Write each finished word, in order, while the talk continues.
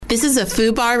This is a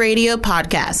FUBAR Radio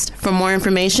podcast. For more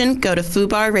information, go to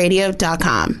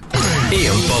FUBARradio.com.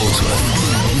 Ian Boldsworth.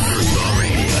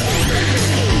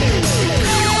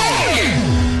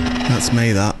 That's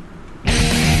me, that.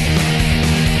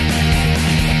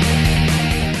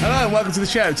 Hello and welcome to the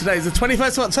show. Today is the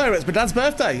 21st of October. It's my dad's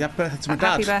birthday. Happy birthday to my dad.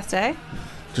 Happy birthday.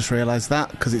 Just realised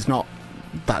that because it's not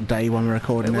that day when we're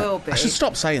recording it. It will be. I should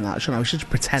stop saying that, shouldn't I? We should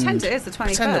pretend. Pretend it is the 21st.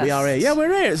 Pretend that we are here. Yeah, we're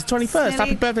here. It's the 21st.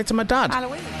 Happy birthday to my dad.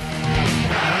 Halloween.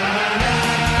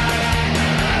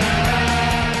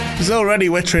 He's already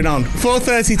wittering on.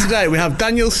 4:30 today, we have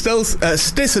Daniel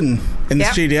Stisson in the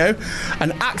studio,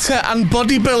 an actor and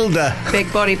bodybuilder. Big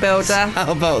bodybuilder.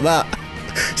 How about that?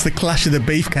 It's the clash of the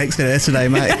beefcakes in here today,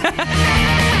 mate.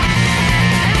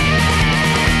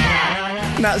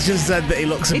 Nat's just said that he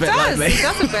looks a bit like me. He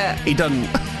does a bit. He doesn't.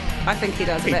 I think he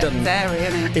does a He bit. doesn't. Dairy,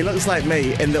 isn't he? He looks like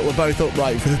me in that we're both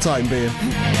upright for the time being.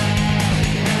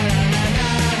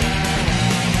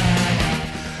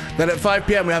 Then at 5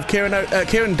 p.m. we have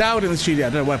Kieran Dowd in the studio. I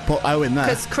don't know where I put O in there.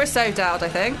 Because Chris O'Dowd, I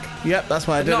think. Yep, that's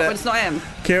why I did it. It's not him.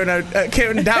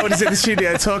 Kieran Dowd is in the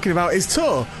studio talking about his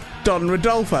tour. Don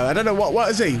Rodolfo. I don't know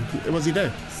what is he? What does he do?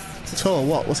 Tour?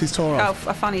 What? What's his tour of? Oh,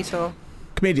 a funny tour.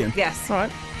 Comedian. Yes. All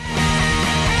right.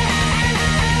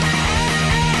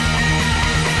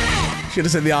 Should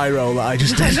have said the eye roll that I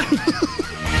just did.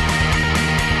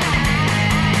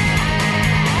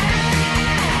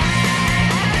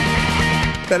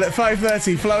 Then at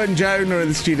 5:30, Flo and Joan are in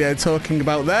the studio talking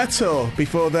about their tour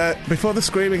before the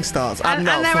screaming starts. And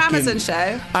their Amazon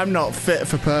show. I'm not fit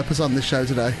for purpose on this show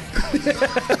today.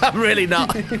 I'm really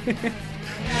not. Ian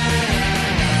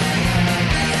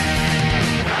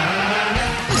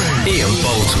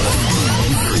Boldsworth.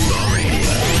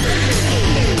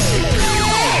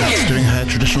 That's doing her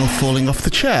traditional falling off the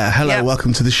chair. Hello, Yep.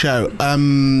 Welcome to the show.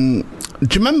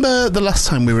 Do you remember the last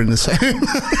time we were in the same...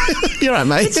 You're right,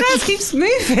 mate. The chair keeps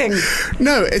moving.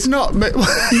 No, it's not.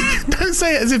 Don't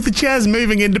say it as if the chair's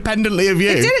moving independently of you.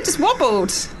 It did, it just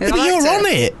wobbled. Yeah, but you're on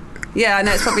it. Yeah, I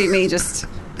know, it's probably me just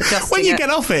adjusting When you get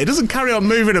off it doesn't carry on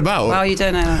moving about. Well, you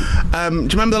don't know that. Do you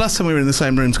remember the last time we were in the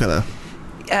same room together?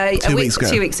 2 weeks ago.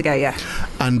 2 weeks ago, yeah.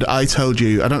 And I told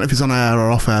you, I don't know if it's on air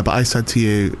or off air, but I said to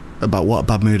you about what a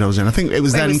bad mood I was in. I think it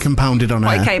was compounded on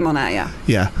air. It came on air, yeah.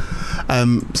 Yeah.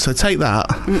 So take that.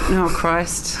 Oh,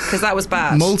 Christ. Because that was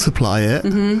bad. Multiply it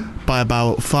by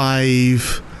about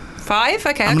 5. 5?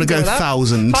 Okay, I'm going to go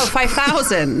 1,000. Oh,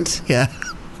 5,000. Yeah.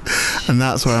 And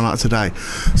that's where I'm at today.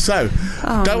 So,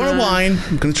 don't want to whine.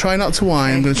 I'm going to try not to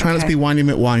whine. I'm going to try not to be whiny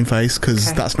McWine face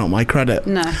because that's not my credit.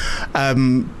 No.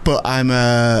 But I'm in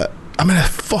a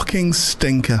fucking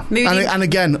stinker. And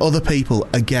again, other people,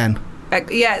 again.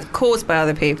 Yeah, caused by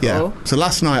other people. Yeah. So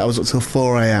last night I was up till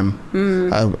 4 a.m.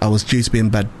 I was due to be in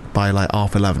bed by like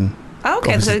 11:30. Oh,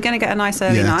 okay, so you're going to get a nice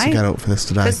early night. Yeah, to get up for this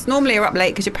today. Because normally you're up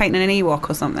late because you're painting an Ewok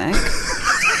or something.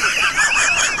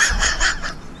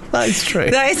 That is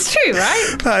true. That is true,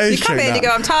 right? That is true. You come in and you go,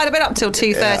 I'm tired, I've been up till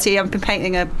 2:30, I've been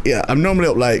painting a... Yeah, I'm normally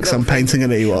up late because I'm painting an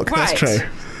Ewok. Right. That's true.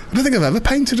 I don't think I've ever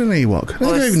painted an Ewok. I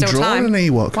don't think I've even drawn an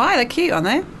Ewok. Why? They're cute, aren't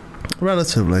they?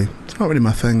 Relatively. It's not really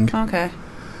my thing. Okay.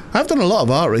 I've done a lot of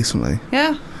art recently.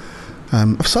 Yeah.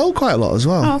 I've sold quite a lot as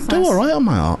well. Oh, I do all right on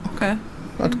my art. Okay.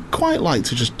 I'd quite like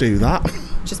to just do that.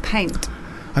 Just paint.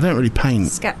 I don't really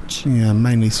paint. Sketch. Yeah,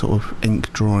 mainly sort of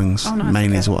ink drawings. Oh, nice.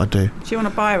 Mainly is what I do. Do you want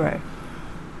a biro?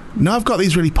 No, I've got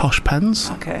these really posh pens.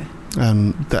 Okay.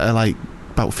 That are like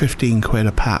about 15 quid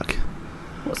a pack.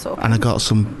 What sort of And I got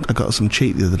some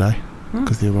cheap the other day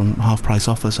because they were on half price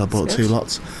offer, so I bought That's 2 good.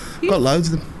 lots. Got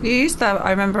loads of them. You used to have, I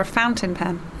remember, a fountain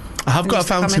pen. I have got a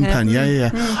fountain pen,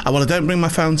 yeah. Well, I don't bring my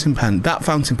fountain pen. That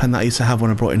fountain pen that I used to have when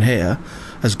I brought in here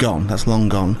has gone. That's long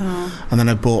gone. Oh. And then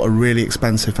I bought a really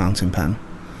expensive fountain pen.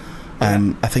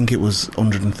 I think it was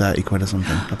 130 quid or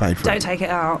something I paid for it. Don't take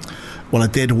it out. Well, I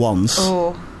did once.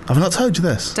 Oh. Have I not told you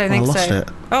this? Don't think I lost so. it.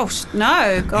 Oh, no.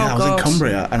 I was in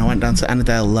Cumbria and I went down to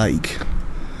Ennerdale Lake.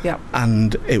 Yep.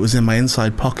 And it was in my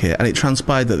inside pocket, and it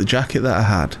transpired that the jacket that I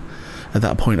had at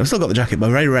that point, I've still got the jacket, but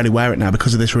I very rarely wear it now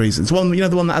because of this reason. It's the one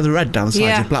that had the red down the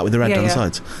sides, it's black with the red down the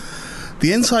sides.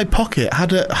 The inside pocket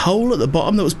had a hole at the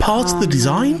bottom that was part of the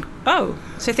design. Oh,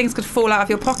 so things could fall out of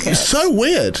your pocket. It's so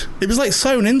weird. It was like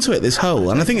sewn into it, this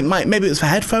hole, and I think maybe it was for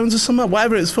headphones or something,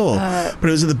 whatever it's for. But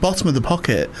it was at the bottom of the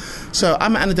pocket. So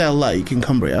I'm at Ennerdale Lake in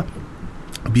Cumbria.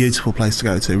 A beautiful place to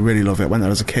go to, really love it. Went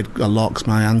there as a kid a lot because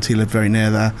my auntie lived very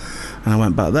near there, and I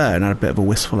went back there and had a bit of a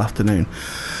wistful afternoon.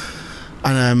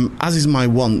 And as is my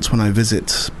wont when I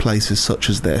visit places such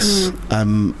as this,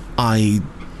 I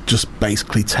just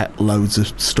basically take loads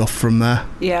of stuff from there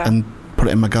and put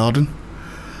it in my garden.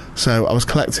 So I was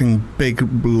collecting big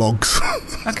logs.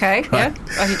 Okay, Right.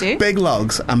 yeah, as you do. Big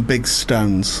logs and big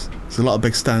stones. There's a lot of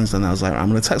big stones down there. I was like, I'm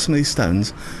going to take some of these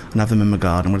stones and have them in my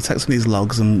garden. I'm going to take some of these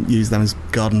logs and use them as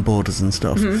garden borders and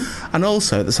stuff. Mm-hmm. And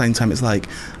also, at the same time, it's like,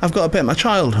 I've got a bit of my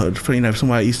childhood from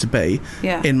where I used to be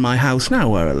Yeah. in my house now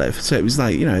where I live. So it was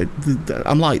like,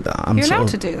 I'm like that. I'm You're sort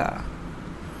allowed of, to do that.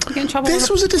 You get in trouble This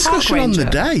with was a park discussion on the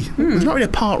ranger. day. It's not really a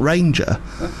park ranger.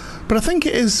 But I think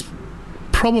it is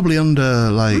probably under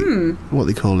what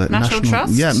they call it, National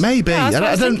Trust? Yeah, maybe. Yeah, that's what I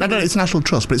I was don't. thinking. It's National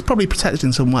Trust, but it's probably protected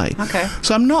in some way. Okay.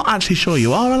 So I'm not actually sure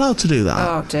you are allowed to do that.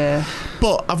 Oh dear.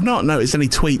 But I've not noticed any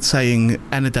tweets saying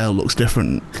Ennerdale looks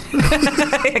different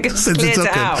I just since cleared it's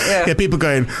it out. Yeah. people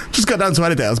going, just go down to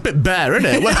Ennerdale. It's a bit bare, isn't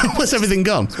it? Where's everything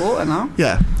gone? It's water now.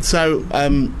 Yeah. So I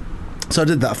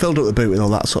did that. Filled up the boot with all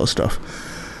that sort of stuff.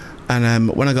 And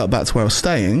when I got back to where I was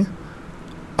staying,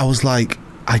 I was like,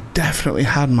 I definitely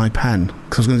had my pen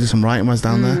because I was going to do some writing when I was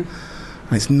down there,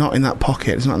 and it's not in that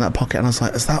pocket. It's not in that pocket. And I was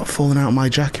like, has that fallen out of my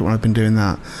jacket when I've been doing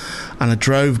that? And I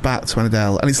drove back to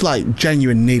Ennerdale, and it's like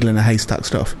genuine needle in a haystack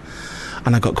stuff.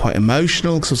 And I got quite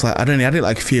emotional because I was like, I'd only had it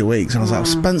like a few weeks, and I was like, I've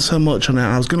spent so much on it,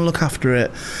 and I was going to look after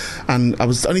it, and I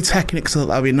was only taking it because I thought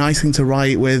that'd be a nice thing to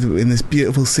write with in this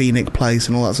beautiful scenic place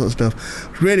and all that sort of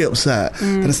stuff. Really upset.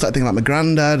 Then I started thinking about my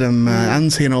granddad and my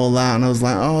auntie and all that, and I was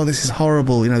like, oh, this is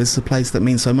horrible. This is a place that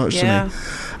means so much to me.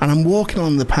 And I'm walking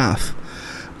along the path,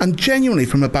 and genuinely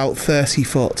from about 30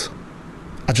 foot,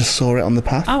 I just saw it on the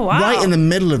path. Oh, wow. Right in the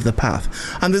middle of the path.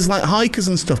 And there's like hikers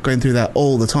and stuff going through there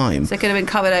all the time. So it could have been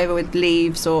covered over with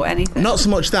leaves or anything. Not so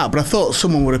much that, but I thought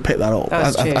someone would have picked that up.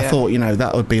 That's true, I yeah. thought,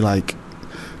 that would be like,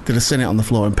 they'd have seen it on the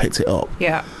floor and picked it up.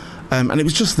 Yeah. And it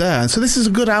was just there. So this is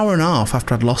a good hour and a half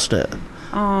after I'd lost it.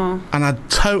 Oh. And I'd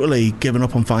totally given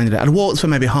up on finding it. I'd walked for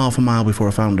maybe half a mile before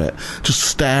I found it, just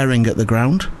staring at the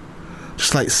ground.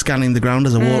 Just like scanning the ground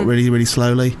as I walked really, really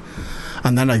slowly.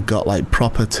 And then I got like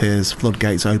proper tears,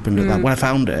 floodgates opened at that when I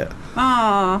found it.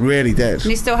 Oh. Really did. And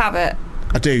you still have it?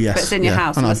 I do, yes. But it's in your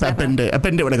house, And I wasn't it? binned it. I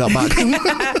binned it when I got back.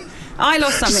 I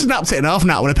lost something. Snapped it in half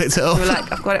now when I picked it up. You were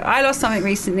like, I've got it. I lost something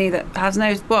recently that has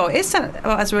no. Well,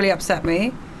 has really upset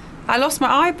me. I lost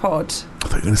my iPod. I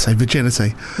thought you were going to say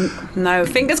virginity. No,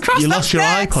 fingers crossed. You that's lost your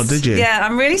next. iPod, did you? Yeah,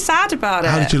 I'm really sad about it.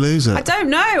 How did you lose it? I don't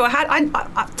know.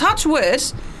 I touch wood.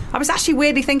 I was actually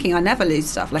weirdly thinking I never lose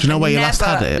stuff. Like, Do you know where I you last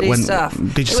never had it? lose stuff.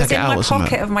 Did you take it out It or was in my something?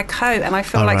 pocket of my coat, and I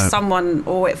feel Oh, like right. someone,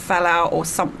 or it fell out, or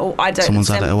I don't. Someone's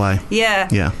had it away. Yeah.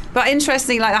 Yeah. But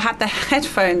interestingly, like I had the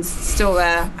headphones still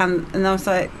there, and I was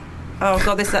like, oh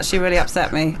god, this actually really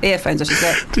upset me. Earphones, I should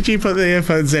say. Did you put the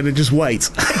earphones in and just wait?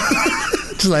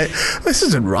 Just like, this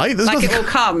isn't right. There's Like nothing. it will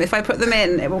come. If I put them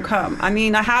in, it will come. I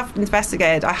mean, I have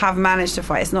investigated. I have managed to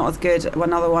find. It's not as good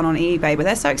another one on eBay, but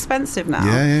they're so expensive now.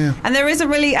 Yeah. And there isn't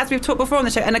really, as we've talked before on the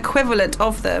show, an equivalent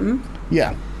of them.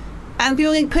 Yeah. And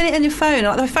people think, put it in your phone.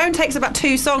 Like, the phone takes about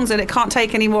 2 songs and it can't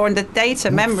take any more in the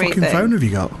data memory What fucking thing. phone have you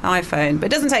got? iPhone. But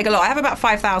it doesn't take a lot. I have about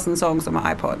 5,000 songs on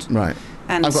my iPod. Right.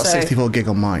 And I've got so- 64 gig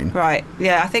on mine. Right.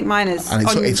 Yeah, I think mine is. And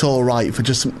it's all right for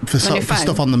just for your phone?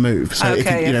 stuff on the move. So if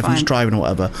Okay, if I'm fine. just driving or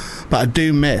whatever. But I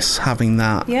do miss having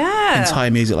that Yeah. entire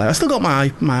music. Like I still got my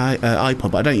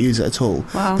iPod, but I don't use it at all.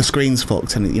 Wow. The screen's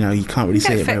fucked, and you can't really see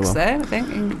Get it it very fixed well. though, I think.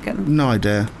 You can get them. No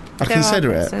idea. I'd There are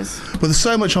consider it. fixes. But there's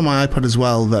so much on my iPod as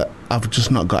well that I've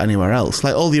just not got anywhere else.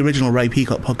 Like all the original Ray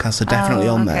Peacock podcasts are definitely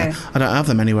Oh, on there. okay. I don't have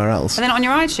them anywhere else. And then on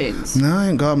your iTunes. No, I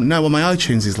ain't got 'em. No, well, my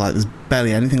iTunes is like there's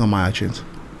barely anything on my iTunes.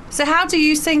 So how do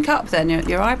you sync up then your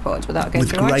iPod without going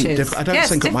With through great iTunes? I don't Yeah, it's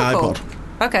sync up my difficult.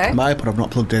 iPod. Okay. My iPod I've not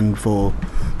plugged in for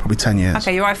probably 10 years.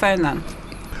 Okay, your iPhone then.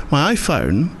 My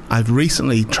iPhone I've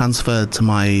recently transferred to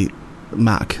my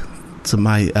Mac, to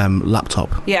my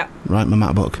laptop, Yeah. right, my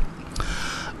MacBook,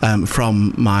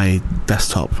 from my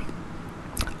desktop.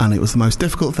 And it was the most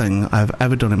difficult thing I've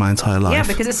ever done in my entire life. Yeah,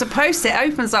 because it's supposed to,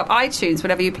 it opens up iTunes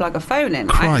whenever you plug a phone in.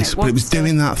 Christ, but it was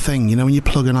doing that thing, when you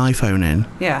plug an iPhone in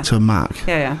Yeah. to a Mac,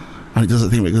 Yeah. and it does that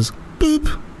thing where it goes boop,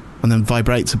 and then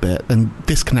vibrates a bit, then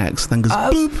disconnects, then goes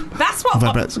boop. That's what.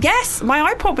 Vibrates. Yes,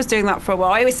 my iPod was doing that for a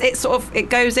while. It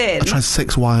goes in. I tried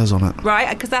 6 wires on it. Right,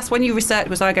 because that's when you research.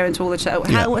 Was I go into all the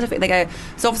Yeah. what if they go?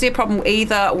 It's obviously a problem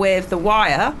either with the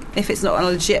wire, if it's not a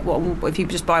legit one, if you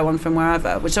just buy one from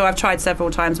wherever. Which so I've tried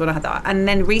several times when I had that, and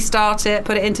then restart it,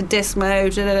 put it into disc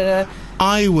mode.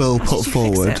 I will How put did you fix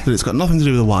forward it? that it's got nothing to do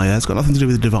with the wire, it's got nothing to do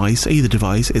with the device, either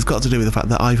device. It's got to do with the fact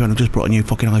that iPhone have just brought a new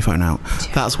fucking iPhone out.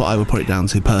 That's what I would put it down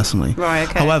to personally. Right,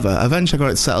 okay. However, eventually I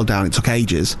got it settled down. It took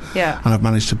ages. Yeah. And I've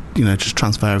managed to, just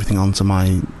transfer everything onto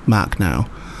my Mac now.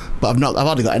 But I've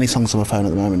hardly got any songs on my phone at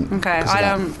the moment. Okay, 'cause of I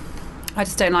that. don't. I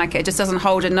just don't like it. It just doesn't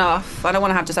hold enough. I don't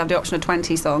want to just have the option of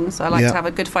 20 songs. I like to have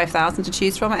a good 5,000 to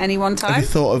choose from at any one time. Have you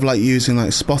thought of like using like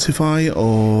Spotify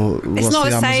or it's not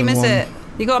the same, is one? it?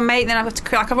 You got to make. Then I have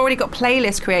to. Like, I've already got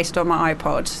playlists created on my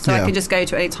iPod, so I can just go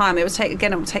to it any time. It would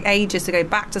take ages to go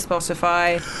back to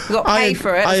Spotify. You've got to pay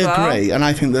for it. I as well. agree, and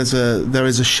I think there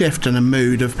is a shift and a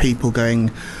mood of people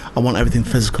going, I want everything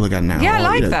physical again now. Yeah, I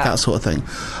like that sort of thing.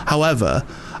 However,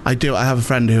 I have a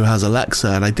friend who has Alexa,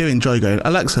 and I do enjoy going,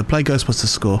 Alexa, play Ghostbusters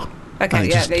score. Okay,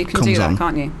 yeah, you can do that,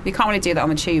 can't you? You can't really do that on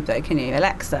the tube, though, can you?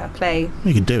 Alexa, play.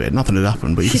 You can do it. Nothing would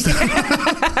happen, but you can still...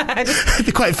 It'd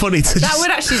be quite funny to that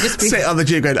would actually just be... sit on the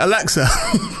tube going, Alexa.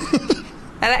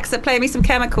 Alexa, play me some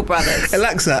Chemical Brothers.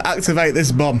 Alexa, activate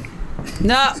this bomb.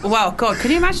 No, well, God,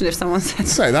 can you imagine if someone said...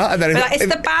 Say that, and then... It's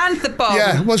the band, the bomb.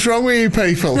 Yeah, what's wrong with you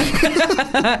people?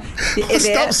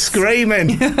 Stop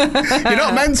screaming. You're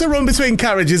not meant to run between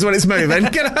carriages when it's moving.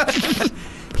 Get up.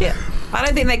 Yeah. I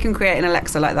don't think they can create an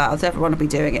Alexa like that. I'd never want to be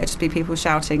doing it. It'd just be people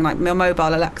shouting, like,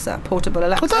 mobile Alexa, portable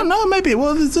Alexa. I don't know, maybe.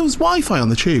 Well, there was Wi-Fi on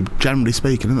the tube, generally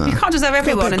speaking, isn't there? You can't just have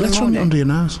everyone in the morning. Under your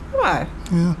nose. Why?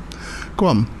 Yeah. Go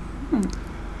on.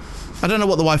 I don't know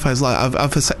what the Wi-Fi is like.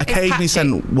 I've occasionally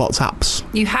sent WhatsApps.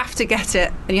 You have to get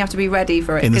it, and you have to be ready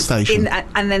for it. In the station.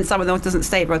 And then some of them doesn't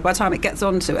stay, but by the time it gets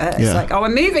onto it, it's like, oh,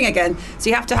 I'm moving again. So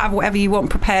you have to have whatever you want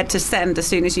prepared to send as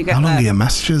soon as you get there. How long are your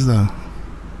messages, though?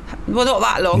 Well, not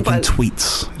that long, but...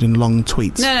 tweets. You're doing long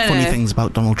tweets. No. Funny things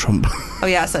about Donald Trump. Oh,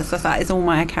 yeah, so that is all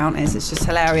my account is. It's just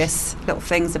hilarious little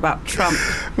things about Trump.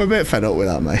 I'm a bit fed up with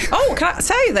that, mate. Oh, can I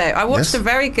tell you, though? I watched a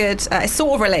very good... it's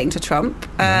sort of relating to Trump,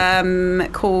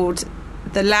 called...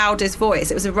 The Loudest Voice.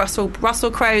 It was a Russell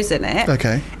Crowe's in it.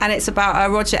 Okay. And it's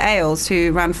about Roger Ailes,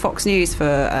 who ran Fox News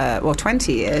for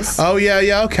 20 years. Oh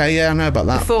yeah, okay, yeah, I know about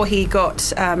that. Before he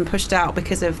got pushed out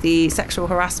because of the sexual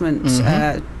harassment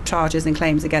charges and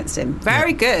claims against him.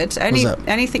 Very good.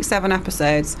 Only think 7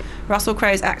 episodes. Russell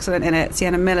Crowe's excellent in it.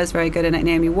 Sienna Miller's very good in it.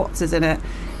 Naomi Watts is in it.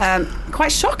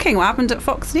 Quite shocking what happened at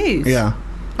Fox News. Yeah.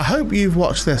 I hope you've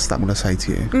watched this. That I'm going to say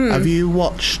to you. Have you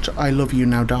watched I Love You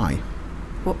Now Die?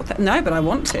 Well, no, but I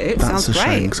want to. It sounds great. That's a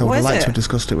shame, because I would like to have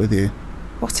discussed it with you.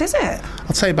 What is it?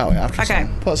 I'll tell you about it after a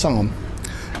song. Put a song on.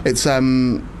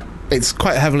 It's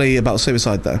quite heavily about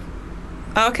suicide, though.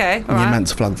 Oh, okay, and you're meant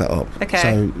to flag that up. Okay.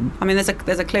 So, I mean, there's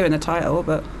a clue in the title,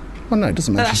 but... Well, no, it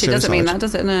doesn't mention suicide. That actually doesn't mean that,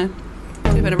 does it? No.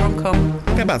 It's a bit of rom-com.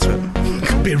 Get back to it.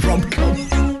 Could be a rom-com.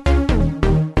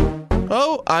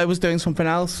 Oh, I was doing something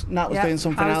else. Nat was doing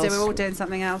something else. We're all doing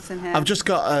something else in here. I've just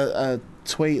got a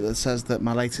tweet that says that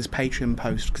my latest Patreon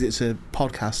post, because it's a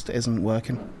podcast, isn't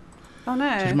working. Oh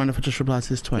no! Do you mind if I just reply to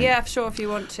this tweet? Yeah, sure, if you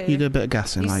want to. You do a bit of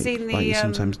gassing, like you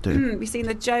sometimes do. You seen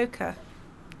the Joker?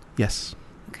 Yes.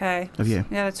 Okay. Have you?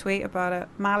 You had a tweet about it.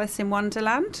 Malice in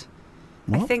Wonderland.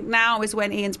 What? I think now is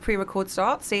when Ian's pre-record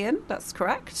starts. Ian, that's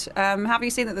correct. Have you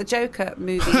seen that the Joker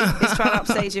movie is trying to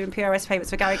upstage you in PRS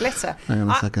payments for Gary Glitter? Hang on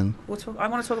a second. I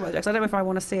want to talk about it because I don't know if I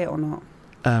want to see it or not.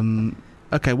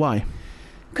 Okay, why?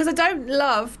 Because I don't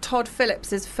love Todd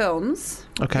Phillips's films.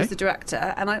 Okay. He's the director,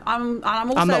 and I'm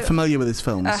also... I'm not familiar with his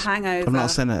films. A Hangover. I've not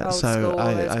seen it, so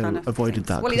I avoided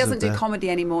that. Well, he doesn't do comedy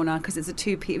anymore now because it's a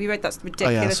two-piece... Have you read that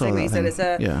ridiculous thing that he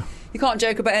said? You can't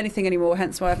joke about anything anymore,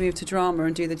 hence why I've moved to drama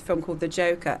and do the film called The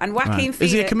Joker. And Joaquin Phoenix...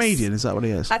 Is he a comedian? Is that what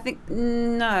he is? I think...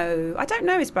 No. I don't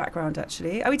know his background,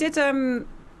 actually. Oh, he did...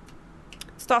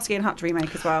 Starsky and Hutch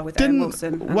remake as well with Owen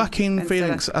Wilson. Didn't Joaquin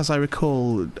Phoenix, as I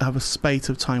recall, have a spate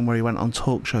of time where he went on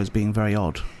talk shows being very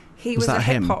odd? He was a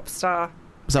hip-hop star.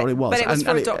 Was that what it was? But it was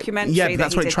for a documentary. Yeah,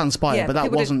 that's what it transpired, but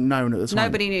that wasn't known at the time.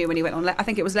 Nobody knew when he went on. I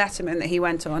think it was Letterman that he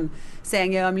went on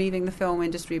saying, I'm leaving the film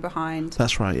industry behind.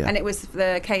 That's right, yeah. And it was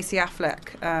the Casey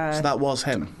Affleck. So that was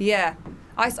him? Yeah.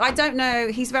 I don't know.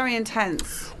 He's very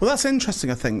intense. Well, that's interesting,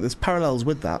 I think. There's parallels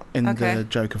with that in the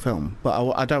Joker film.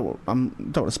 But I don't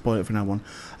want to spoil it for no one.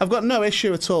 I've got no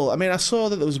issue at all. I mean, I saw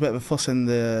that there was a bit of a fuss in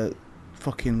the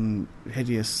fucking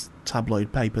hideous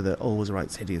tabloid paper that always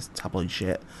writes hideous tabloid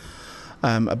shit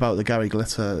about the Gary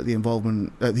Glitter, the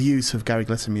involvement, the use of Gary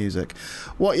Glitter music.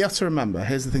 What you have to remember,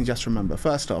 here's the thing you have to remember.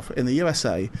 First off, in the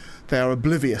USA, they are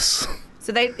oblivious...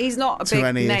 So he's not a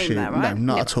big name issue. There, right?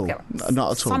 No, not at all. Not at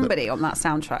all. Somebody on that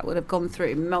soundtrack would have gone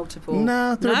through multiple...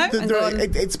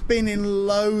 It's been in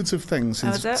loads of things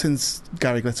since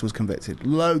Gary Glitter was convicted.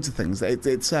 Loads of things.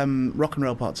 It's Rock and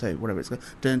Roll Part 2, whatever it's called.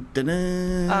 Dun, dun,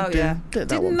 dun, oh,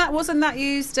 yeah. Wasn't that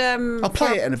used... I'll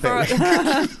play it in a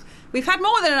bit. We've had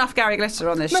more than enough Gary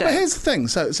Glitter on this show. No, but here's the thing.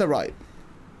 So right.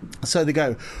 So they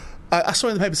go... I saw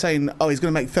in the paper saying, "Oh, he's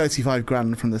going to make 35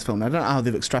 grand from this film." Now, I don't know how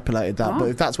they've extrapolated that, but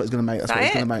if that's what he's going to make, that's what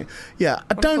he's going to make. Yeah,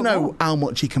 I don't know how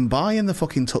much he can buy in the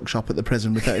fucking tuck shop at the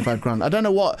prison with 35 grand. I don't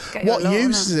know what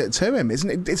use is it to him. Isn't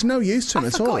it? It's no use to him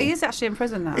at all. He is actually in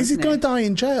prison now. Is he going to die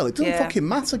in jail? It doesn't fucking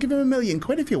matter. Give him £1 million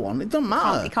if you want. It doesn't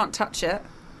matter. He can't touch it.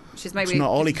 Which is maybe it's not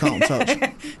all he can't touch.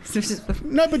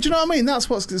 No, but do you know what I mean? That's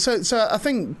what's so. I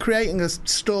think creating a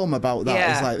storm about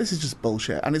that is like, this is just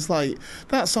bullshit. And it's like,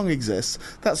 that song exists.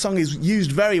 That song is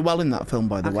used very well in that film,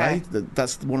 by the way.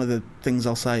 That's one of the things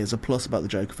I'll say is a plus about the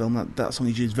Joker film. That song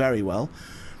is used very well.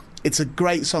 It's a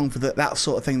great song for that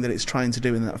sort of thing that it's trying to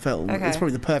do in that film. It's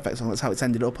probably the perfect song. That's how it's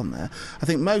ended up on there. I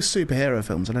think most superhero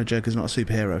films, I know Joker's not a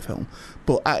superhero film,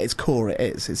 but at its core it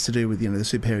is. It's to do with, the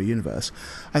superhero universe.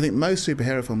 I think most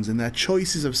superhero films in their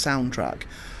choices of soundtrack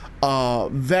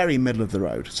are very middle of the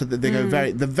road. So that they go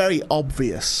the very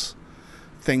obvious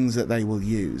things that they will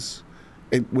use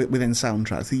within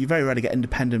soundtracks. So you very rarely get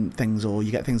independent things, or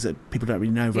you get things that people don't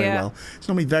really know very well. It's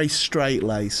normally very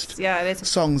straight-laced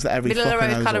songs that every fucker knows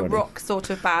already. Kind of rock sort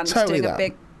of band doing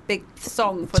a big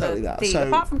song for the theme. So,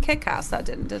 apart from Kick-Ass, that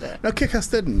didn't, did it? No, Kick-Ass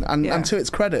didn't, and to its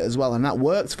credit as well, and that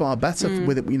worked far better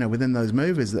within those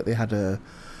movies, that they had a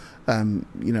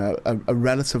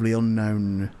relatively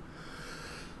unknown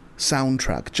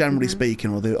soundtrack, generally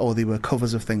speaking, or they were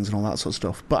covers of things and all that sort of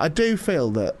stuff. But I do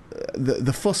feel that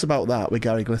the fuss about that with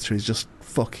Gary Glitter is just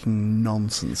fucking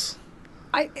nonsense.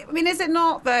 I mean, is it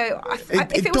not though? If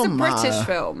it was a British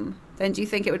film, then do you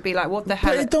think it would be like, what the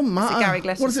hell? But it doesn't matter. Gary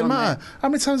Glitter, what does it matter? How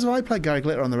many times have I played Gary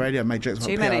Glitter on the radio and made jokes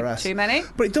about PRS? Too many.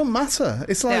 But it doesn't matter.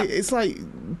 It's like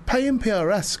paying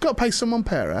PRS. You've got to pay someone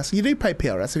PRS. You do pay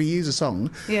PRS if you use a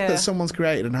song that someone's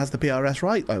created and has the PRS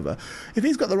right over. If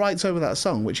he's got the rights over that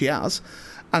song, which he has,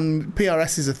 and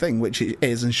PRS is a thing, which it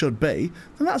is and should be,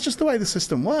 then that's just the way the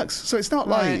system works. So it's not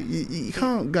like you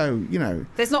can't go,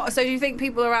 There's not. So do you think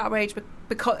people are outraged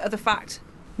because of the fact?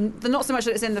 Not so much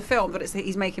that it's in the film, but it's that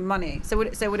he's making money. So would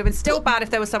it have been still bad if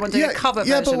there was someone doing a cover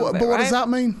version of it, but what does that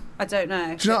mean? I don't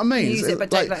know. Do you know what I mean? Use it, but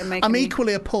don't let him make I'm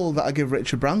equally appalled that I give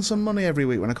Richard Branson money every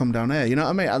week when I come down here. You know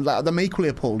what I mean? I'm equally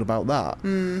appalled about that.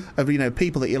 Of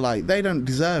people that you're like, they don't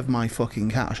deserve my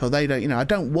fucking cash, or they don't. I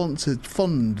don't want to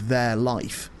fund their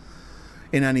life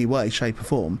in any way, shape, or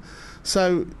form.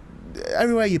 So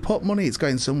everywhere you put money, it's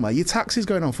going somewhere. Your tax is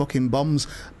going on fucking bombs.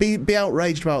 Be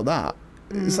outraged about that.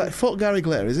 It's like, fuck Gary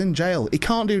Glitter, he's in jail. He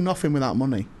can't do nothing with that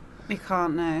money. He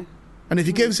can't, no. And if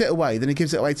he gives it away, then he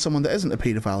gives it away to someone that isn't a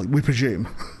paedophile, we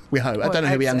presume. We hope. Well, I don't know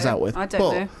who he ends out with. I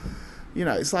don't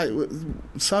know. It's like,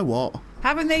 so what?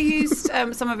 Haven't they used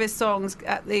some of his songs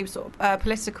at the sort of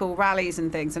political rallies and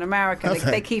things in America?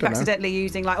 They keep accidentally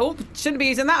using, shouldn't be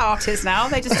using that artist now.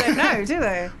 They just don't know, do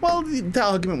they? Well, that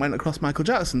argument went across Michael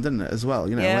Jackson, didn't it, as well?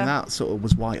 When that sort of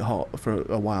was white hot for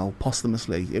a while,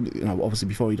 posthumously. Obviously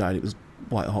before he died, it was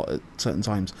white hot at certain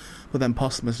times, but then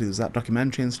posthumously there's that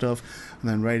documentary and stuff, and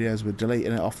then radios were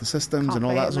deleting it off the systems and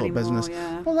all that sort of business.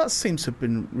 Well, that seems to have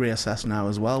been reassessed now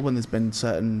as well, when there's been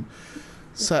certain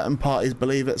parties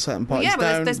believe it, certain parties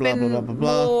don't. There's blah, been blah, blah,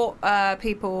 blah, more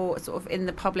people sort of in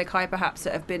the public eye perhaps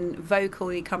that have been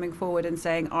vocally coming forward and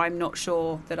saying, I'm not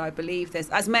sure that I believe this,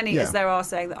 as many as there are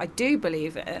saying that I do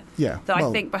believe it.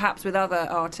 I think perhaps with other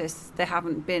artists there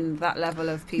haven't been that level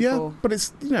of people. But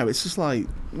it's it's just like,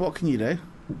 what can you do?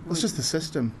 It's just the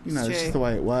system, it's just the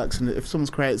way it works. And if someone's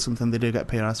created something, they do get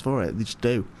PRS for it. They just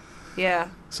do. Yeah.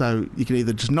 So you can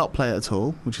either just not play it at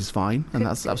all, which is fine, and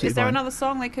that's absolutely fine. Is there another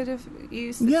song they could have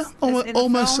used?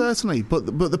 Almost certainly. But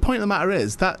the point of the matter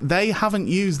is that they haven't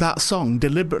used that song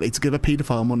deliberately to give a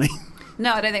paedophile money.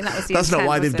 No, I don't think that was the That's intent, not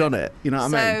why they've done it. You know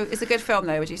what I mean? So it's a good film,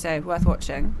 though. Would you say worth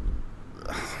watching?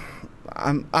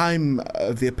 I'm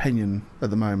of the opinion at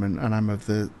the moment, and I'm of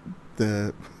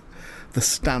the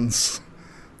stance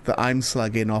that I'm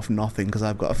slagging off nothing because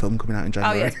I've got a film coming out in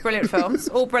January. Oh, yes, brilliant films.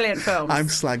 All brilliant films. I'm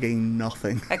slagging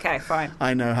nothing. Okay, fine.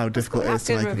 I know how difficult it is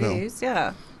to make a film.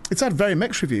 Yeah. It's had very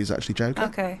mixed reviews, actually, Joker.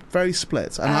 Okay. Very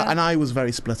split. And I was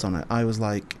very split on it. I was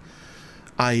like,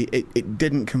 it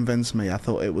didn't convince me. I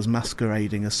thought it was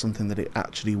masquerading as something that it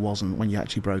actually wasn't when you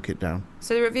actually broke it down.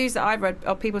 So the reviews that I've read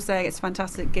are people saying it's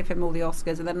fantastic, give him all the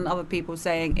Oscars, and then other people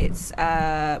saying it's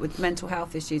with mental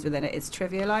health issues within it, it's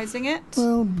trivialising it.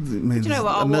 Well, do you know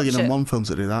what? 1,000,001 films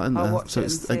that do that, isn't there? So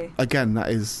it's again, that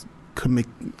is could be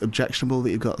objectionable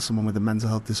that you've got someone with a mental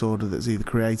health disorder that's either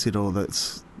created or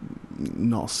that's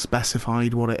not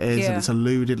specified what it is, and it's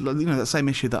alluded. That same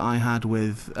issue that I had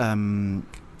with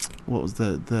what was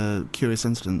the Curious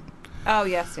Incident? Oh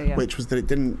yes, yeah. Which was that it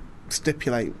didn't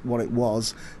stipulate what it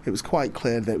was. It was quite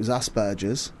clear that it was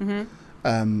Asperger's,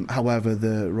 However,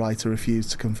 the writer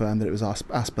refused to confirm that it was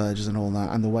Asperger's and all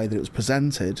that, and the way that it was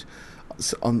presented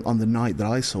on the night that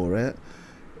I saw it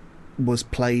was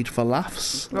played for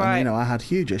laughs. Right. And, I had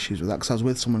huge issues with that because I was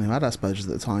with someone who had Asperger's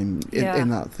at the time in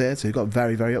that theatre who got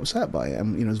very, very upset by it,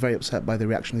 and was very upset by the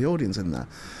reaction of the audience in there.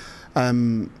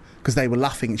 Because they were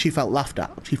laughing. She felt laughed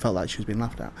at. She felt like she was being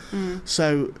laughed at.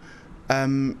 So,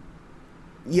 the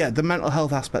mental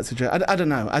health aspects of it, I don't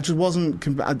know. I just wasn't...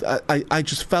 I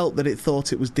just felt that it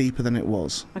thought it was deeper than it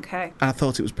was. Okay. And I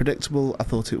thought it was predictable. I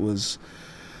thought it was...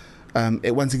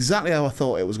 it went exactly how I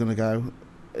thought it was going to go.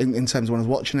 In terms of when I was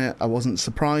watching it, I wasn't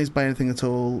surprised by anything at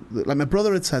all. Like, my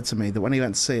brother had said to me that when he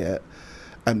went to see it,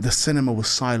 the cinema was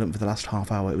silent for the last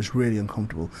half hour. It was really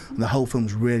uncomfortable, and the whole film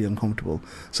was really uncomfortable.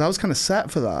 So I was kind of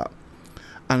set for that.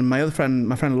 And my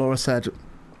friend Laura said,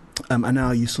 I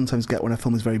know you sometimes get when a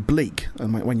film is very bleak,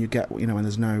 and when you get, when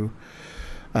there's no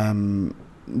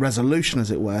resolution, as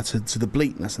it were, to the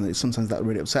bleakness, and sometimes that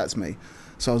really upsets me.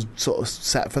 So I was sort of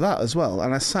set for that as well,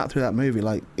 and I sat through that movie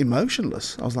like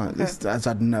emotionless. I was like, this has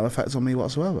had no effect on me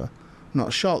whatsoever.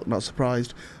 Not shocked, not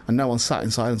surprised, and no one sat in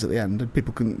silence at the end. And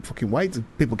people couldn't fucking wait.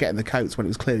 People get in the coats when it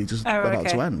was clearly just about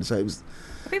to end. So it was.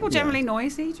 Are people generally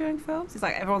noisy during films? It's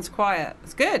like everyone's quiet.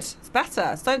 It's good. It's better.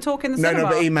 Just don't talk in the cinema. No,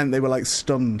 but he meant they were like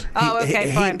stunned. Oh,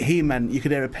 okay, fine. He meant you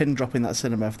could hear a pin drop in that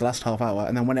cinema for the last half hour,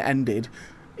 and then when it ended,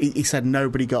 he said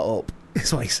nobody got up.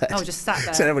 Is what he said. Oh, just sat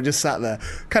there. So everyone just sat there.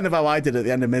 Kind of how I did at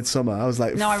the end of Midsummer. I was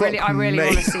like, no, I really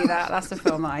want to see that. That's the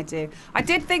film that I do. I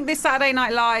did think this Saturday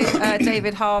Night Live,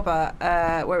 David Harbour,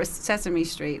 where it was Sesame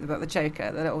Street, about the Joker,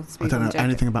 the little spoof. I don't know Joker.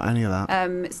 anything about any of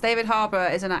that. David Harbour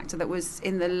is an actor that was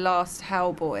in the last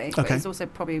Hellboy. But he's also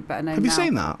probably better known. Have you now.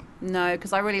 Seen that? No,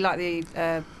 because I really like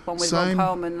the one with Ron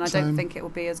Perlman, and I don't think it will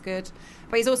be as good.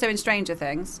 But he's also in Stranger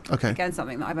Things. Okay. Again,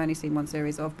 something that I've only seen one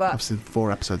series of. But I've seen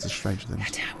 4 episodes of Stranger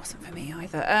Things. It wasn't for me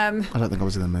either. I don't think I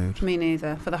was in the mood. Me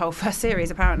neither, for the whole first series,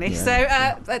 apparently.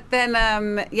 Yeah, but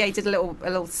then, he did a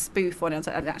little spoof on it.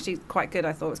 Actually, quite good,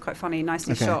 I thought. It was quite funny,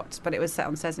 nicely shot. But it was set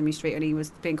on Sesame Street, and he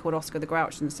was being called Oscar the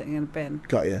Grouch and sitting in a bin.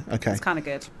 Got you, okay. It's kind of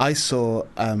good. I saw,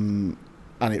 and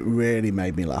it really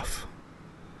made me laugh,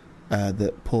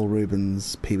 that Paul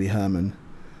Rubens' Pee Wee Herman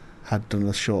had done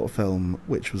a short film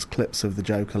which was clips of the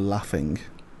Joker laughing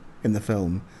in the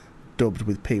film, dubbed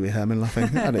with Pee Wee Herman laughing,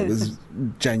 and it was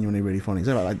genuinely really funny. It was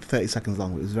about like 30 seconds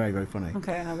long, but it was very, very funny.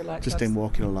 Okay, I would like just him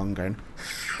walking along going.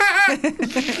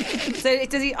 So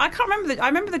does he? I can't remember. I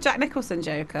remember the Jack Nicholson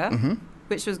Joker,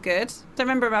 which was good. Don't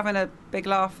remember him having a big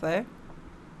laugh though.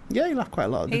 Yeah, he laughed quite a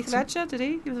lot. Heath Ledger, did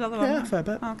he? He was another one. Yeah, fair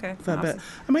bit. Oh, okay, fair bit.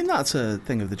 I mean, that's a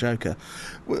thing of the Joker.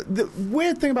 The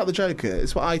weird thing about the Joker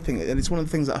is what I think, and it's one of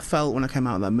the things that I felt when I came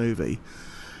out of that movie,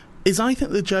 is I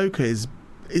think the Joker is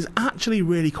actually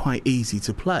really quite easy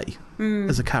to play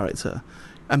as a character.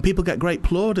 And people get great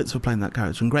plaudits for playing that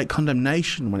character and great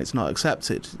condemnation when it's not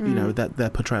accepted, their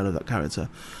portrayal of that character.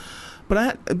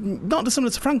 But not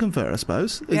dissimilar to Frankenfurter, I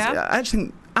suppose. I actually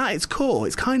think, at its core,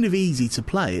 it's kind of easy to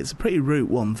play. It's a pretty root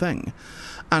one thing.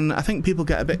 And I think people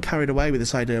get a bit carried away with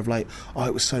this idea of like, oh,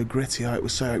 it was so gritty, it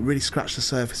really scratched the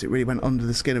surface, it really went under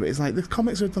the skin of it. It's like, the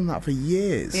comics have done that for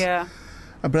years. Yeah.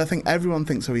 But I think everyone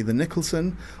thinks of either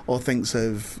Nicholson or thinks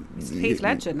of... It's Heath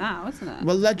Ledger now, isn't it?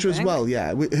 Well, Ledger as well,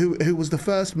 yeah. Who was the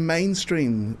first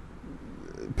mainstream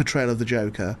portrayal of the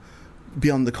Joker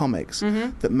beyond the comics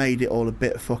that made it all a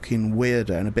bit fucking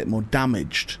weirder and a bit more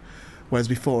damaged. Whereas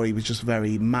before he was just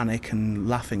very manic and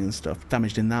laughing and stuff,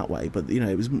 damaged in that way. But,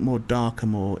 it was more darker,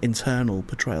 more internal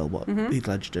portrayal, what Heath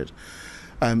Ledger did.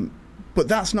 But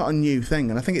that's not a new thing,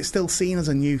 and I think it's still seen as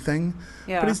a new thing.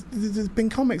 Yeah. But there's been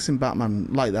comics in Batman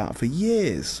like that for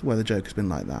years, where the Joker's been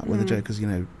like that, where the Joker's,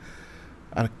 had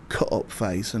a cut-up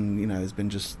face and, has been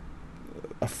just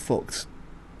a fucked,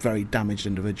 very damaged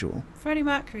individual. Freddie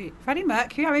Mercury. I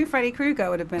mean, Freddy Krueger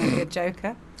would have been a good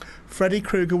Joker. Freddy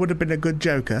Krueger would have been a good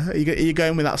Joker. Are you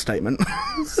going with that statement?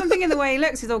 Something in the way he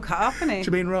looks. He's all cut up, isn't he?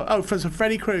 Do you mean... so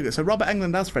Freddy Krueger. So Robert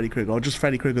Englund as Freddy Krueger, or just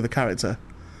Freddy Krueger the character?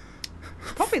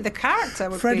 Probably the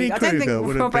character would Freddie be. I don't think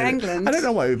would Robert been, Englund. I don't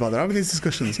know why we bother having these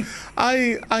discussions.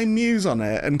 I muse on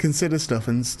it and consider stuff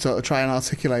and sort of try and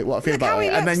articulate what I feel about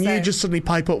it. And then you just suddenly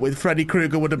pipe up with Freddie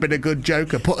Krueger would have been a good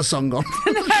Joker. Put a song on.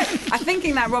 No, I'm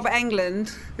thinking that Robert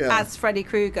Englund as Freddie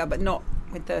Krueger, but not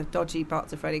with the dodgy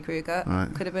parts of Freddie Krueger.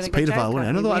 Right. Could have been it's a good paedophile, Joker. Wasn't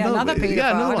it? Another paedophile.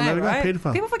 Yeah, another one. Right?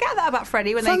 Paedophile. People forget that about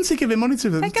Freddie when Fancy giving money to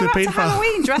they go out paedophile. to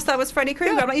Halloween dressed up as Freddie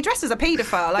Krueger. I'm like, you dressed as a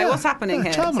paedophile. Like, what's happening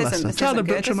here? Child This molester. isn't Child good,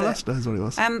 abduction molester is what it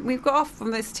was. We've got off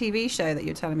from this TV show that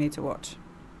you're telling me to watch.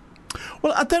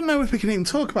 Well, I don't know if we can even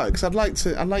talk about it because I'd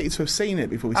like you to have seen it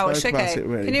before we spoke about it.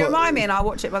 Really, can you remind me, and I'll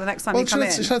watch it by the next time you come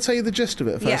in? Shall I tell you the gist of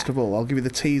it first of all? I'll give you the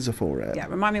teaser for it. Yeah,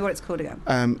 remind me what it's called again.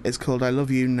 It's called "I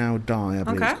Love You Now Die." I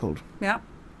believe it's called. Yeah.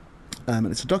 And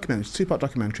it's a documentary. It's a 2-part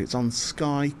documentary. It's on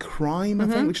Sky Crime, I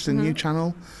think, which is a new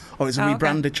channel, or it's a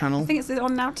rebranded channel. I think it's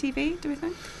on Now TV. Do we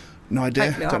think? No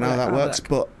idea. Don't know how that works,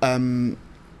 but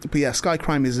yeah, Sky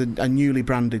Crime is a newly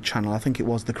branded channel. I think it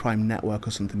was the Crime Network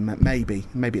or something. Maybe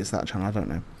it's that channel. I don't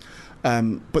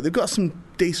know. But they've got some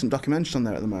decent documentaries on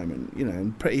there at the moment. You know,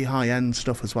 and pretty high end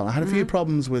stuff as well. I had a few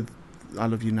problems with "I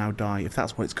Love You Now Die," if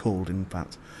that's what it's called. In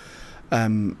fact, I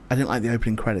didn't like the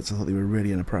opening credits. I thought they were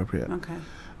really inappropriate. Okay.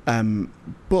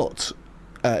 But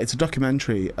it's a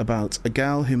documentary about a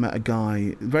girl who met a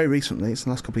guy very recently. It's in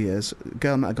the last couple of years. A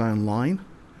girl met a guy online.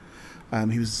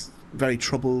 He was very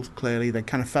troubled, clearly. They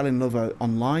kind of fell in love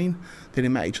online. They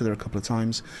met each other a couple of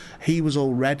times. He was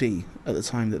already, at the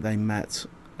time that they met,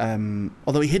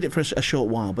 although he hid it for a short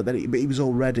while, but he was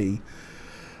already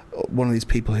one of these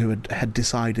people who had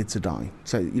decided to die.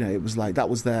 So, you know, it was like, that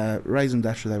was their raison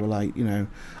d'etre. They were like, you know,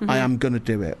 I am going to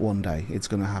do it one day. It's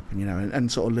going to happen, you know, and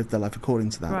sort of live their life according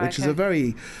to that, which is a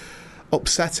very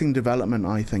upsetting development,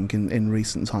 I think, in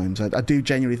recent times. I do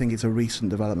genuinely think it's a recent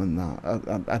development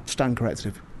that I'd stand corrected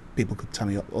if people could tell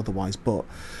me otherwise, but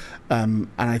and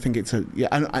I think it's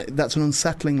that's an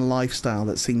unsettling lifestyle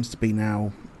that seems to be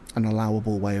now an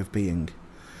allowable way of being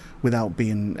without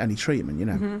being any treatment, you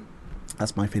know.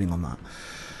 That's my feeling on that.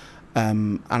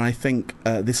 And I think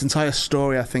this entire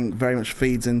story, I think, very much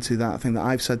feeds into that thing that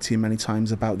I've said to you many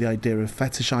times about the idea of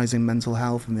fetishizing mental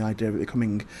health and the idea of it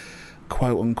becoming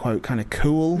quote-unquote kind of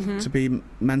cool to be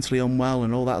mentally unwell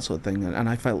and all that sort of thing. And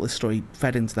I felt this story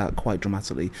fed into that quite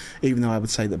dramatically, even though I would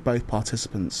say that both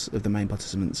the main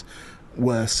participants,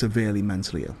 were severely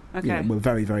mentally ill. Okay. You know, were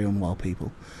very, very unwell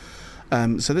people.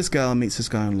 So this girl meets this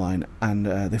guy online, and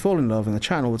they fall in love, and they're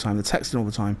chatting all the time, they're texting all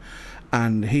the time,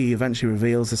 and he eventually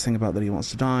reveals this thing about that he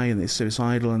wants to die and he's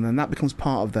suicidal, and then that becomes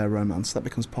part of their romance. That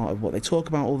becomes part of what they talk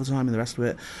about all the time and the rest of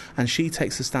it, and she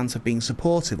takes the stance of being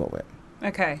supportive of it.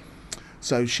 Okay.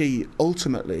 So she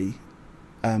ultimately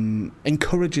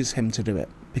encourages him to do it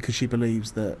because she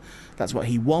believes that that's what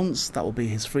he wants, that will be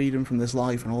his freedom from this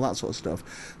life and all that sort of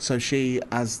stuff. So she,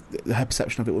 as her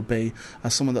perception of it would be,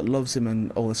 as someone that loves him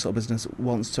and all this sort of business,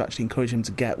 wants to actually encourage him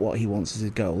to get what he wants as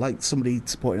his goal, like somebody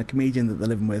supporting a comedian that they're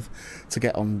living with to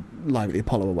get on Live at the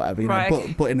Apollo or whatever, you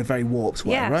know, but in a very warped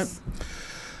way, yes.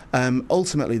 Right?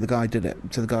 Ultimately, the guy did it.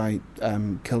 So the guy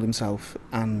killed himself,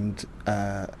 and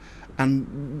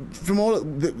from all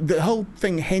the whole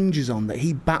thing hinges on that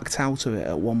he backed out of it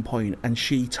at one point, and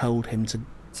she told him to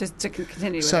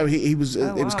continue. So he was.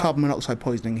 Oh, it was carbon monoxide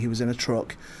poisoning. He was in a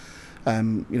truck,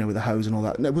 you know, with a hose and all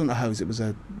that. No, it wasn't a hose. It was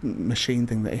a machine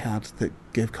thing that he had that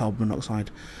gave carbon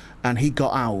monoxide, and he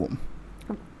got out.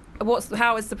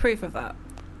 How is the proof of that?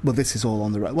 Well, this is all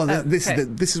on the road. Well, this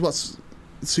is what's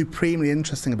supremely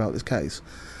interesting about this case,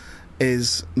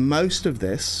 is most of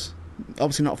this.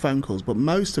 Obviously not phone calls, but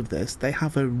most of this they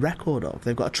have a record of.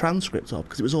 They've got a transcript of,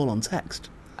 because it was all on text.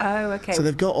 Oh, okay. So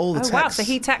they've got all the text. Wow, so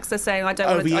he texted her saying, I don't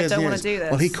want to do this.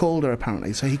 Well, he called her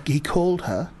apparently. So he called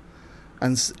her,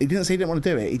 and he didn't say he didn't want to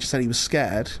do it. He just said he was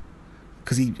scared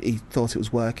because he thought it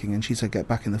was working, and she said, get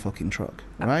back in the fucking truck,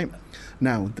 right?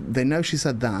 Now, they know she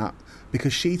said that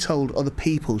because she told other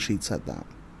people she'd said that.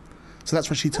 So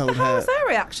that's what she told her. How was their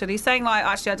reaction? He's saying, like,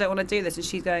 actually, I don't want to do this, and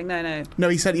she's going, no. No,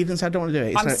 he didn't say I don't want to do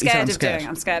it. I'm scared of doing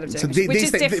it. So which is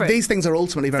different. These things are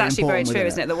ultimately very important. It's actually very true,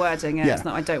 isn't it? The wording, it's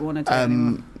not I don't want to do it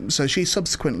anymore. So she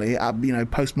subsequently,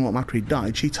 post-mortem after he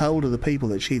died, she told other people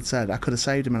that she'd said, I could have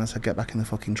saved him, and I said, get back in the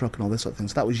fucking truck and all this sort of thing.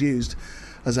 So that was used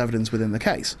as evidence within the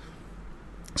case.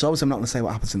 So obviously I'm not going to say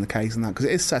what happens in the case and that, because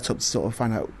it is set up to sort of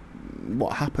find out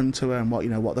what happened to her and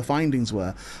what the findings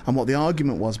were and what the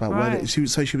argument was about whether she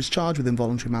was charged with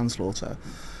involuntary manslaughter,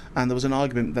 and there was an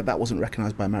argument that wasn't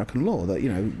recognised by American law, that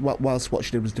whilst what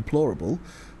she did was deplorable,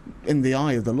 in the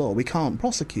eye of the law we can't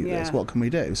prosecute this. What can we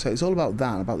do? So it's all about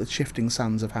that, about the shifting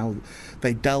sands of how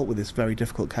they dealt with this very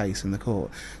difficult case in the court.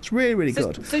 It's really, really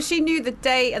good. So she knew the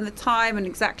date and the time and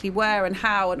exactly where and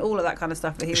how and all of that kind of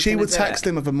stuff that he was she would text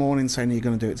him of a morning saying, you're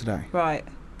going to do it today, right?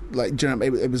 Like, do you know,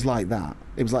 it was like that.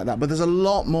 It was like that. But there's a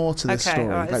lot more to this story.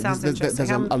 Right, like, sounds interesting. There's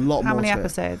a lot more. How many to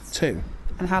episodes? 2.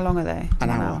 And how long are they? An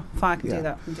hour. Fine, I can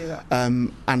do that.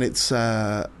 And it's.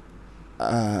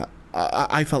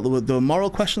 I felt there were moral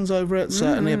questions over it,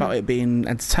 certainly about it being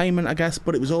entertainment, I guess,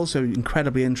 but it was also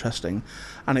incredibly interesting.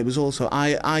 And it was also,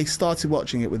 I started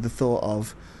watching it with the thought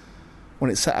of, when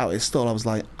it set out its stall, I was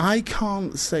like, I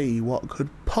can't see what could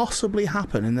possibly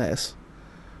happen in this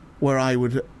where I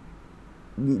would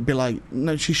be like,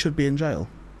 no, she should be in jail.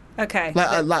 Okay.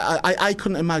 I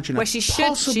couldn't imagine where she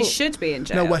should be in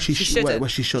jail. No, where she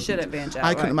shouldn't be in jail.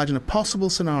 I couldn't imagine a possible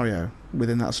scenario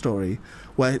within that story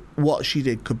where what she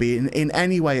did could be in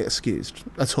any way excused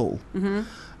at all.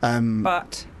 Mm-hmm.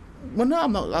 But. Well, no,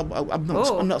 I'm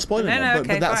not spoiling it.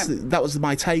 Okay, but that was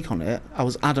my take on it. I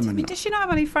was adamant. I mean, does she not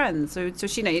have any friends? So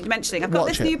she, you're mentioning, I've got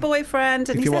this new boyfriend,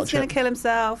 and he says he's going to kill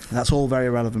himself. That's all very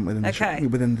relevant within the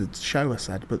show. I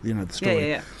said, but the story.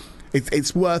 Yeah.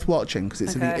 It's worth watching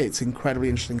because it's incredibly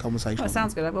interesting conversation. Well, it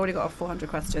sounds good. I've already got 400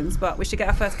 questions, but we should get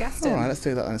our first guest in. All right, let's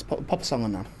do that then. Let's pop a song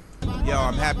on now. Yo,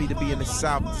 I'm happy to be in the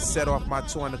South to set off my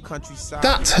tour in the countryside.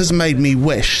 That has made me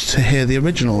wish to hear the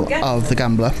original of The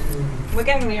Gambler. We're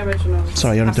getting the original.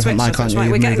 Sorry, you're on a different mic, aren't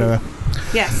you?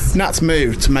 Yes. Nat's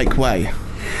moved to make way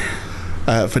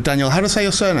for Daniel. How do I say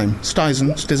your surname?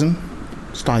 Stizen?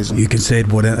 You can say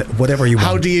it whatever you want.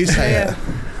 How do you say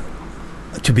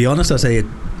it? To be honest, I say it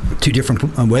two different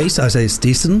ways. I say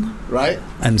Stizen, right,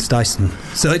 and Stizen.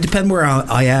 So it depends where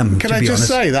I am. Can I just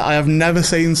say that I have never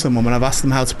seen someone when I've asked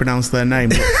them how to pronounce their name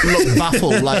look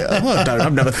baffled, like,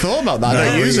 I've never thought about that. I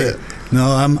don't use it.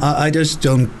 No, I just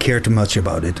don't care too much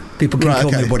about it. People can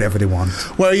call me whatever they want.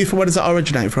 Where are you from? Where does that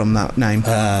originate from? That name?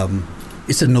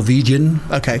 It's a Norwegian.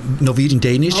 Okay. Norwegian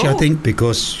Danish, I think,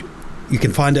 because you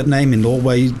can find that name in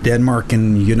Norway, Denmark,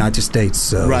 and United States.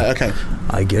 So right. Okay.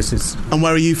 I guess it's. And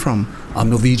where are you from? I'm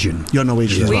Norwegian. You're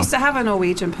Norwegian as well. We used to have a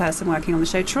Norwegian person working on the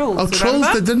show, Truls. Oh, Truls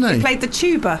did, didn't he? He played the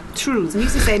tuba, Truls, and he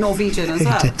used to say Norwegian as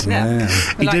well. He did. Yeah.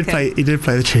 He did play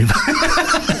the tuba.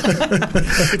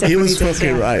 He was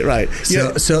fucking right.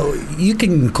 So you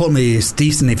can call me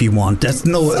Stizen if you want. That's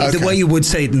the way you would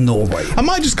say it in Norway. I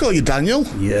might just call you Daniel.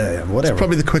 Yeah, whatever. It's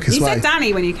probably the quickest way. You said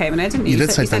Danny when you came in here, didn't you? You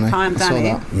did say Danny. Hi, I'm Danny.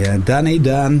 I saw that. Yeah, Danny,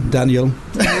 Dan, Daniel.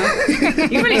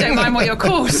 You really don't mind what you're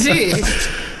called, do you?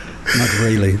 Not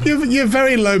really. You're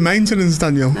very low maintenance,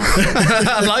 Daniel.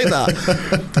 I like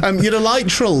that. You'd have liked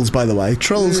Truls, by the way.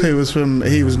 Truls, he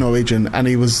was Norwegian, and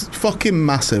he was fucking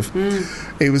massive.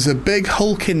 He was a big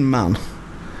hulking man,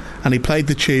 and he played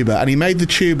the tuba, and he made the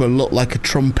tuba look like a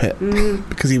trumpet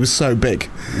because he was so big.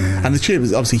 And the tuba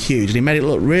was obviously huge, and he made it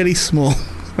look really small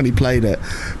when he played it.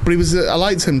 But he was. I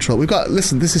liked him, Truls.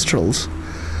 Listen, this is Truls.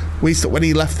 When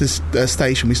he left this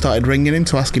station, we started ringing him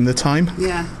to ask him the time.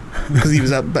 Yeah. Because he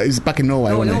was back in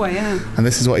Norway, wasn't he? Norway, yeah. And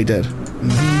this is what he did.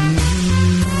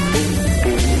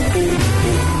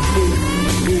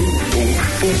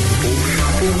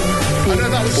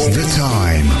 The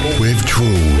Time with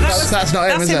Truls. That's not him,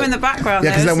 That's is him it? in the background.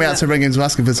 Yeah, because then we had to ring him to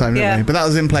ask him for time, didn't we? But that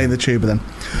was him playing the tuba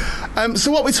then. So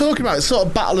what we're talking about is sort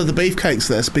of Battle of the Beefcakes,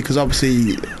 this, because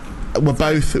obviously we've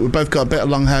both got a bit of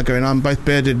long hair going on, both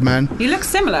bearded men. You look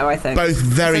similar, I think. Both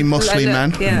very muscly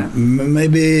men. Yeah.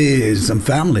 Maybe some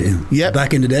family. Yep.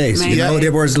 Back in the days. Maybe. You know,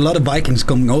 there was a lot of Vikings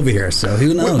coming over here, so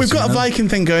who knows? We've got a Viking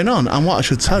thing going on, and what I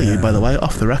should tell you, by the way,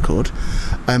 off the record,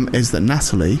 is that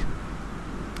Natalie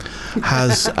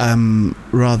has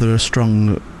rather a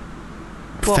strong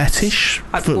fetish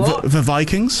for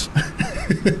Vikings.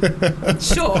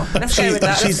 Sure, let's go with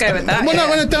that. Well,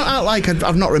 no, don't act like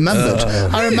I've not remembered.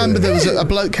 I remember there was a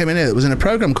bloke came in here that was in a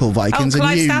programme called Vikings, and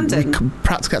you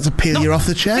practically had to peel you off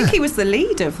the chair. I think he was the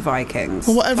lead of Vikings.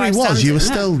 Well, whatever he was, you were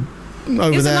still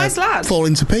over there nice lad.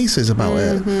 falling to pieces about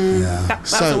it. Yeah. That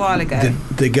was a while ago.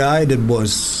 The guy that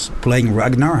was playing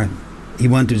Ragnar, he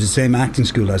went to the same acting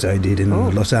school as I did in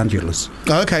Los Angeles.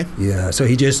 Oh, okay. Yeah, so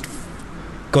he just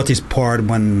got his part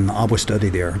when I was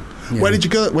studying there. Yeah. Where'd you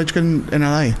go in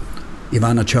LA?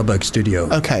 Ivana Chubbuck Studio.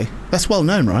 Okay, that's well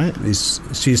known, right?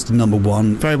 She's the number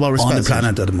one very well respected on the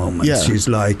planet at the moment. Yeah. She's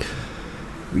like,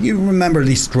 you remember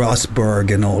Lee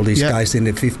Strasberg and all these guys in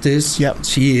the 50s? Yep.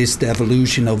 She is the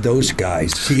evolution of those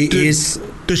guys.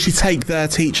 Does she take their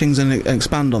teachings and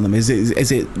expand on them? Is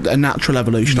it a natural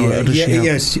evolution?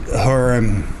 Yes.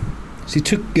 She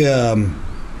took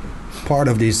part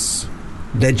of these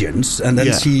legends and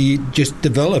then she just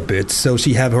developed it. So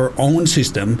she have her own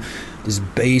system is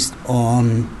based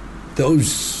on those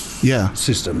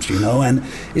systems, you know, and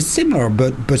it's similar,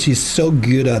 but she's so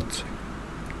good at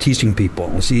teaching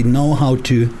people. She know how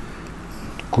to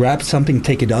grab something,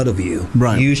 take it out of you,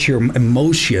 use your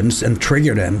emotions and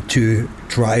trigger them to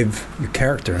drive your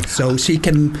character. So she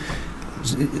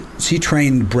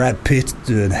trained Brad Pitt,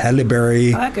 Halle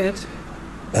Berry. Oh, good.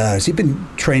 She's been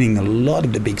training a lot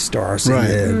of the big stars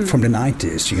from the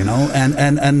 90s, you know, and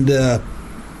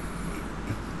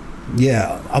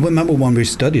I remember when we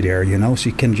studied there, you know,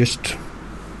 she can just,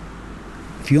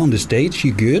 if you're on the stage,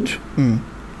 you're good,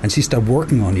 and she start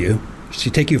working on you. She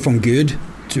take you from good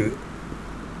to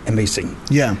amazing.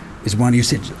 Yeah. It's when you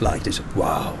sit like this,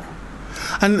 wow.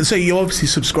 And so you obviously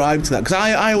subscribe to that, because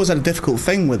I always had a difficult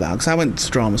thing with that, because I went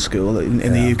to drama school in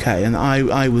the UK, and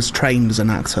I was trained as an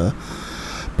actor.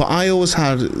 But I always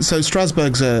had... So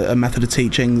Strasberg's a method of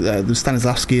teaching, the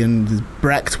Stanislavski and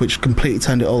Brecht, which completely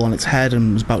turned it all on its head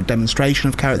and was about demonstration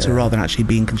of character rather than actually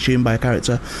being consumed by a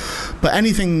character. But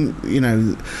anything,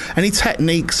 any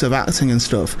techniques of acting and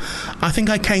stuff, I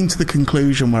think I came to the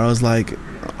conclusion where I was like,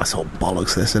 I thought,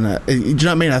 bollocks this, innit? Do you know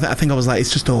what I mean? I think I was like,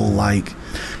 it's just all like...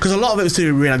 Because a lot of it was to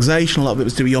do with relaxation, a lot of it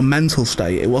was to do with your mental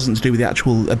state. It wasn't to do with the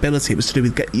actual ability, it was to do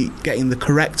with getting the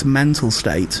correct mental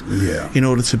state in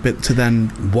order to then...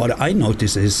 What I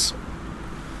notice is,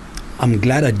 I'm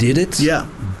glad I did it,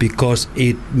 because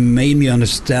it made me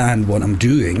understand what I'm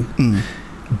doing.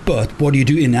 But what you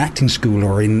do in acting school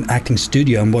or in acting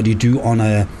studio, and what you do on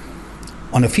a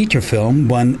feature film,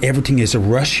 when everything is a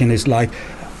rush and it's like,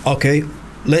 okay,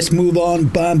 let's move on,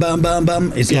 bam, bam, bam,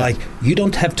 bam. It's like you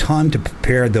don't have time to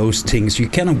prepare those things. You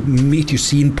cannot meet your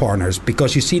scene partners,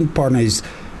 because your scene partner is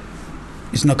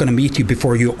not going to meet you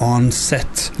before you're on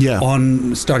set,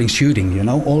 on starting shooting,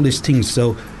 all these things.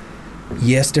 So,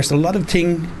 yes, there's a lot of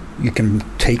things you can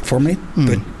take from it,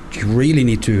 but you really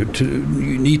need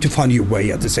to find your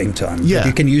way at the same time. But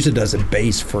you can use it as a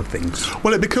base for things.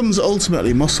 Well, it becomes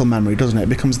ultimately muscle memory, doesn't it? It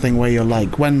becomes a thing where you're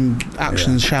like, when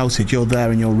action's shouted, you're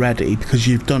there and you're ready because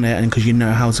you've done it and because you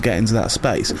know how to get into that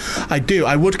space.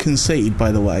 I would concede,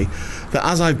 by the way, that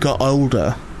as I've got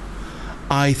older,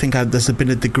 I think there's been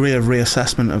a degree of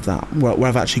reassessment of that, where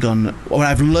I've actually gone, or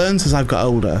I've learned as I've got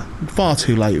older, far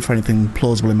too late for anything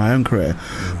plausible in my own career,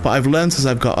 but I've learned as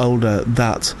I've got older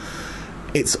that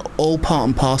it's all part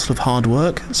and parcel of hard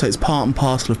work. So it's part and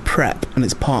parcel of prep, and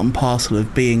it's part and parcel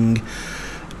of being,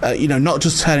 not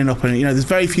just turning up and, there's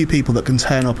very few people that can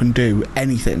turn up and do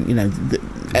anything, in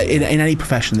any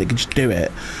profession that can just do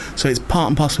it. So it's part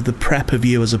and parcel of the prep of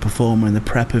you as a performer and the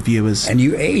prep of you as... And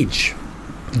you age.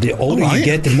 The older you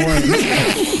get, the more...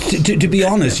 to be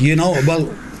honest, the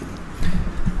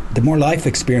more life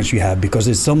experience you have, because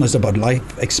it's almost about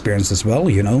life experience as well,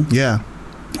 Yeah.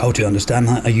 How to understand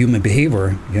a human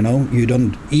behavior, You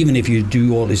don't... Even if you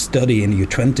do all this study in your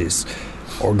 20s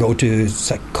or go to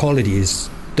psychology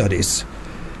studies,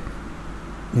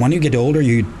 when you get older,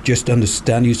 you just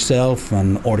understand yourself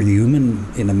and other human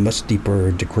in a much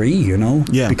deeper degree,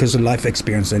 Yeah. Because of life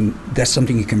experience, and that's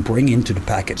something you can bring into the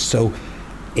package. So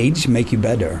age make you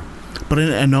better. But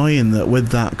isn't it annoying that with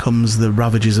that comes the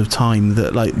ravages of time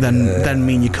that then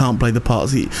mean you can't play the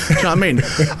parts? Do you know what I mean?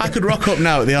 I could rock up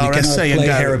now at the RSC and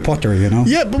go Harry Potter,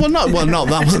 Yeah, but not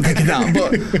that. I wasn't thinking that.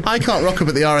 But I can't rock up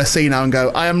at the RSC now and go,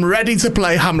 I am ready to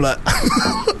play Hamlet.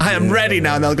 I am ready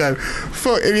now, and they'll go,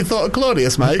 fuck, have you thought of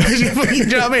Claudius, mate? Do you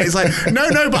know what I mean? It's like, no,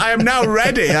 but I am now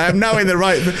ready. I am now in the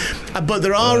right... But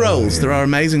there are roles, there are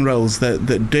amazing roles that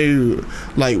do,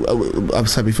 like I've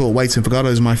said before, Waiting for Godot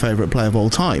is my favourite play of all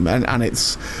time, and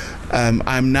it's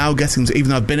I'm now getting to,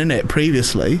 even though I've been in it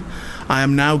previously, I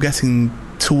am now getting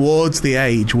towards the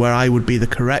age where I would be the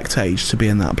correct age to be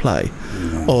in that play,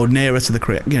 or nearer to the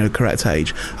correct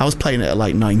age. I was playing it at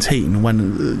like 19 when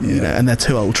and they're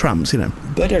two old tramps,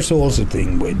 But there's also a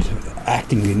thing with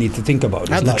acting you need to think about.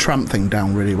 I had the tramp thing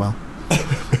down really well.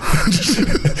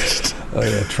 Oh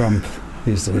yeah, Trump.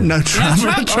 No, Trump.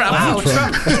 Trump. Trump. Wow,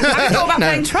 Trump. Have you thought about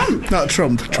playing Trump? Not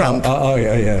Trump. Trump. Oh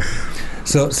yeah.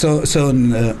 So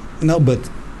no, but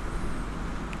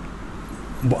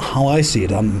how I see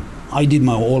it, I did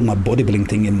all my bodybuilding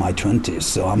thing in my 20s,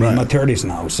 so I'm in my 30s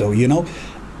now. So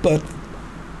but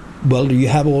you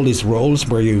have all these roles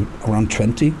where you around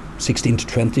 20, 16 to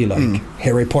 20, like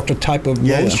Harry Potter type of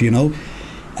roles, and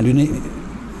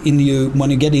when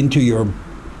you get into your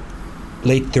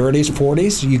late 30s,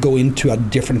 40s, you go into a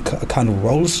different kind of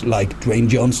roles, like Dwayne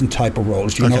Johnson type of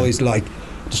roles. He's like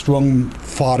the strong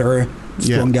father,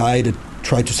 strong guy that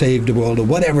tried to save the world or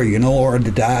whatever, or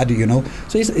the dad,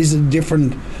 So it's a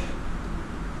different,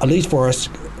 at least for us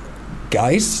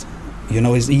guys,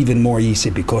 it's even more easy,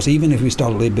 because even if we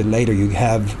start a little bit later, you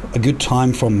have a good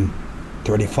time from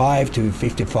 35 to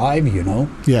 55,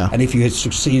 Yeah. And if you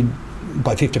succeed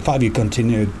by 55, you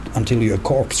continue until you're a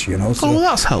corpse, So,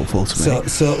 that's helpful to me.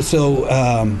 So,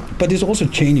 but it's also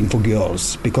changing for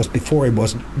girls, because before it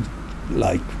was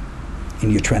like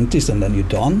in your 20s and then you're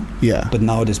done. Yeah. But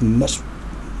now there's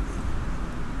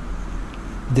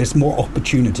more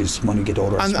opportunities when you get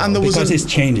older, and because it's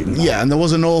changing now. Yeah, and there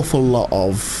was an awful lot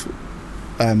of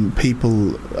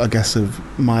people, I guess, of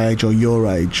my age or your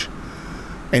age,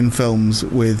 in films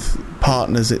with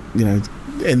partners,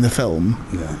 in the film,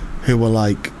 who were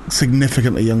like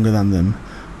significantly younger than them,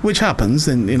 Which happens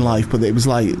in life, but it was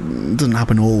like, it doesn't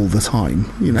happen all the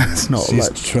time. You know, it's not He's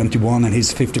like 21 and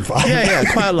he's 55. yeah,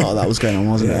 quite a lot of that was going on,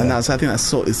 wasn't it? And I think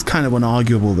it's kind of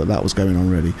unarguable that was going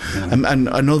on, really. Yeah. And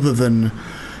other than,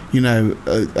 you know,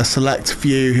 a select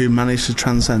few who managed to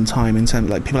transcend time in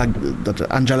terms, like people like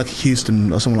Angelica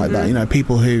Houston or someone like that. You know,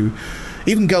 people who.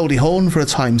 Even Goldie Hawn for a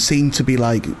time seemed to be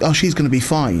like, oh, she's going to be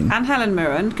fine. And Helen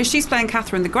Mirren, because she's playing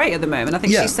Catherine the Great at the moment. I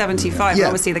think she's 75. Yeah.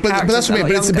 Obviously, the character's but that's what I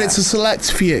mean. But it's a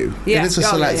select few. Yeah. It is a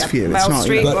select few. It's not.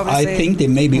 Street, but I think they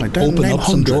maybe open up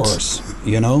some doors.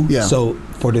 You know. Yeah. So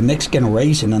for the next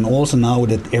generation, and also now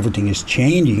that everything is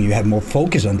changing, you have more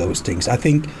focus on those things. I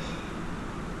think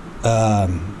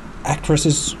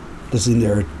actresses that's in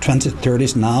their 20s,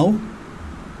 30s now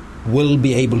will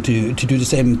be able to do the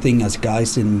same thing as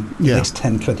guys in the next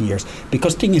 10, 20 years.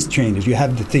 Because things change. You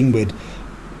have the thing with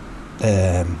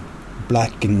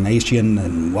black and Asian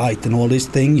and white and all this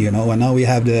thing, you know, and now we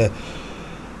have the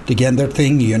gender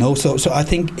thing, you know. So I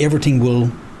think everything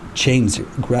will change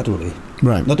gradually.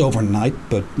 Right. Not overnight,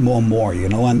 but more and more, you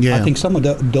know. And I think some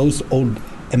of those old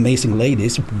amazing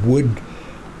ladies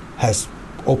has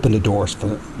opened the doors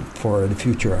for the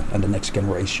future and the next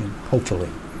generation, hopefully.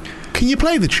 Can you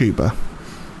play the tuba?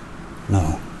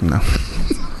 No.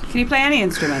 Can you play any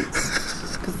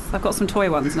instruments? Because I've got some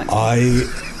toy ones next.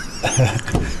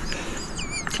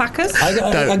 Clackers?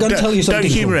 I'm going to tell you something.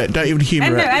 Don't humour it. Don't even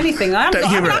humour it. Anything. I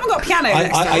haven't got piano.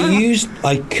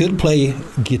 I could play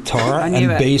guitar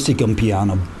and basic on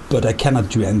piano, but I cannot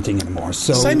do anything anymore.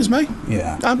 So same as me.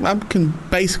 Yeah. I can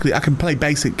play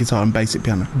basic guitar and basic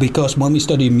piano. Because when we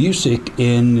studied music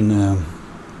in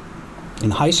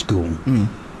high school,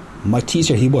 my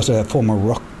teacher, he was a former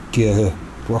rock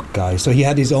guy, so he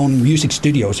had his own music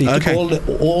studio. So he took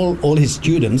all his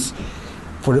students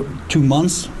for 2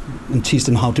 months and teach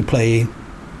them how to play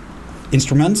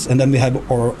instruments, and then we have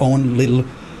our own little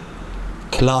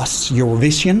class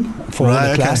Eurovision for all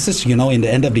the classes, you know, in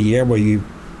the end of the year, where you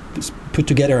put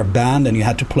together a band and you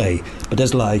had to play. But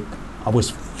that's like, I was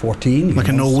 14. Like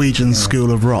a Norwegian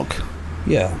school of rock.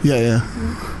 Yeah. Yeah.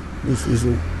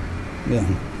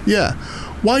 Yeah.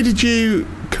 Why did you...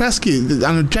 Can I ask you,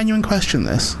 and a genuine question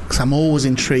this, because I'm always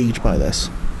intrigued by this.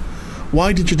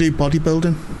 Why did you do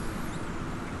bodybuilding?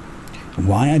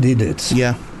 Why I did it?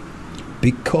 Yeah.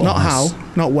 Because... Not how,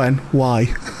 not when,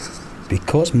 why?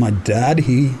 Because my dad,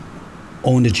 he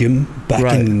owned a gym back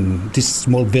in this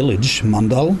small village,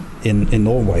 Mandal, in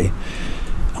Norway.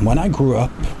 And when I grew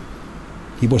up,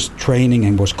 he was training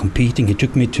and was competing. He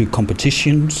took me to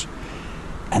competitions.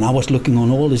 And I was looking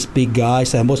on all these big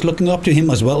guys, and I was looking up to him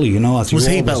as well, you know. As was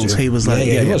he built? He was like...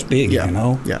 he was big, you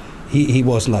know. Yeah. He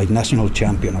was like national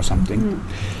champion or something.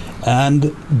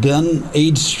 And then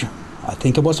age, I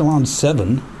think it was around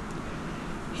 7,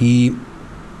 he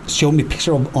showed me a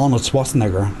picture of Arnold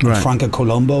Schwarzenegger, Franco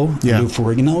Colombo, and Lou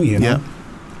Ferrigno, you know,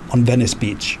 on Venice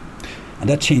Beach. And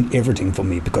that changed everything for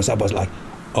me, because I was like,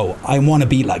 oh, I want to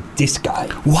be like this guy.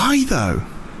 Why, though?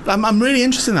 I'm really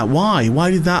interested in that. Why?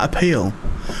 Why did that appeal?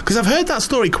 Because I've heard that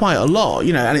story quite a lot,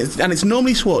 you know, and it's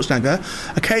normally Schwarzenegger,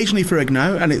 occasionally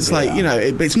Ferrigno, and it's like, you know,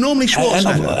 it's normally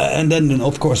Schwarzenegger. And then,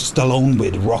 of course, Stallone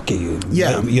with Rocky,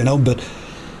 you know, but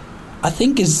I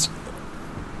think it's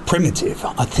primitive.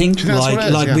 I think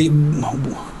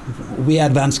we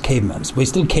advanced cavemen. We're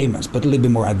still cavemen, but a little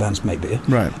bit more advanced maybe.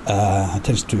 Right.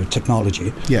 Thanks to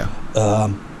technology. Yeah.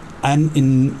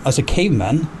 And as a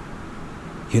caveman,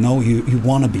 you know, you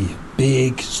want to be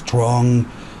big, strong,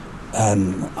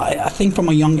 and I think from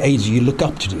a young age you look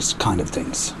up to these kind of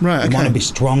things. Right. You want to be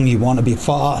strong, you want to be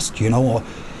fast, you know,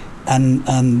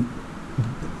 and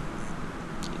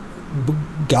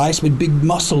guys with big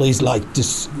muscle is like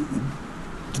this,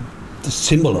 the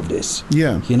symbol of this.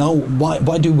 Yeah. You know,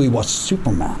 why do we watch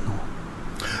Superman?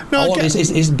 No,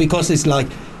 it's because it's like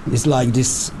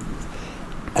this,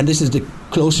 and this is the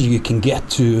closer you can get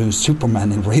to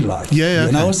Superman in real life. Yeah,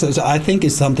 you know. So I think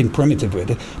it's something primitive with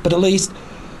it. But at least,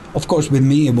 of course, with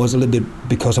me, it was a little bit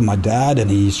because of my dad, and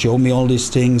he showed me all these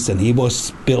things, and he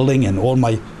was building, and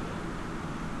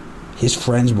his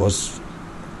friends was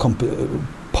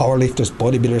powerlifters,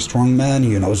 bodybuilders, strongman.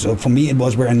 You know, so for me, it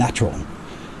was very natural.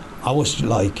 I was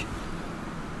like,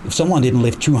 if someone didn't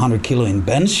lift 200 kilo in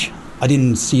bench, I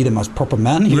didn't see them as proper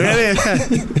men. You really? know?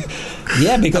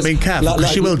 Yeah, because... I mean, careful,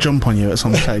 because she will jump on you at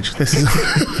some stage. This is...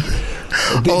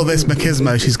 this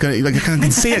machismo, she's going... Like, I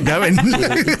can see it going.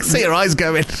 See her eyes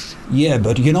going. Yeah,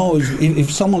 but, you know, if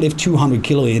someone lifts 200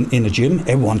 kilo in a gym,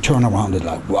 everyone turn around and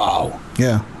like, wow.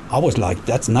 Yeah. I was like,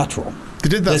 that's natural. They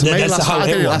did that to me last night. I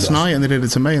did it last night, and they did it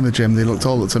to me in the gym. They looked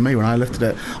all up to me when I lifted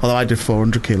it. Although I did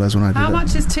 400 kilos when I did it. How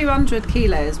much is 200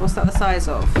 kilos? What's that the size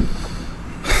of?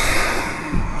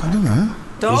 I don't know.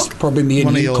 Dog? It's probably me and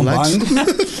One of him your combined.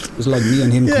 It's like me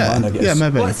and him combined, I guess. Yeah,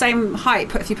 maybe. What, same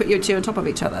height if you put you two on top of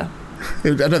each other? I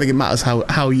don't think it matters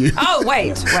how you... Oh,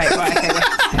 wait, right, okay.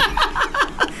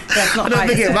 That's not I don't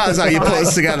think it matters how you put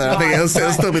us together. I think it'll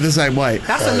still be the same weight.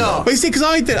 That's a lot. But you see, because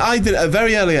I did at a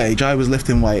very early age, I was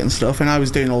lifting weight and stuff, and I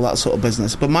was doing all that sort of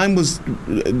business. But mine was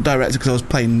directed because I was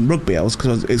playing rugby. So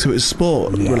it was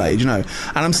sport related, you know.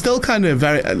 And I'm still kind of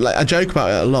very, like, I joke about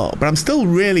it a lot, but I'm still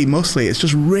really muscly. It's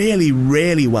just really,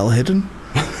 really well hidden.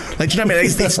 Like, do you know what I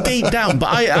mean? It's deep down, but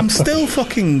I'm still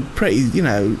fucking pretty, you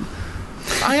know.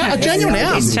 I genuinely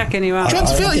am. He's checking you out. Do you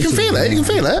want to feel it? You can feel it. You can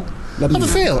feel it. Have a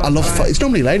feel. I love. It's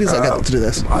normally ladies that get to do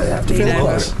this. I have to feel feel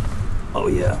it. it. Oh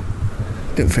yeah.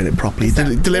 Didn't feel it properly.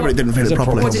 Deliberately didn't feel it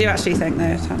properly. What did you actually think,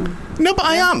 though, Tom? No, but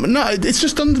I am. No, it's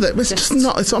just under the. It's just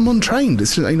not. I'm untrained.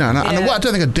 It's just, you know. And I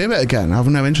don't think I'd do it again. I have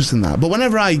no interest in that. But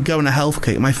whenever I go on a health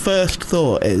kick, my first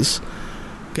thought is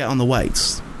get on the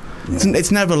weights. Yeah.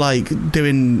 It's never like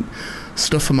doing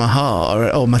stuff for my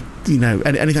heart or my, you know,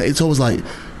 anything. It's always like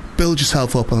build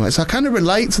yourself up on the weights. So I kind of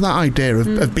relate to that idea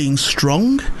of being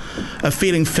strong, of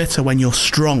feeling fitter when you're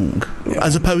strong,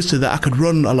 as opposed to that I could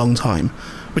run a long time,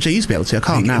 which I used to be able to. I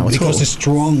can't now at all. Because the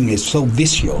strong is so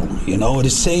visual, you know. The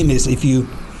same as if you...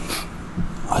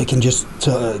 I can just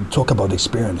talk about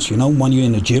experience, you know, when you're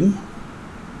in the gym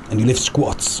and you lift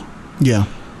squats. Yeah.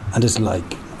 And it's like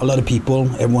a lot of people,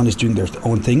 everyone is doing their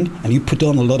own thing, and you put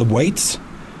on a lot of weights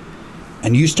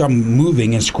and you start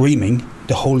moving and screaming,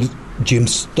 the whole gym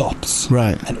stops.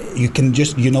 Right. And you can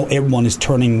just, you know, everyone is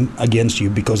turning against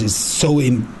you because it's so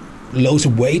in loads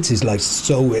of weights is like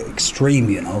so extreme,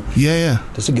 you know. Yeah.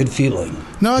 That's a good feeling.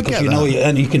 No, I because, get you that. know,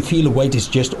 and you can feel the weight is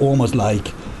just almost like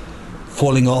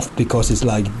falling off because it's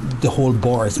like the whole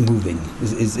bar is moving.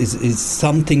 It's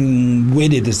something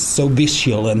with it is so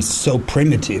visual and so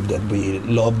primitive that we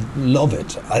love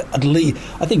it. At least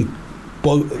I think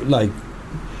both like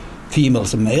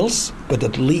females and males, but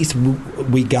at least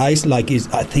we guys like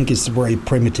I think it's very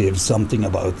primitive, something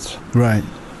about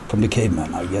from the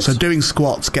caveman, I guess. So doing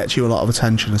squats gets you a lot of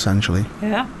attention, essentially.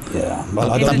 Yeah. Well,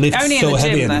 I don't lift so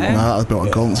heavy anymore. No, that's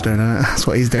what Gaunt's doing, isn't it? That's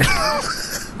what he's doing.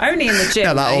 Only in the gym.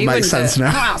 Yeah, that all makes sense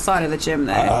now. Not outside of the gym,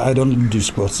 though. I don't do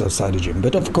squats outside the gym,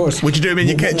 but of course. Would you do them in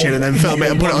your kitchen and then film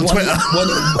it and put it on Twitter?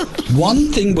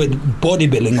 One thing with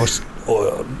bodybuilding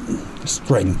or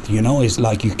strength, you know, is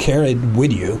like you carry it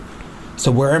with you.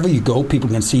 So wherever you go, people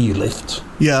can see you lift.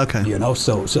 Yeah, okay. You know,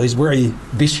 so it's very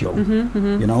visual.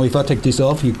 You know, if I take this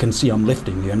off, you can see I'm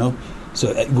lifting, you know.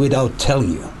 So without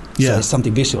telling you. Yeah. So it's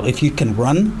something visual. If you can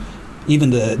run,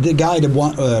 even the guy that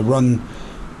run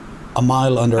a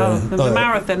mile under... the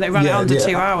marathon, they run it under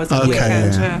 2 hours.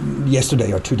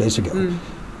 Yesterday or 2 days ago.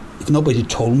 If nobody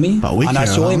told me and I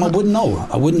saw him, I wouldn't know.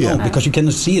 I wouldn't know because you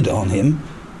cannot see it on him.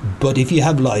 But if you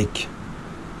have like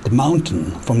the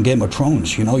mountain from Game of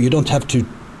Thrones, you know, you don't have to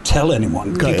tell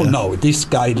anyone. People know this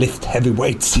guy lift heavy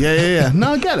weights. Yeah.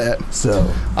 No, I get it.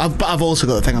 So I've also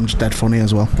got to think I'm just dead funny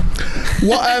as well.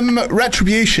 What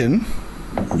Retribution?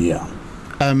 Yeah.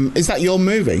 Is that your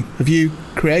movie? Have you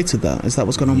created that? Is that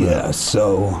what's going on with it? Yeah.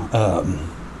 So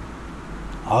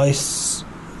I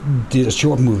did a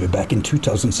short movie back in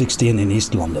 2016 in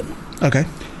East London. Okay.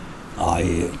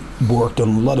 I worked on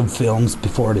a lot of films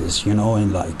before this, you know,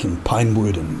 in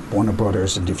Pinewood and Warner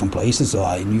Brothers and different places. So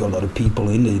I knew a lot of people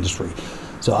in the industry.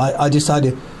 So I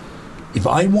decided if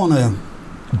I want to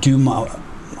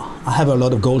I have a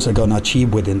lot of goals I'm going to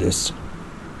achieve within this.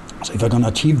 So if I'm going to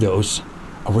achieve those,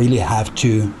 I really have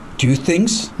to do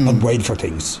things, not wait for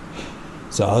things.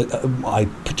 So I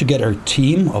put together a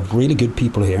team of really good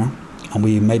people here, and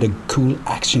we made a cool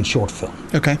action short film.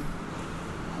 Okay.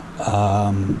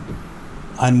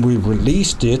 And we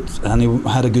released it, and it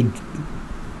had a good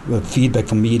feedback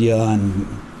from media and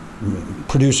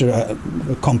producer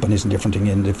companies and different things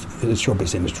in the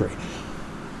showbiz industry.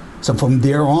 So from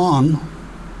there on,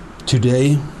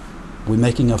 today, we're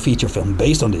making a feature film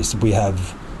based on this. We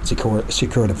have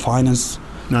secured the finance.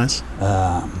 Nice.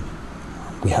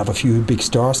 We have a few big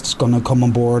stars that's going to come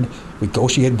on board. We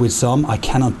negotiate with some. I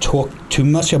cannot talk too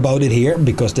much about it here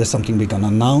because there's something we're going to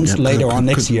announce later on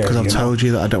next year. Because I've told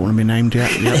you that I don't want to be named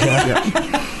yet.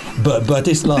 Yeah. But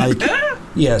it's like,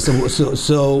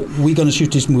 so we're going to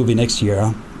shoot this movie next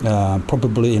year,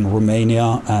 probably in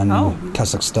Romania and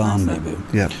Kazakhstan, maybe.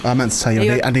 Yeah, I meant to tell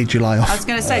you, I need July off. I was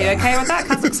going to say, you okay with that?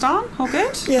 Kazakhstan? All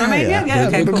good? Yeah, Romania? Yeah,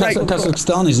 okay, cool.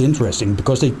 Kazakhstan is interesting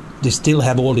because they still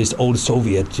have all this old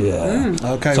Soviet.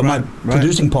 Okay, so my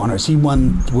producing partners, he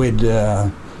went with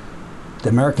the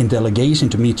American delegation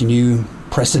to meet the new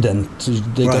president.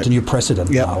 They got a new president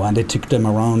now, and they took them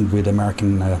around with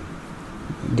American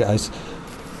guys.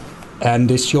 And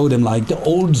they showed them like the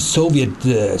old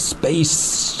Soviet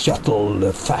space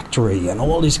shuttle factory and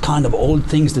all these kind of old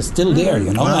things that's still there,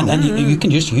 you know. Wow. And you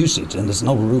can just use it, and there's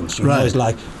no rules. You know, it's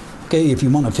like, okay, if you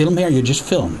want to film here, you just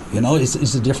film. You know,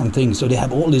 it's a different thing. So they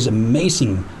have all these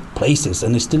amazing places,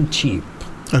 and it's still cheap.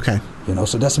 Okay. You know,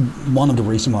 so that's one of the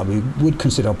reasons why we would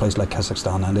consider a place like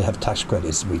Kazakhstan, and they have tax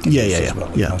credits we can use as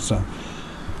well. You know, so,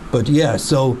 but yeah,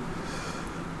 so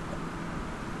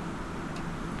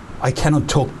I cannot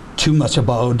talk too much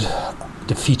about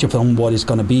the feature film, what it's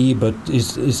going to be, but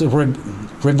it's a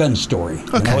revenge story.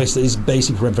 Okay. You know, it's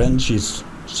basic revenge. Is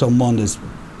someone that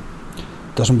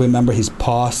doesn't remember his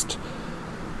past,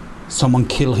 someone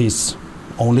kill his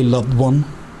only loved one,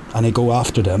 and they go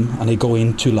after them, and they go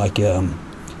into like a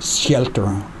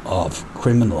shelter of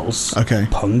criminals,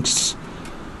 punks,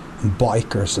 and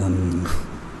bikers,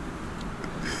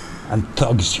 and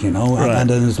thugs, you know, and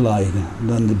then it's like,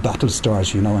 then the battle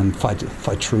starts, you know, and fight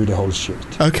through the whole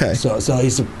shit. Okay. So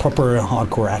it's a proper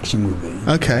hardcore action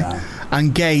movie. Okay.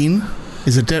 And Gain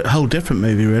is a whole different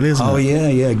movie, really, isn't it? Oh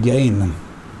yeah, Gain.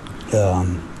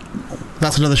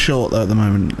 That's another short though at the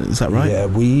moment. Is that right? Yeah,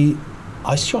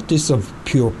 I shot this of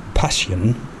pure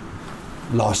passion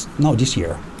this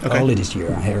year, early this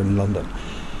year here in London,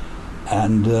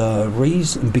 and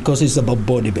reason because it's about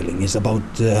bodybuilding, it's about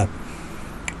the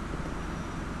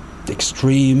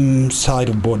extreme side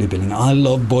of bodybuilding. I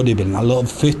love bodybuilding. I love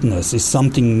fitness. It's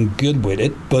something good with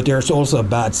it, but there's also a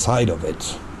bad side of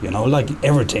it. You know, like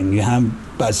everything, you have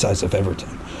bad sides of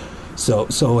everything.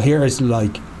 So here is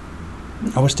like,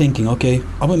 I was thinking, okay,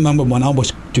 I remember when I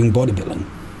was doing bodybuilding,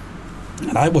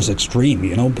 and I was extreme,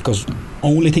 you know, because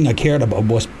only thing I cared about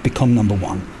was become number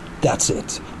one. That's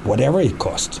it. Whatever it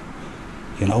cost,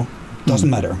 you know, doesn't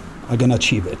matter. I'm gonna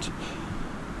achieve it.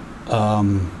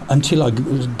 Until I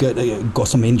got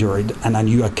some injured and I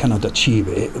knew I cannot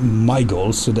achieve my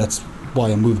goals, so that's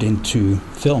why I moved into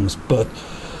films. But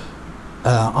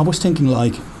I was thinking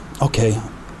like, okay,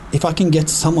 if I can get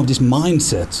some of this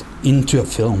mindset into a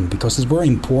film, because it's very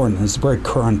important, it's very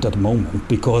current at the moment,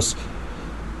 because,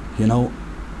 you know,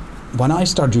 when I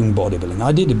started doing bodybuilding,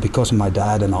 I did it because of my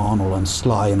dad and Arnold and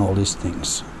Sly and all these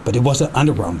things, but it was an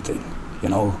underground thing, you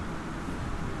know.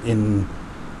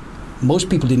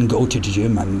 Most people didn't go to the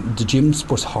gym, and the gyms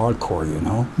was hardcore, you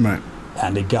know. Right.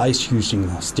 And the guys using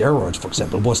steroids, for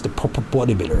example, was the proper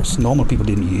bodybuilders. Normal people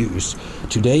didn't use.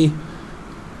 Today,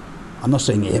 I'm not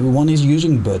saying everyone is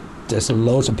using, but there's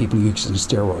loads of people using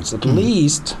steroids. At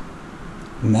least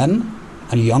men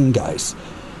and young guys.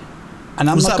 And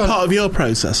was that part of your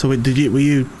process? So did you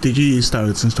use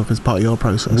steroids and stuff as part of your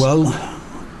process? Well,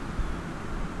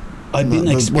 I've been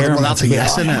experimenting. Well, that's a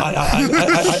yes, isn't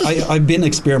it? I've been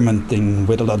experimenting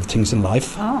with a lot of things in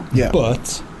life. Oh. Yeah.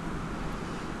 But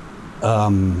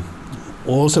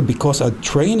also because I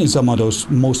train in some of those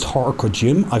most hardcore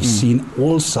gym, I've seen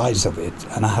all sides of it,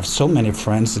 and I have so many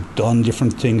friends that done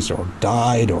different things or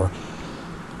died or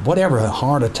whatever,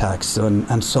 heart attacks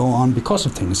and so on because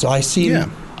of things. So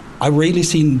I really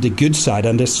seen the good side,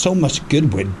 and there's so much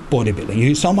good with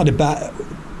bodybuilding. Some of the bad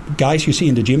guys you see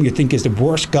in the gym, you think is the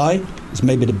worst guy, is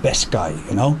maybe the best guy,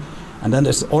 you know. And then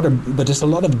there's a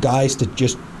lot of guys that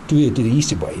just do it the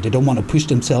easy way. They don't want to push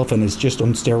themselves, and it's just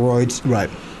on steroids.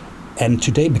 Right. And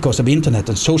today, because of internet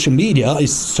and social media,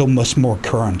 is so much more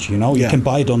current, you know. You can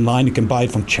buy it online, you can buy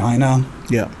it from China.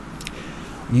 Yeah.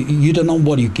 You don't know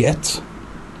what you get,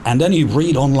 and then you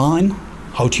read online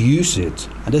how to use it,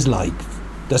 and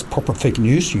that's proper fake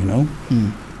news, you know.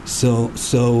 So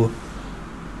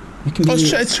you can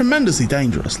it's tremendously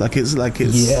dangerous. It's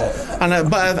yeah.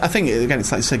 And but I think again,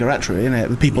 it's like cigarettery, isn't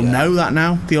it? People know that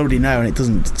now. They already know, and it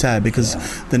doesn't deter because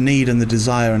the need and the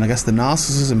desire, and I guess the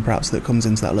narcissism perhaps that comes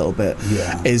into that a little bit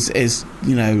is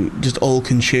you know, just all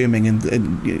consuming, and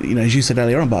you know, as you said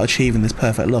earlier on about achieving this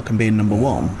perfect look and being number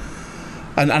one.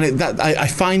 And I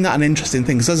find that an interesting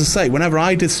thing, because as I say, whenever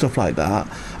I did stuff like that,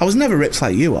 I was never ripped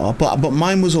like you are, but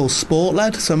mine was all sport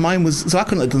led. So I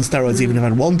couldn't have done steroids even if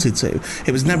I'd wanted to.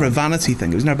 It was never a vanity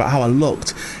thing. It was never about how I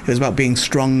looked. It was about being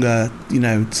stronger, you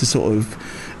know, to sort of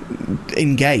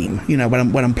in game, you know,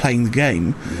 when I'm playing the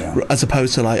game, as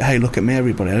opposed to like, hey, look at me,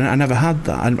 everybody. I never had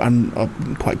that. I'm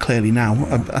quite clearly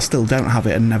now. I still don't have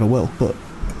it and never will. But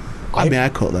I had my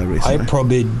haircut though recently. I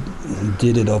probably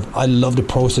did it I love the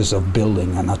process of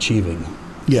building and achieving.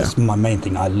 That's my main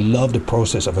thing. I love the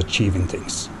process of achieving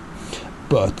things,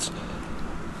 but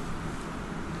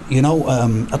you know,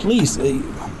 at least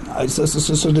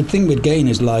so the thing with Gain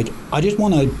is like, I just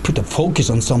want to put a focus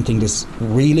on something that's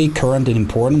really current and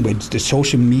important with the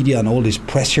social media and all this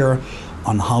pressure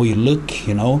on how you look,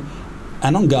 you know,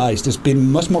 and on guys. There's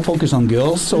been much more focus on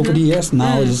girls over the years.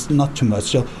 Now it's not too much.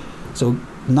 So So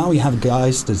now you have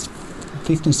guys that's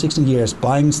 15, 16 years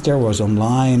buying steroids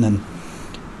online and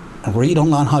read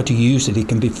online how to use it. It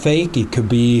can be fake, it could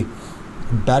be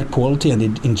bad quality, and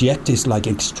it inject is like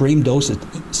extreme doses,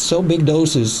 so big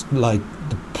doses like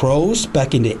the pros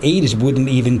back in the 80s wouldn't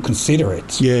even consider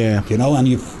it. Yeah. You know, and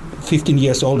you're 15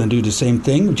 years old and do the same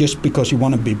thing just because you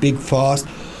want to be big, fast,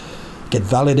 get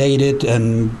validated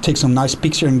and take some nice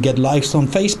picture and get likes on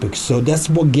Facebook. So that's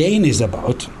what Gain is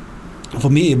about. For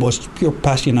me, it was pure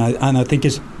passion, and I think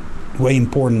it's way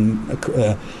important.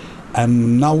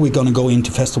 And now we're going to go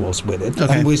into festivals with it,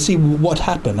 and we'll see what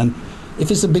happens. And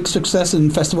if it's a big success in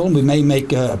festival, we may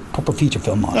make a proper feature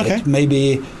film on it.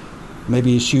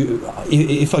 Maybe shoot.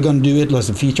 If I'm going to do it as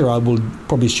a feature, I will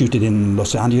probably shoot it in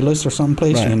Los Angeles or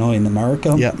someplace, you know, in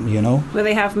America. Yeah. You know. Well,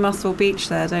 they have Muscle Beach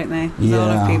there, don't they? Yeah. A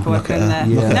lot of people have been there.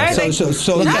 Yeah. No, it's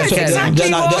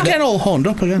exactly what. Getting all horned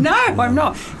up again. No, I'm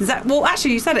not. Well,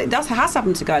 actually, you said it has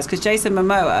happened to guys, because Jason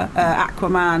Momoa,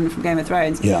 Aquaman from Game of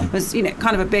Thrones, was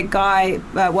kind of a big guy,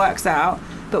 works out,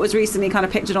 but was recently kind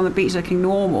of pictured on the beach looking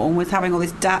normal and was having all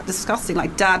this disgusting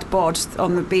dad bod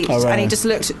on the beach, and he just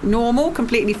looked normal,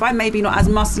 completely fine, maybe not as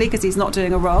muscly because he's not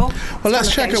doing a role. Well,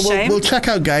 let's check out. We'll check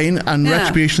out Gain and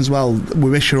Retribution as well. We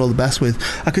wish you all the best with.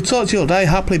 I could talk to you all day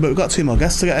happily, but we've got 2 more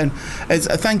guests to get in.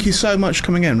 Thank you so much for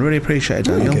coming in. Really appreciate it,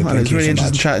 Daniel. Okay, and it's really so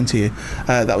interesting much. chatting to you.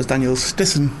 That was Daniel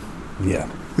Stisson. Yeah.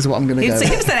 Is what I'm going to go. You'd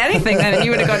have said anything then, and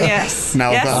you would have gone yes.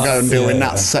 Now I've got to go and deal with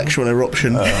Nat's sexual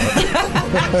eruption.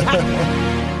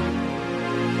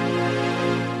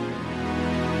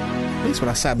 At least when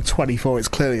I say I'm 24, it's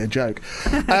clearly a joke.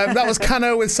 That was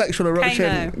Kano with sexual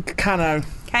eruption. Kano.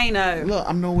 Look,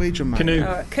 I'm Norwegian, man. Canoe.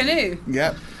 Canoe.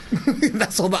 Yep.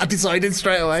 That's all that I decided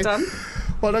straight away. It's done.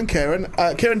 Well done, Kieran.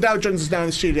 Kieran Dow Jones is now in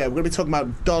the studio. We're going to be talking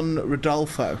about Don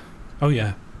Rodolfo. Oh,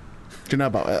 yeah. Do you know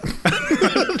about it?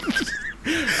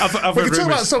 I've we heard can talk about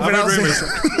rumours. something I've heard else.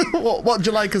 rumours. What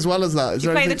do you like as well as that? Is You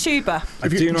there play the anything- tuba. I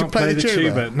do not play the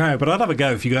tuba. No, but I'd have a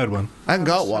go if you got one. I haven't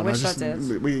got one. I wish I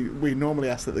did. We normally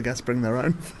ask that the guests bring their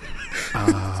own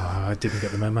I didn't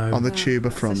get the memo. on the tuba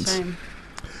front. It's a shame.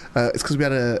 It's because we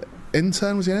had an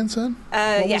intern. Was he an intern?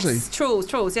 What yes, was he?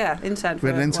 Trolls, yeah, intern. We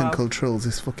had an for a intern while. called Trulls,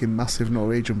 this fucking massive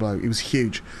Norwegian bloke. He was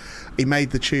huge. He made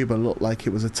the tuba look like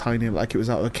it was like it was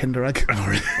out of a Kinder Egg.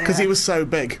 Because he was so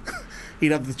big.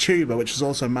 He'd have the tuba, which was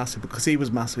also massive. Because he was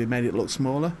massive, he made it look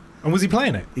smaller. And was he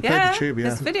playing it? He played the tuba, yeah.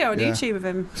 There's a video on YouTube of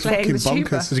him It's playing fucking the tuba.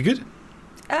 bonkers. Is he good?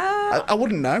 I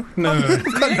wouldn't know. No.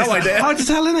 Got no idea. Hard to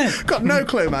tell, innit? Got no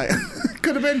clue, mate.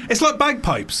 Could have been. It's like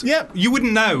bagpipes. Yep. You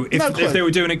wouldn't know No clue. if they were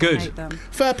doing it good. Hate them.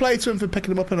 Fair play to him for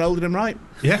picking him up and holding him right.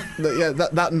 Yeah.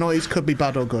 That noise could be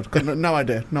bad or good. No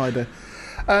idea.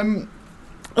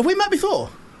 Have we met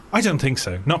before? I don't think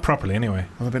so. Not properly, anyway.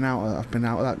 I've been out of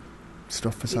that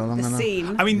stuff for so long. The I know.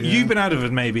 scene. I mean, Yeah. you've been out of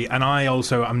it maybe, and I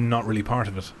also am not really part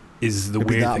of it. Is the Could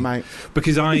be weird that, thing, mate.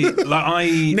 because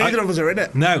Neither of us are in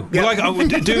it. No, Yeah.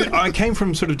 well, I came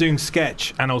from sort of doing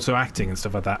sketch and also acting and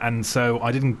stuff like that, and so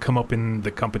I didn't come up in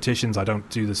the competitions. I don't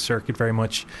do the circuit very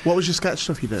much. What was your sketch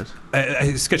stuff you did?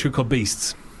 A sketch group called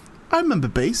Beasts. I remember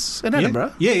Beasts in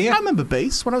Edinburgh. Yeah. I remember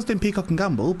Beasts when I was doing Peacock and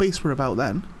Gamble. Beasts were about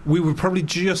then. We were probably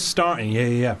just starting.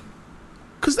 Yeah.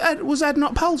 Because was Ed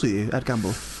not pals with you, Ed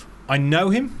Gamble? I know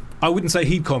him. I wouldn't say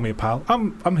he'd call me a pal.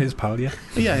 I'm his pal. Yeah.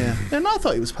 Yeah. And I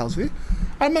thought he was pals with you.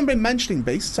 I remember him mentioning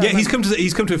Beasts. Yeah, he's come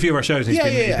to a few of our shows. And he's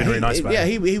been really nice about it.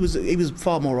 He was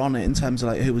far more on it in terms of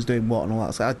like who was doing what and all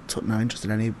that. So I took no interest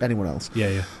in anyone else.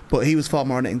 Yeah. But he was far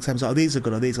more on it in terms of these are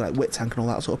good, or these are like Wit Tank and all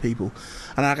that sort of people.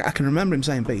 And I can remember him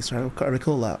saying Beast. I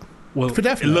recall that. Well, For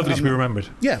definite, lovely to be remembered.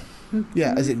 Yeah,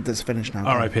 as that's finished now.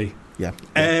 R.I.P. Yeah.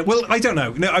 Well, I don't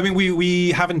know. No, I mean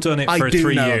we haven't done it for 3 years. I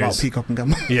do know about Peacock and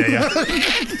Gamble. Yeah.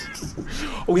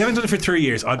 We haven't done it for 3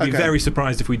 years. I'd be Okay. very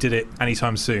surprised if we did it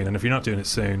anytime soon. And if you're not doing it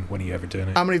soon, when are you ever doing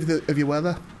it? How many of you were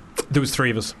there? There was 3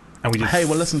 of us, and we did. Hey,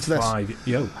 well, listen to this. 5.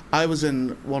 Yo. I was in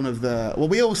one of the. Well,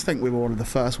 we always think we were one of the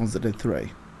first ones that did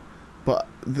 3, but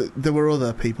there were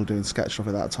other people doing sketch stuff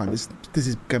at that time. This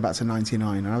is going back to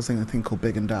 '99, and I was thinking a thing called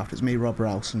Big and Daft. It's me, Rob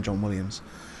Rouse, and John Williams,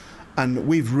 and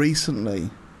we've recently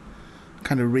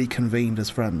kind of reconvened as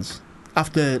friends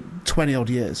after 20 odd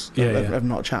years of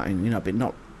not chatting. But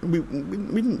not. We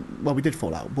didn't. Well, we did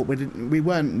fall out, but we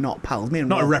weren't not pals. Me and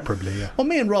Not Rob, irreparably, yeah. Well,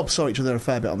 me and Rob saw each other a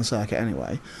fair bit on the circuit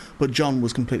anyway, but John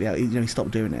was completely out. He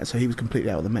stopped doing it, so he was completely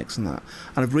out of the mix and that.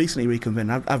 And I've recently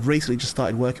reconvened. I've recently just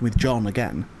started working with John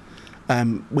again,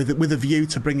 with a view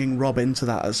to bringing Rob into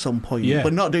that at some point. Yeah.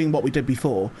 But not doing what we did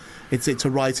before. It's a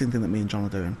writing thing that me and John are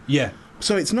doing. Yeah.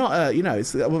 So it's not,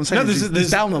 it's what I'm saying. No, there's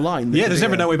down the line. Yeah, there's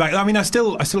never no way back. I mean, I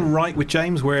still write with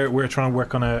James. We're trying to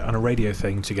work on a radio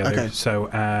thing together. Okay. So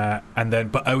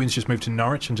but Owen's just moved to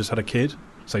Norwich and just had a kid.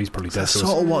 So he's probably dead That's to us.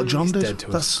 sort of what John He's did. dead to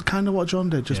us. That's kind of what John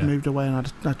did. Just Yeah. moved away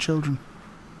and had children.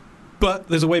 But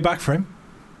there's a way back for him.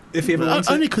 If he ever wants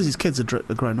Only it. because his kids are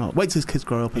grown up. Wait till his kids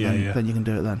grow up and then you can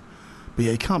do it then. But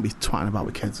yeah, you can't be twatting about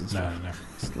with kids and stuff.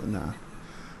 No.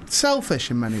 It's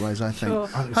selfish in many ways, I think. Sure.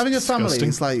 Having a family disgusting.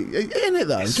 is like, isn't it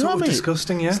though? It's do you know sort what I of mean?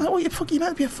 disgusting, yeah. It's like, what you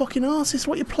meant to be a fucking arse. It's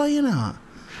what you're playing at.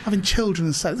 Having children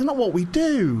and sex. It's not what we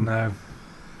do. No.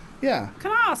 Yeah. Can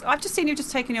I ask? I've just seen you've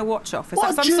just taken your watch off. Is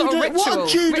What that a some sort of Judas- what a ritual?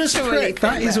 Judas prick.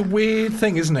 That is a weird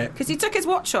thing, isn't it? Because he took his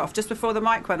watch off just before the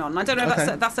mic went on. I don't know if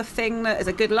Okay. that's a thing that is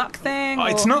a good luck thing.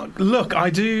 It's or- not. Look,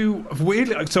 I do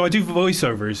weirdly. So I do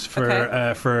voiceovers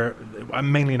for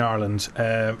I'm mainly in Ireland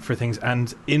for things,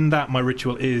 and in that my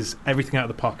ritual is everything out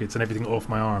of the pockets and everything off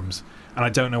my arms, and I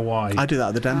don't know why. I do that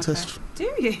at the dentist.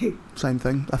 Okay. Do you? Same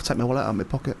thing. I have to take my wallet out of my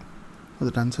pocket at the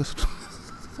dentist.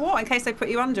 What? In case they put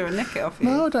you under and nick it off you?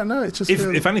 No, I don't know. It's just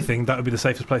if anything, that would be the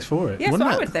safest place for it. Yes, Wouldn't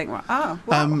I it? would think. Oh,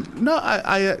 wow. No,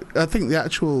 I think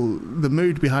the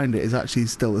mood behind it is actually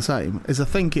still the same. I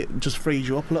think it just frees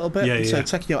you up a little bit. Yeah, So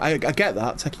yeah. I get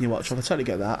that, taking your watch off. I totally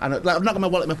get that. And I've not got my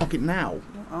wallet in my pocket now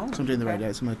Oh, because I'm doing the okay. radio.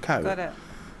 It's in my coat. Got it.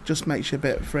 Just makes you a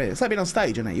bit free. It's like being on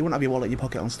stage, isn't it? You wouldn't have your wallet in your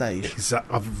pocket on stage.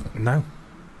 No,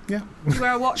 Yeah. You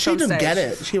wear a watch She on doesn't stage? get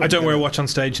it. She I wouldn't don't get wear a it. watch on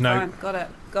stage. No. Fine,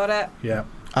 got it. Yeah.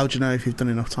 How do you know if you've done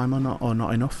enough time or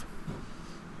not enough?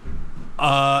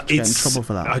 Get in It's trouble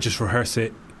for that. I just rehearse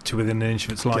it to within an inch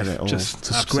of its life. it all. Just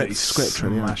It's a absolutely script,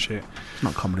 really, isn't it? smash it. It's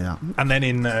not comedy, that. And then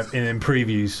in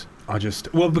previews, I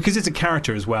just because it's a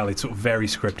character as well. It's sort of very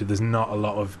scripted. There's not a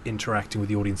lot of interacting with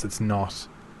the audience that's not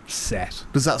set.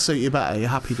 Does that suit you better? Are you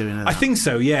happy doing it? I think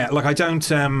so. Yeah. Like I don't.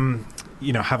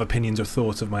 Have opinions or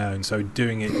thoughts of my own. So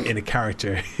doing it in a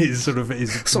character is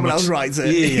Someone much- else writes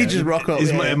it. Yeah, You just rock up.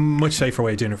 Is Yeah. a much safer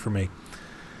way of doing it for me.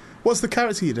 What's the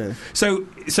character you do? So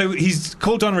he's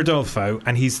called Don Rodolfo,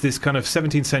 and he's this kind of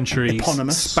 17th century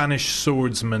Eponymous. Spanish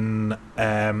swordsman,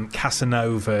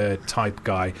 Casanova type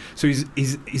guy. So he's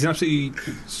an absolutely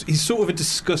he's sort of a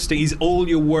disgusting. He's all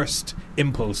your worst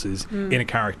impulses in a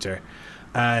character,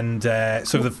 and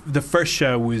so the first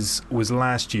show was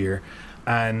last year,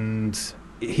 and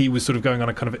he was sort of going on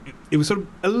a kind of it was sort of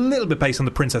a little bit based on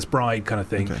the Princess Bride kind of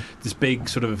thing. Okay. This big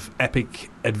sort of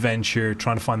epic adventure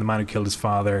trying to find the man who killed his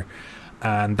father.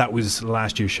 And that was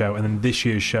last year's show. And then this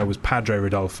year's show was Padre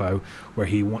Rodolfo, where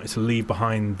he wanted to leave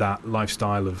behind that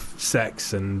lifestyle of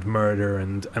sex and murder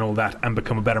and all that and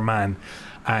become a better man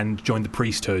and join the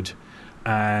priesthood.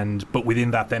 But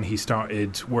within that, then he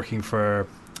started working for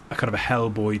a kind of a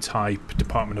Hellboy type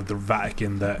department of the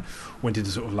Vatican that went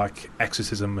into sort of like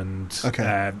exorcism and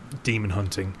demon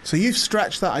hunting. So you've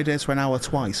stretched that idea to an hour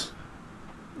twice.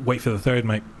 Wait for the third,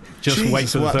 mate. Just Jesus, wait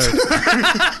for the what?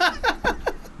 third.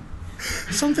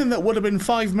 Something that would have been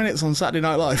 5 minutes on Saturday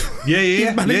Night Live.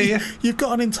 Yeah. You've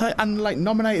got an entire and like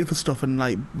nominated for stuff and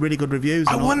like really good reviews.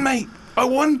 I and all. won, mate. I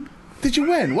won. Did you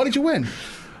win? What did you win?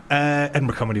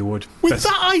 Edinburgh Comedy Award. With Best-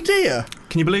 that idea?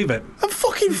 Can you believe it? I'm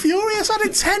fucking furious. I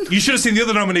did 10. You should have seen the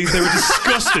other nominees. They were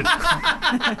disgusted.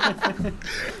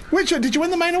 Which one? Did you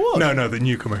win the main award? No, the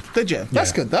newcomer. Did you?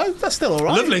 That's good though. That's still all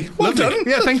right. Lovely. Well lovely. done.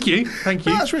 Yeah, thank you. Thank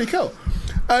you. No, that's really cool.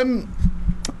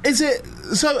 Is it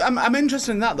so? I'm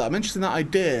interested in that though. I'm interested in that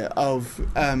idea of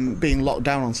being locked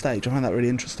down on stage. I find that really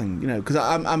interesting. You know, because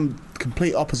I'm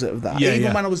complete opposite of that. Yeah, even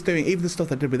yeah. when I was doing the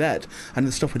stuff I did with Ed and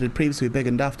the stuff we did previously with Big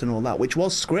and Daft and all that, which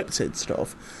was scripted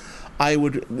stuff.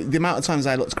 The amount of times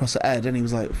I looked across at Ed and he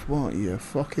was like, "What are you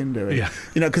fucking doing?" Yeah.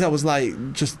 You know, because I was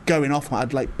like just going off.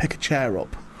 I'd like pick a chair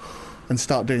up and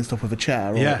start doing stuff with a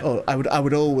chair. Or I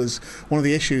would always, one of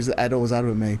the issues that Ed always had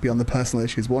with me, beyond the personal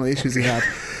issues, one of the issues he had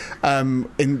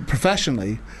in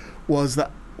professionally was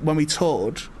that when we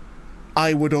toured,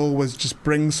 I would always just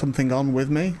bring something on with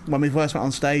me. When we first went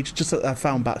on stage, just that I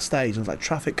found backstage, and like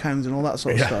traffic cones and all that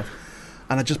sort of stuff.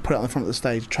 And I just put it on the front of the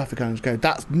stage, traffic cones, go,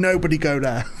 "That's nobody go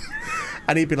there."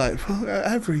 And he'd be like,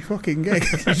 "Every fucking gig,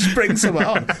 just bring something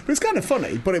on." But it's kind of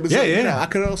funny, but it was, you know, I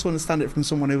could also understand it from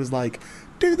someone who was like,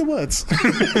 "Do the words."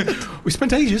 We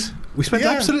spent ages. We spent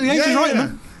absolutely ages writing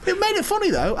them. It made it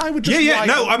funny though. I would just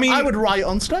I would write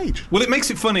on stage. Well, it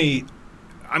makes it funny.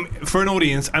 For an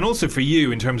audience, and also for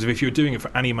you, in terms of if you're doing it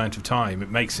for any amount of time, it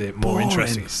makes it more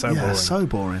interesting. It's so boring. So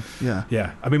boring. Yeah.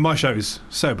 Yeah. I mean, my show's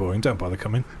so boring. Don't bother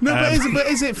coming. No, but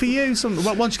is it for you?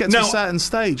 Once you get to a certain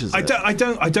stage, I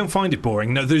don't find it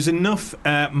boring. No, there's enough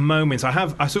moments.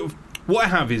 What I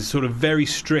have is sort of very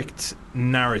strict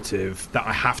narrative that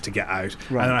I have to get out,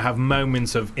 and then I have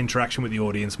moments of interaction with the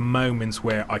audience, moments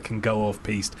where I can go off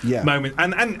piste, moments,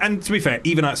 and to be fair,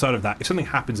 even outside of that, if something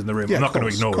happens in the room, I'm not going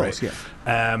to ignore it. Yeah.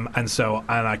 And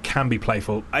I can be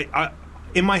playful. I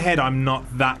in my head, I'm not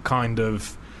that kind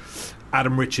of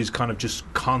Adam Rich is kind of just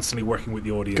constantly working with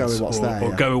the audience, Go with what's there, or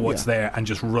yeah. go with what's Yeah. there and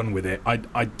just run with it. I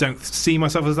don't see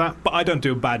myself as that, but I don't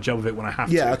do a bad job of it when I have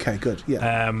to. Yeah, okay, good.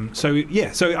 Yeah. So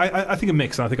I think a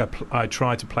mix, and I think I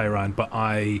try to play around, but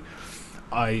I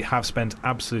have spent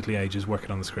absolutely ages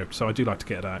working on the script, so I do like to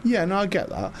get it out. Yeah, no, I get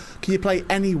that. Can you play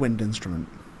any wind instrument?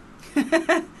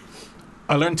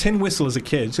 I learned tin whistle as a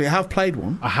kid. So you have played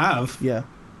one? I have, Yeah.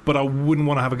 but I wouldn't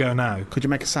want to have a go now. Could you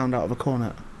make a sound out of a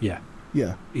cornet? Yeah,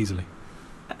 Yeah. easily.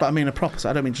 But I mean a proper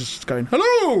sound. I don't mean just going,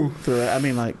 hello, through it. I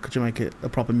mean, like, could you make it a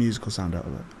proper musical sound out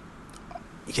of it?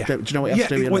 Yeah. Do you know what you have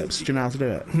to do with your well, lips? Do you know how to do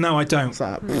it? No, I don't. It's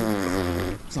like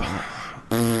that. It's like that.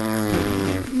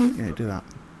 Yeah, do that.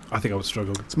 I think I would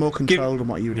struggle. It's more controlled than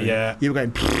what you were doing. Yeah. You were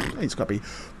going, it's got to be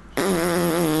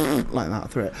like that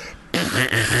through it.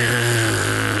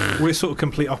 We're sort of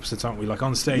complete opposites, aren't we? Like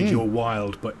on stage, you're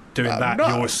wild, but doing that,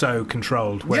 no. you're so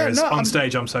controlled. Whereas no, on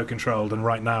stage, I'm so controlled, and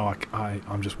right now,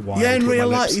 I'm just wild. Yeah, in with real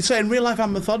my life, lips. you say in real life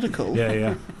I'm methodical.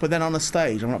 Yeah. But then on a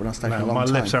stage, I've not been on stage for a No, long my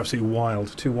time. lips are absolutely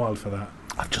wild. Too wild for that.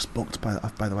 I've just booked, by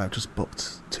the way, I've just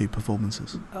booked 2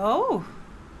 performances. Oh,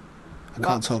 I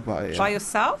can't talk about it by yet.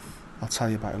 yourself? I'll tell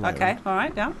you about it later. Okay, all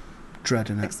right, yeah.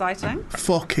 Dreading it. Exciting.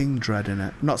 Fucking dreading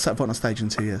it. Not set foot on a stage in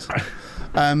 2 years.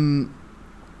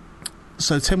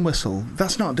 So tin whistle,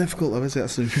 that's not difficult though, is it?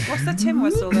 What's the tin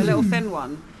whistle, the little thin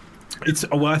one? It's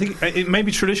I think it may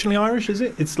be traditionally Irish, is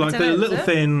it? It's like don't the know, little is it?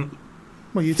 thin,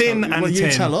 Well, you thin tell, and well, you tin.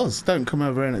 tell us. Don't come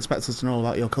over here and expect us to know all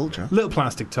about your culture. little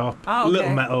plastic top, Oh, okay. little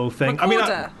metal thing.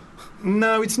 Recorder.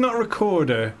 No, it's not a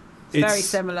recorder. It's very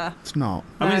similar. It's not.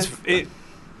 I mean, No.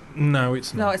 No,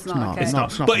 it's not. No, it's not. not. Okay. It's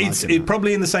not. But like it's it.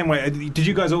 probably in the same way. Did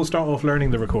you guys all start off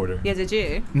learning the recorder? Yeah, did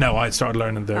you? No, I started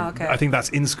learning the. Oh, okay. I think that's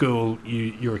in school.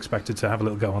 You're expected to have a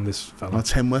little go on this fella. Oh,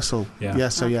 tin whistle. Yeah. Yeah.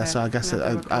 So Okay. so I guess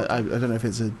Yeah, I don't know if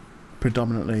it's a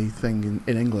predominantly thing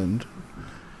in England,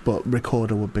 but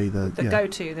recorder would be the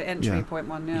go-to, the entry Yeah. point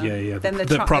one. Yeah. Yeah. Then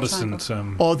The Protestant.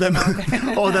 or them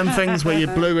or them things where you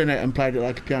blew in it and played it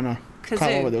like a piano. Can't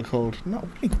remember Kazoo. what they were called. Not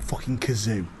fucking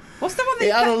kazoo. What's the one that It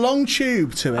you had a play? long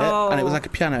tube to it, and it was Oh. like a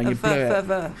piano, and you blew it.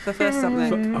 For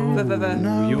something.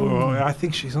 Oh, you're. I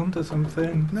think she's onto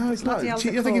something. No, it's not. Bloody hell's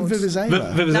You're it thinking called?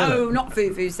 Vuvuzela. Vuvuzela. No, not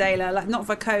Vuvuzela, like not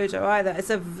Vocoder either. It's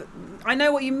I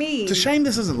know what you mean. It's a shame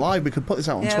this isn't live. We could put this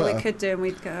out on Yeah, Twitter. we could do, and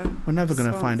we'd go. We're never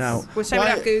going to Swans. find out. We'll show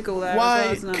that Google there. Why, as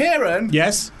well, isn't it? Kieran?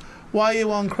 Yes. Why are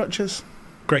you on crutches?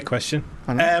 Great question.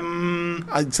 I know.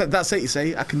 I said that's it. You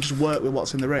see, I can just work with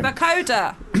what's in the room.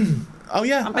 Vocoder. Oh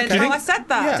yeah. Oh, I said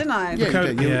that, Yeah. didn't I? Yeah,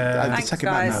 you did. Yeah. I Thanks, take it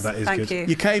back guys. now. that is Thank good. you.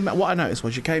 You came. What I noticed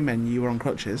was you came in. You were on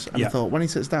crutches, and Yeah. I thought when he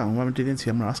sits down, when we do the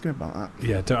interview, I'm going to ask him about that.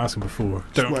 Yeah, don't ask him before. works.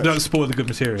 Don't spoil the good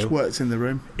Just material. works in the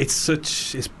room. It's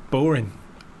boring.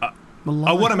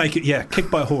 I want to make it. Yeah, kicked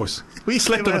by a horse. We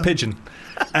Slipped on a pigeon.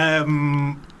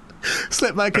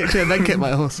 Slip my kitchen and then kick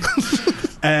my horse.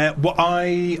 Well,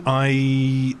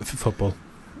 football.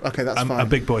 Okay, that's I'm fine. a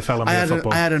big boy. Fell on me I at had,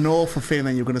 football. I had an awful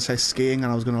feeling you were going to say skiing,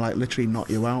 and I was going to like literally knock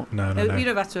you out. No. You'd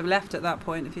have had to have left at that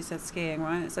point if you said skiing,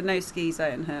 right? So no ski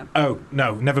zone here. Oh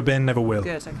no, never been, never will.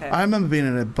 Good, okay. I remember being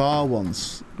in a bar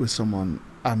once with someone,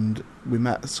 and we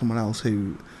met someone else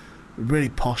who, really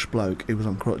posh bloke, who was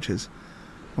on crutches,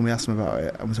 and we asked him about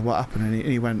it, and we said, "What happened?" And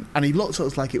he went, and he looked at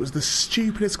us like it was the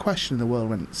stupidest question in the world.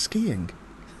 Went skiing,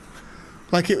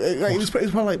 like it was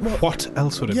probably like What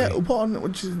else would it yeah, be? what on?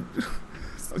 Which is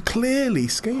clearly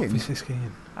skiing. Obviously skiing.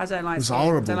 I don't like It was skiing.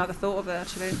 horrible. Don't like the thought of it,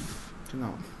 actually. Do you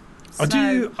know? I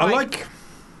Hike. like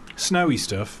snowy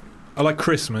stuff. I like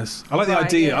Christmas. I like the Right,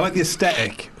 idea. yeah. I like the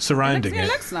aesthetic surrounding It it.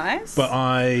 looks nice. But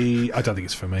I don't think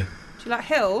it's for me. Do you like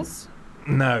hills?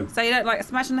 No. So you don't like,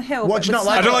 imagine the hill. What but do you with not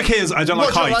like? I don't like hills. I don't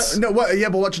like What do you heights. no, what, yeah,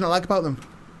 but what do you not like about them?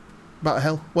 About a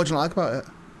hill? What do you not like about it?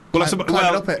 Well,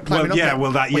 Climbing up it, well, climbing up yeah, it.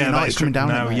 well, that, Well, yeah, you're not, that it's is true. coming down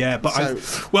No, it, mate. yeah, but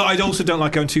So- I also don't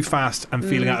like going too fast and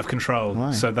feeling out of control.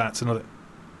 Why? So that's another.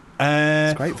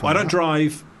 It's great fun, I don't that.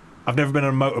 drive. I've never been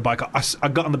on a motorbike. I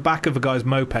got on the back of a guy's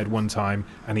moped one time,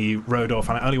 and he rode off,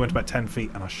 and I only went about 10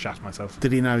 feet, and I shat myself.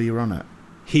 Did he know you were on it?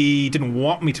 He didn't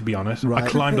want me to be on it. Right. I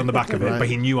climbed on the back of it, Right. but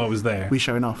he knew I was there. We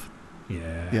showing off?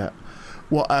 Yeah. Yeah.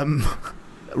 What?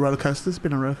 Roller coasters?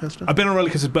 Been on a roller coaster? I've been on roller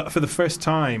coasters, but for the first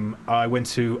time, I went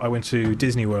to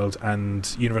Disney World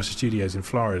and Universal Studios in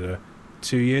Florida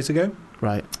 2 years ago.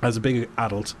 Right. As a big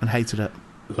adult, And hated it.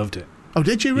 loved it. Oh,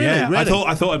 did you really? Yeah, really?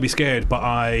 I thought I'd be scared, but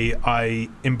I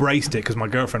embraced it because my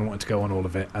girlfriend wanted to go on all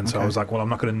of it, and so I Okay. was like, well, I'm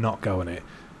not going to not go on it.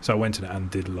 So I went on it and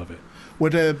did love it. Were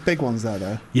the big ones there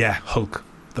though? Yeah, Hulk.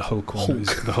 The Hulk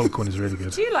one is really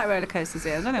good. Do you like roller coasters,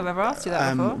 Ian? I don't think I've ever asked you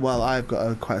that before. Well, I've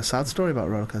got quite a sad story about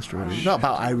roller coaster. Really. Not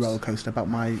about a roller coaster, about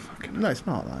my. No, it's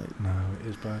not like. No, it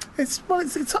is bad. It's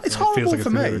horrible for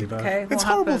me. Really bad. Okay, It's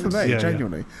what horrible happened? for me, Yeah,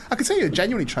 genuinely. I can tell you a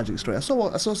genuinely tragic story. I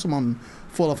saw someone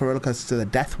fall off a roller coaster to their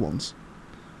death once.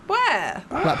 Where?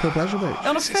 Blackpool Pleasure Beach.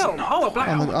 On a film? Oh, a black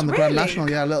On the Grand National,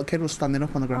 yeah, a little kid was standing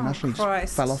up on the Grand National, he Christ.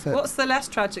 just fell off it. What's the less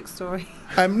tragic story?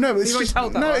 No, it's You've already just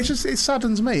told that no, one. it's just it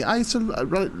saddens me. I used to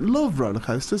love roller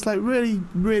coasters, like really,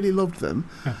 really loved them.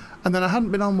 Yeah. And then I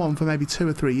hadn't been on one for maybe 2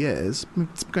 or 3 years,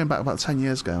 going back about 10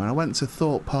 years ago, and I went to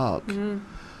Thorpe Park.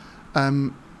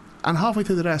 And halfway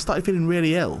through the day, I started feeling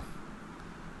really ill.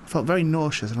 I felt very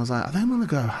nauseous, and I was like, I think I'm going to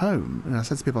go home. And I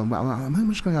said to people, I'm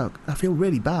just going to go. I feel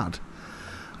really bad.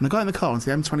 And I got in the car onto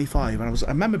the M25, and I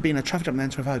remember being in a traffic jam on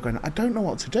the M25 going, I don't know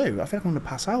what to do. I feel like I'm going to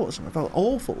pass out or something. I felt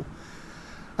awful.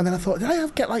 And then I thought, did I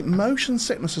get like motion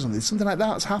sickness or something? Something like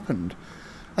that's happened.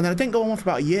 And then I didn't go on one for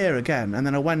about a year again. And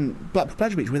then I went Blackpool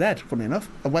Pleasure Beach with Ed, funnily enough.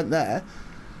 I went there,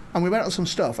 and we went on some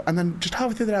stuff. And then just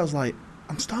halfway through the day, I was like,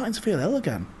 I'm starting to feel ill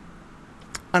again.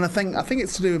 And I think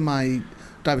it's to do with my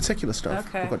diverticular stuff.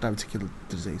 Okay. I've got diverticular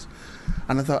disease.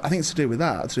 And I think it's to do with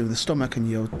that, to do with the stomach and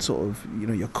your sort of,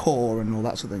 your core and all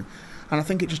that sort of thing. And I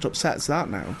think it just upsets that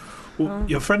now. Well,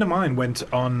 your friend of mine went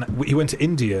to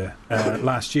India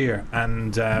last year,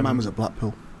 and Mine was at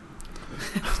Blackpool.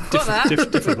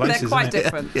 different places. They're quite isn't it?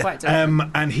 different. Quite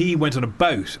different. And he went on a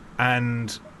boat,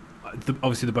 and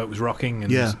obviously the boat was rocking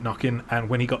and knocking, and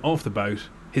when he got off the boat,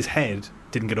 his head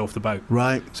didn't get off the boat.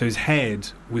 Right. So his head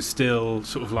was still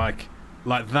sort of like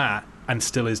that, and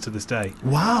still is to this day.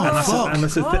 Wow. And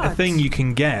that's a thing you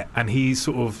can get, and he's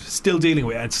sort of still dealing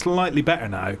with it. It's slightly better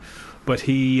now, but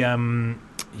he,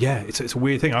 it's a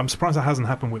weird thing. I'm surprised that hasn't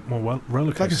happened with more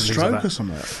roller coasters. Like a stroke or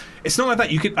something. It's not like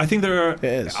that. I think there are. It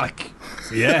is.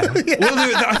 Yeah.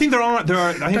 Well, I think there are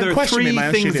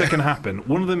 3 things that can happen.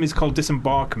 One of them is called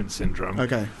disembarkment syndrome.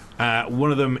 Okay.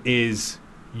 One of them is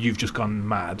you've just gone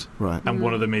mad, right? And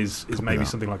one of them is maybe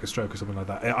something like a stroke or something like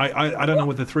that. I don't know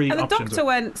what the 3 and the options doctor are.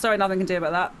 went, sorry, nothing can do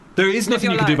about that. There is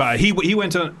nothing you can do about it. life. He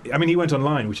went on. I mean, he went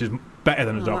online, which is better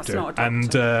than a doctor. That's not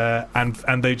a doctor.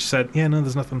 And they just said, yeah, no,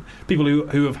 there's nothing. People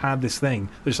who have had this thing,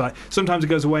 they're just like, sometimes it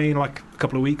goes away in like a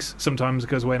couple of weeks, sometimes it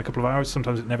goes away in a couple of hours,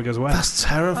 sometimes it never goes away. That's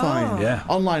terrifying. Oh. Yeah.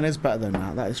 Online is better than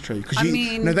that. That is true. Because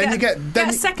you get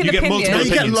a second opinion. You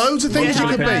get loads of things Yeah. you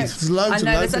could be. I know. There's loads.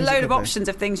 There's a things load you of could be. options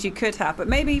of things you could have, but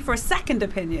maybe for a second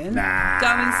opinion, go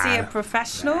and see a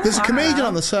professional. There's a I don't comedian know.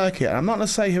 on the circuit, and I'm not going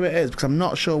to say who it is because I'm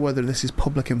not sure whether this is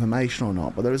public information or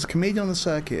not, but there is a comedian on the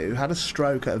circuit who had a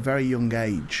stroke at a very young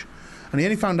age, and he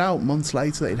only found out months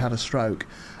later that he'd had a stroke,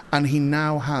 and he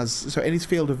now has, so in his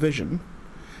field of vision,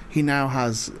 he now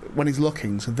has, when he's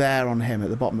looking, so there on him at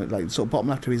the bottom, like sort of bottom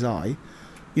left of his eye,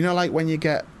 like when you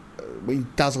get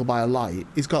dazzled by a light,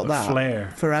 he's got that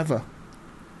flare forever.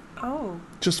 Oh.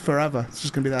 Just forever. It's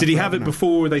just going to be there. Did he forever have it now.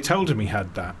 before they told him he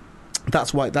had that?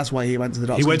 That's why he went to the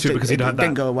doctor. He went to it because he'd it had that.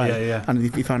 didn't go away. Yeah.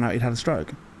 And he found out he'd had a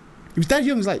stroke. He was dead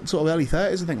young, he was like sort of early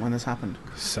 30s, I think, when this happened.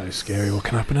 So scary what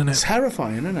can happen, isn't it? It's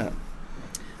terrifying, isn't it?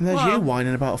 And there's you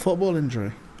whining about a football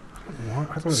injury.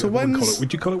 So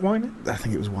would you call it whining? I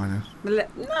think it was whining. No,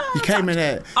 You came in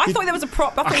here. I thought there was a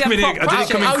prop. I thought came you in had here- prop I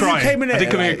didn't come in crashes. crying. You came in I here.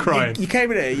 did come in here right? crying. You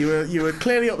came in here. You were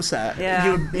clearly upset.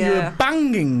 Yeah, You were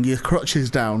banging your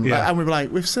crutches down, Yeah. and we were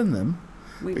like, we've seen them.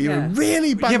 But you were Yeah.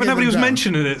 really banging Yeah, but nobody them was down.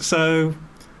 mentioning it, so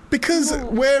Because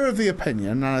we're of the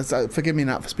opinion, and forgive me,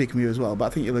 Nat, for speaking with you as well, but I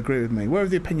think you'll agree with me. We're of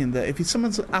the opinion that if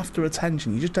someone's after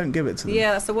attention, you just don't give it to them.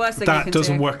 Yeah, that's the worst thing you that can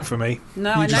doesn't do. work for me.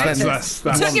 No, I just noticed.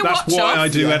 then- That's Took your watch why off. I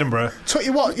do Yeah. Edinburgh. Took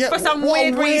you what? Yeah, For some what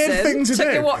weird a weird reason, thing to took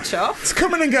do. your watch off. To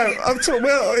come in and go,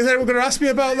 well, is anyone going to ask me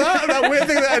about that weird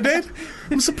thing that I did?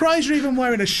 I'm surprised you're even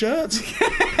wearing a shirt.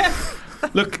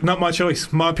 Look, not my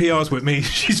choice. My PR's with me.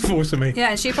 She's forcing me.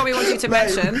 Yeah, and she probably wants you to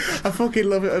mention. I fucking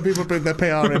love it when people bring their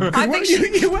PR in. I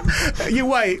think you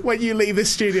wait when you leave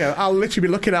this studio. I'll literally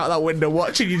be looking out that window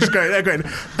watching you just going. They're going.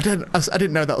 I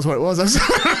didn't know that was what it was.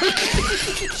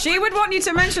 She would want you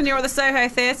to mention you're at the Soho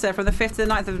Theatre from the 5th to the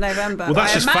 9th of November. Well,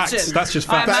 that's I just imagine. facts. That's just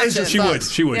I facts. That is imagine. just She would.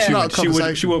 facts. She would. Yeah. She Not would. a She would.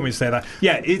 conversation. She would want me to say that.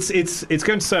 Yeah, it's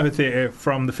going to Soho Theatre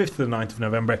from the 5th to the 9th of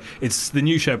November. It's the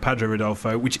new show Padre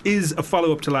Rodolfo, which is a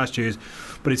follow-up to last year's,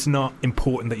 but it's not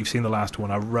important that you've seen the last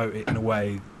one. I wrote it in a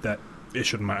way that it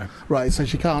shouldn't matter. Right, so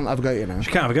she can't have a go at you now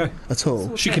She can't have a go. at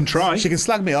all. She can try. She can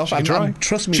slag me off. She can try.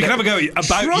 Trust me. She can have a go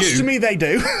about Trust you. me, they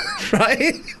do.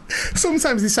 Right?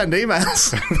 Sometimes they send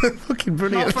emails. They're fucking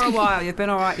brilliant. Not for a while. You've been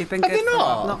all right. You've been Have good. you for a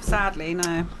while. not? Not sadly,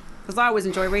 no. Because I always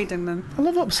enjoy reading them. I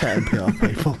love upsetting PR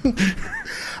people.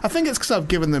 I think it's because I've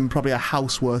given them probably a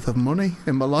house worth of money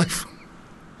in my life.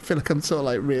 I feel like I'm sort of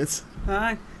like Riz.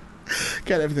 Aye.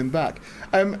 Get everything back.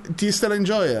 Do you still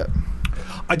enjoy it?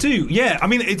 I do, yeah. I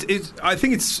mean, I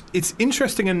think it's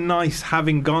interesting and nice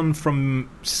having gone from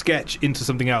sketch into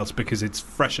something else because it's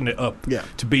freshened it up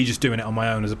to be just doing it on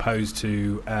my own as opposed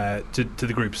to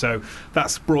the group. So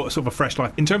that's brought sort of a fresh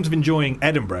life. In terms of enjoying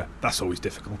Edinburgh, that's always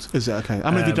difficult. Is it okay?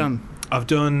 How many have you done? I've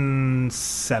done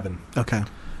 7. Okay.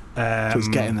 So it's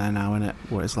getting there now, isn't it?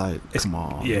 Where it's like, come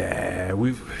on. Yeah,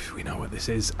 we know what this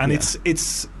is, and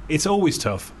it's always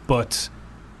tough, but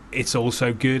it's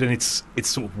also good, and it's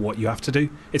sort of what you have to do.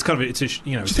 It's kind of Do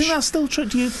you think that's still true?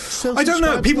 Do you still? I don't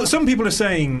know. Some people are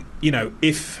saying,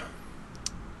 if.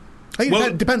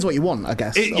 It depends what you want, I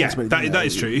guess. That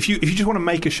is true. If you just want to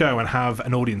make a show and have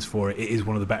an audience for it, it is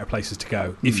one of the better places to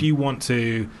go. If you want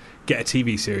to get a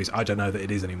TV series, I don't know that it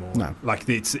is anymore. No, like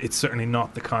it's certainly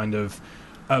not the kind of.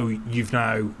 Oh, you've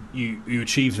now you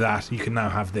achieved that. You can now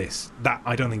have this. That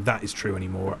I don't think that is true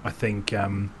anymore. I think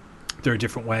there are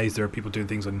different ways. There are people doing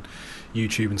things on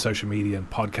YouTube and social media and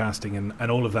podcasting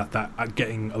and all of that are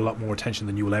getting a lot more attention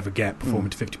than you will ever get performing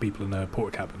to 50 people in a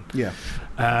porta cabin. Yeah.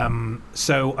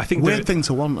 So I think weird thing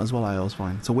to want as well. I always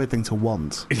find it's a weird thing to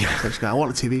want. Yeah. So I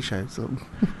want a TV show. So.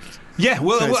 Yeah,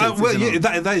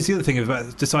 that is the other thing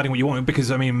about deciding what you want, because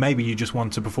I mean maybe you just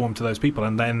want to perform to those people,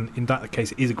 and then in that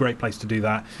case it is a great place to do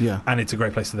that. Yeah. And it's a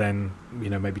great place to then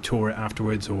maybe tour it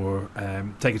afterwards or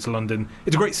take it to London.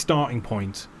 It's a great starting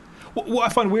point. What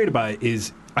I find weird about it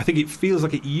is I think it feels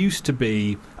like it used to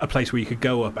be a place where you could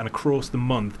go up and across the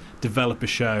month develop a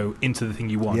show into the thing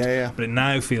you want. Yeah. But it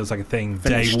now feels like a thing.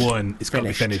 Finished. Day one, it's got to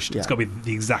be finished. Yeah. It's got to be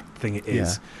the exact thing it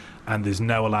is. Yeah. And there's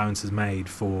no allowances made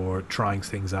for trying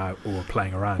things out or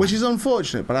playing around, which is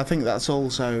unfortunate. But I think that's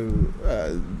also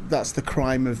that's the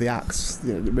crime of the acts.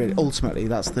 Really, ultimately,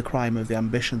 that's the crime of the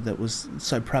ambition that was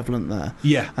so prevalent there.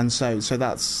 Yeah, and so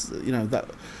that's that.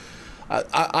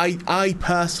 I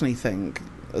personally think,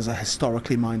 as a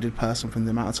historically minded person, from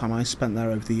the amount of time I spent there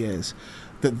over the years,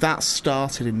 that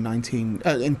started in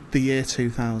the year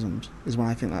 2000 is when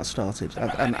I think that started,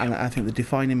 and I think the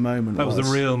defining moment was the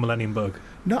real millennium bug.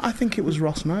 No, I think it was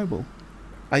Ross Noble.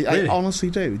 I honestly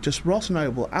do. Just Ross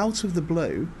Noble, out of the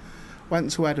blue,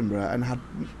 went to Edinburgh and had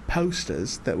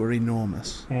posters that were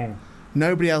enormous. Mm.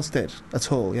 Nobody else did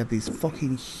at all. He had these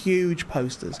fucking huge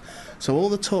posters. So all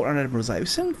the talk around Edinburgh was like, "Have you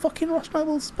seen fucking Ross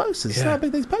Noble's posters? See how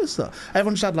big these posters are?"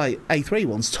 Everyone just had like A3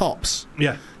 ones, tops.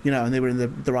 Yeah. And they were in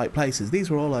the right places. These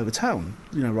were all over town,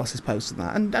 Ross's posters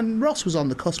and that. And Ross was on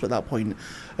the cusp at that point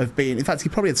of being, in fact, he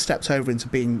probably had stepped over into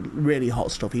being really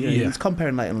hot stuff. He was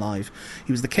comparing Late and Live.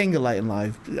 He was the king of Late and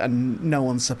Live, and no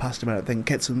one surpassed him. I don't think.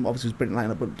 Kitson obviously was brilliant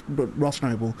Late and Live, but Ross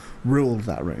Noble ruled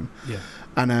that room. Yeah.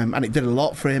 And it did a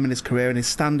lot for him in his career and his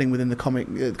standing within the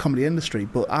comedy industry.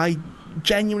 But I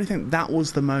genuinely think that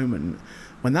was the moment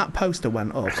when that poster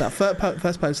went up. That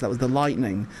first poster, that was the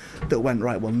lightning that went,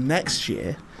 right, well, next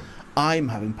year I'm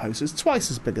having posters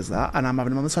twice as big as that, and I'm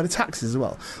having them on the side of taxis as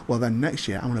well. Well, then next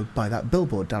year I'm going to buy that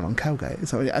billboard down on Cowgate.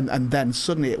 So, and then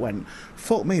suddenly it went,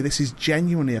 fuck me, this is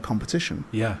genuinely a competition.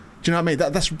 Yeah. Do you know what I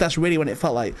mean? That's really when it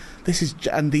felt like this is.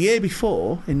 And the year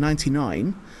before, in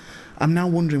 '99. I'm now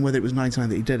wondering whether it was 99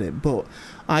 that he did it, but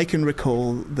I can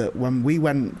recall that when we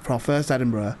went for our first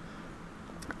Edinburgh,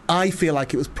 I feel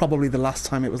like it was probably the last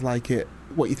time it was like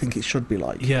what you think it should be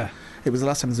like. Yeah. It was the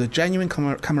last time. There was a genuine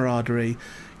camaraderie.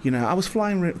 I was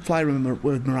flying with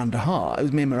Miranda Hart. It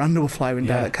was me and Miranda were flying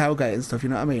down at Cowgate and stuff, you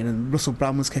know what I mean? And Russell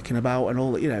Brand was kicking about and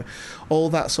all that, all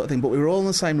that sort of thing. But we were all on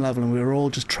the same level and we were all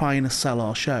just trying to sell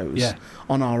our shows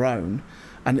on our own.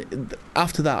 And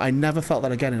after that, I never felt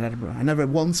that again in Edinburgh. I never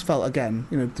once felt again.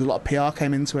 A lot of PR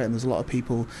came into it, and there's a lot of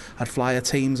people had flyer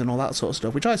teams and all that sort of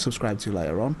stuff, which I subscribed to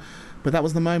later on. But that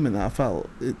was the moment that I felt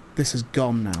this is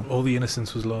gone now. All the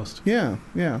innocence was lost. Yeah.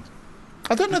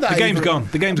 I don't know that the game's gone.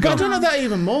 The game's gone. I don't know that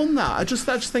even more than that. I just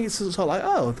think it's sort of like,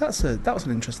 oh, that was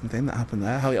an interesting thing that happened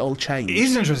there. How it all changed. It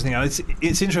is interesting.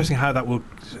 It's interesting how that will.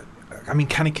 I mean,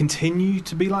 can it continue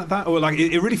to be like that, or like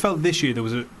it really felt this year there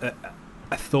was a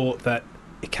thought that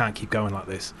it can't keep going like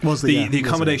this. The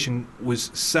accommodation was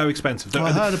so expensive.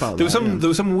 I heard about there that. There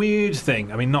was some weird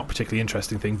thing. I mean, not particularly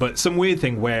interesting thing, but some weird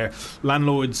thing where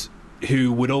landlords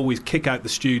who would always kick out the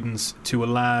students to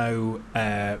allow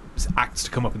acts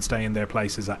to come up and stay in their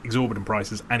places at exorbitant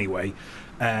prices anyway,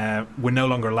 were no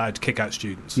longer allowed to kick out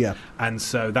students. Yeah. And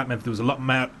so that meant there was a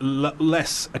lot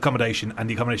less accommodation, and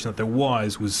the accommodation that there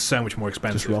was so much more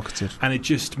expensive. Just rocketed. And it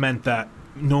just meant that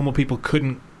normal people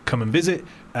couldn't come and visit.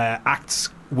 Acts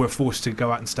were forced to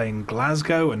go out and stay in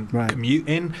Glasgow and commute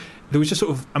in. There was just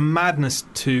sort of a madness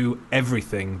to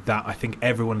everything that I think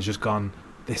everyone has just gone,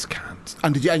 this can't.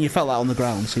 And you felt that on the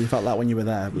ground, so you felt that when you were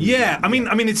there. Yeah, I mean,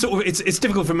 it's sort of it's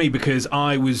difficult for me because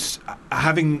I was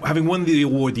having won the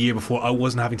award the year before. I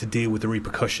wasn't having to deal with the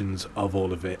repercussions of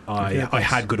all of it. I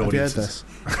had good audiences.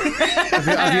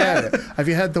 Have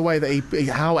you heard the way that he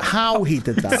how he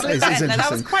did that? Is interesting. That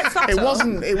was quite subtle. It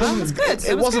wasn't good.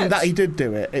 It wasn't that he did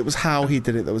do it. It was how he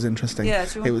did it that was interesting. Yeah,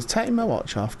 it was taking my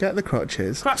watch off, get the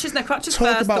crutches. Crutches Talk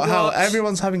first, about the how watch.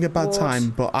 everyone's having a bad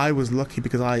time, but I was lucky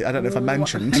because I don't know if I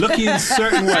mentioned. Lucky in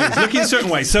certain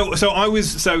ways. So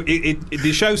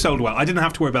the show sold well. I didn't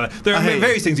have to worry about it. There are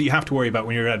various things that you have to worry about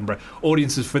when you're at Edinburgh.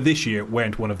 Audiences for this year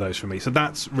weren't one of those for me, so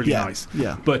that's really nice.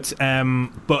 Yeah. But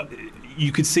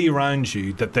you could see around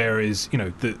you that there is,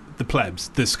 the plebs,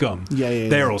 the scum.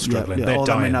 They're all struggling. Yeah. They're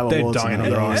dying. They're dying on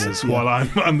their asses. While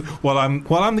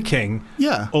I'm the king.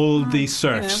 Yeah. All these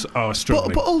serfs are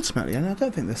struggling. But ultimately, and I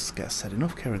don't think this gets said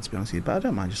enough, Kieran, to be honest with you, but I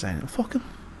don't mind you saying it. Fuck them.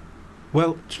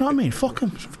 Well, do you know what I mean? Fuck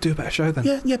them. Do a better show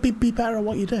then. Yeah. Be better at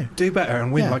what you do. Do better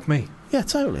and win like me. Yeah,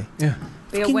 totally. Yeah.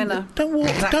 Be a winner. Don't walk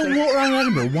around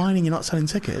Edinburgh whining you're not selling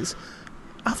tickets.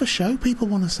 Have a show people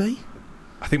want to see.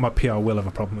 I think my PR will have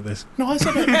a problem with this. No, I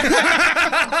said it.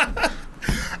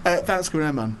 Thanks for coming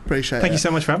in, man. Appreciate it. Thank you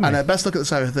so much for having me. And best look at the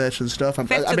South Urchin stuff. I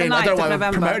don't know why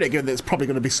I'm promoting it, given that it's probably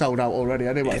going to be sold out already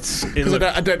anyway.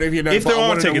 I don't know if you know. If there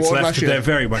are tickets left, they're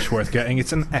very much worth getting.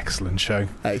 It's an excellent show.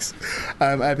 Nice.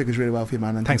 Epic is really well for you,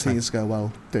 man. And thanks, continues to go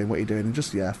well doing what you're doing. And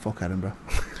just, fuck Edinburgh.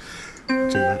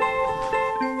 Do that.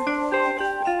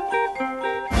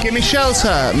 Give me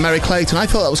shelter, Mary Clayton. I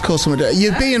thought that was cool.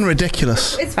 You're being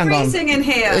ridiculous. It's freezing in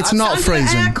here. It's not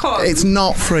freezing. It's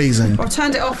not freezing. I've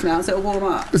turned it off now so it'll warm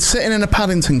up. But sitting in a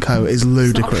Paddington coat is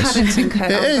ludicrous. It's not a Paddington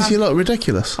coat. It is. You look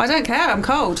ridiculous. I don't care. I'm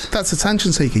cold. That's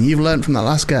attention seeking. You've learnt from that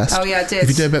last guest. Oh yeah, I did. If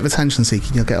you do a bit of attention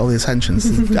seeking, you'll get all the attention. It's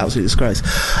an absolute disgrace.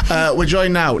 We're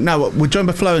joined now. We're joined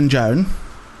by Flo and Joan.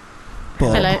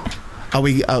 But hello. Are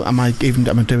we? Am I doing that?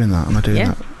 Am I doing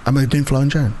that? Am I doing Flo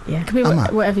and Joan? Yeah, can be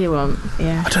whatever you want.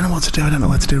 Yeah. I don't know what to do. I don't know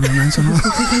where to do real names or not.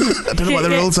 I don't know what the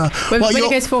rules are. When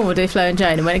it goes formal, do Flo and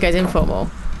Joan, and when it goes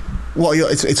informal.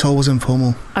 It's always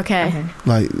informal. Okay.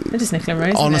 Like, they're just Nicola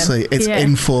and Rose. Honestly, it's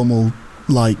informal.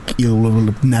 Like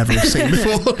you'll never have seen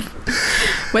before.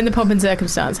 When the pomp and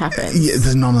circumstance happens. Yeah,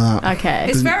 there's none of that. Okay.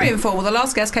 It's very informal. The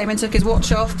last guest came in, took his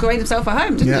watch off, made himself at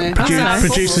home, didn't he?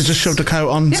 Producers just shoved a coat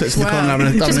on, sits in the corner having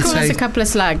a just call us a couple of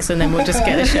slags and then we'll just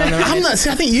get the show on the road. I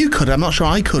think you could. I'm not sure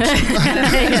I could.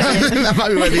 That might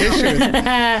be where the issue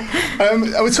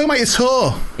is. We're talking about your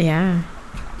tour. Yeah.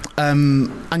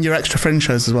 And your extra fringe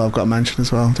shows as well, I've got to mention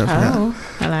as well. Don't forget. Oh,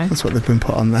 hello. That's what they've been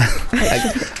put on there.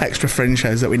 Extra fringe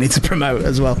shows that we need to promote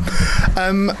as well.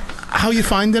 How are you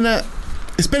finding it?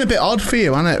 It's been a bit odd for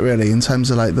you, hasn't it, really, in terms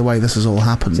of like the way this has all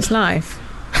happened? Just life.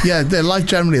 Yeah, the life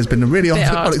generally has been a really odd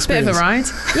experience. Bit of a ride.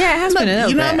 Yeah, it has been a little bit.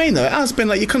 You know what I mean, though? It has been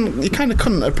like you kind of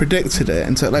couldn't have predicted it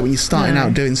until like when you're starting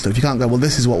out doing stuff. You can't go, well,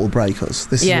 this is what will break us.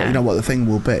 This is what the thing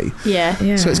will be.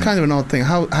 Yeah. So it's kind of an odd thing.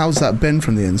 How's that been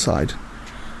from the inside?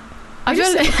 I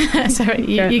feel sorry,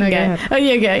 you can go. Oh,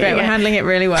 you go. Great, we're handling it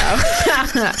really well.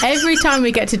 Every time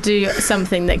we get to do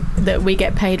something that we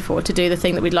get paid for, to do the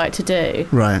thing that we'd like to do,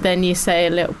 then you say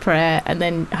a little prayer and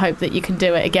then hope that you can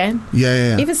do it again.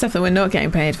 Yeah. Even stuff that we're not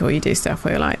getting paid for, you do stuff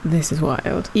where you're like, this is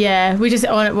wild. Yeah, we just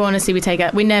honestly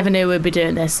we never knew we'd be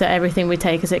doing this, so everything we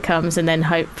take as it comes, and then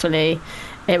hopefully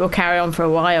it will carry on for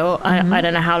a while. I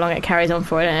don't know how long it carries on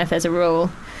for. I don't know if there's a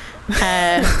rule.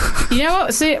 You know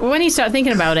what? So when you start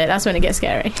thinking about it, that's when it gets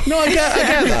scary. No, I get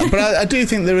that, but I do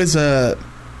think there is a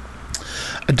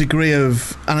degree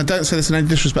of, and I don't say this in any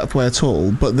disrespectful way at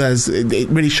all, but it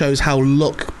really shows how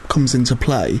luck comes into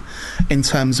play in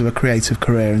terms of a creative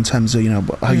career, in terms of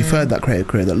how you've heard that creative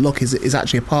career, that luck is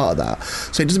actually a part of that.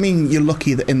 So it doesn't mean you're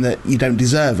lucky in that you don't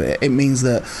deserve it. It means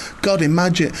that, God,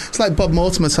 imagine, it's like Bob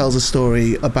Mortimer tells a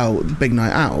story about Big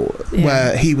Night Out,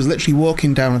 where he was literally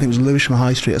walking down, I think it was Lewisham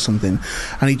High Street or something,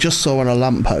 and he just saw on a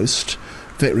lamppost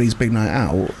Victory's Big Night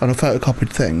Out on a photocopied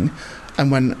thing, and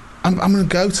went, I'm going to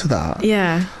go to that.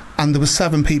 Yeah. And there were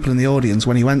 7 people in the audience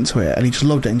when he went to it, and he just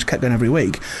loved it and just kept going every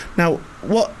week. Now,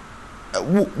 what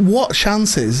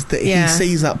chances that he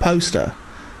sees that poster,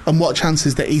 and what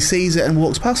chances that he sees it and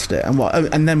walks past it,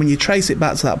 and then when you trace it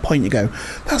back to that point, you go,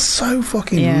 that's so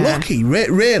fucking lucky,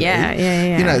 really.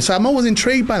 Yeah. So I'm always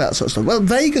intrigued by that sort of stuff. Well,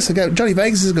 Johnny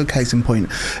Vegas is a good case in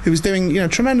point. He was doing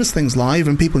tremendous things live,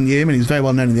 and people knew him, and he was very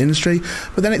well known in the industry.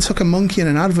 But then it took a monkey in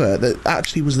an advert that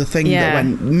actually was the thing that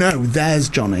went, no, there's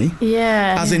Johnny.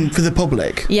 Yeah. As in for the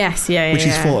public. Yes. Which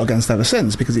he's fought against ever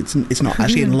since, because it's not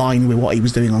actually in line with what he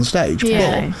was doing on stage.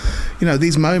 Yeah. But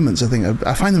these moments,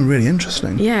 I find them really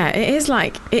interesting. Yeah,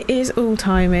 it is all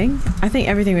timing. I think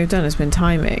everything we've done has been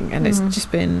timing, and it's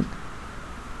just been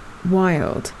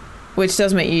wild, which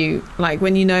does make you like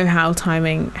when you know how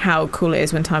cool it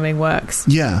is when timing works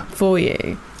for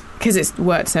you, because it's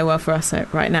worked so well for us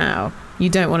right now. You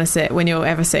don't want to sit when you're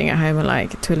ever sitting at home and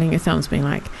like twiddling your thumbs being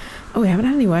like, oh, we haven't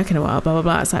had any work in a while, blah blah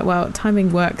blah. It's like, well,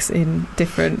 timing works in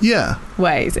different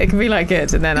ways. It can be like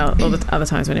good, and then all the other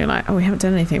times when you're like, oh, we haven't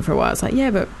done anything for a while, it's like, yeah,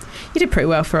 but you did pretty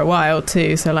well for a while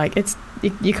too, so like it's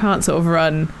you can't sort of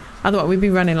run. Otherwise, we'd be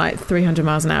running like 300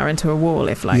 miles an hour into a wall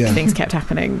if like things kept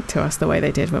happening to us the way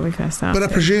they did when we first started. But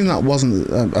I presume that wasn't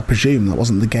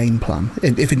the game plan,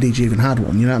 if indeed you even had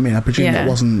one. You know what I mean? I presume that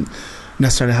wasn't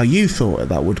necessarily how you thought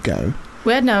that would go.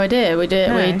 We had no idea. We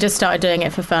just started doing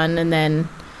it for fun, and then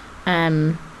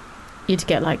you'd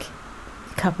get like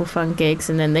a couple fun gigs,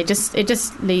 and then it just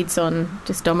leads on,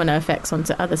 just domino effects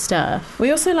onto other stuff.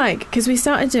 We also because we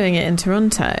started doing it in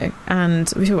Toronto,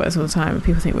 and we talk about this all the time, and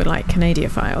people think we're like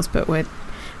Canadiophiles, but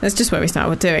that's just where we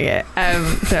started doing it.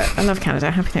 But I love Canada.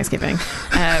 Happy Thanksgiving.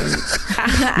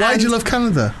 Why do you love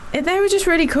Canada? They were just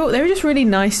really cool. They were just really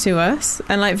nice to us,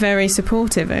 and like very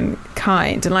supportive and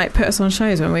kind, and like put us on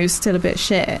shows when we were still a bit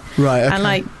shit. Right. Okay. And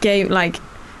like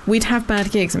we'd have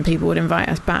bad gigs and people would invite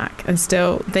us back, and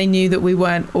still they knew that we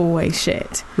weren't always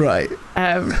shit. Right.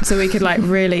 So we could like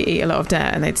really eat a lot of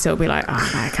dirt, and they'd still be like,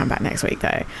 oh no, come back next week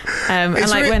though. And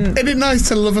like isn't it nice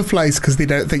to love a place because they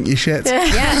don't think you're shit?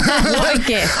 Yeah. What a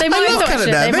gift. They love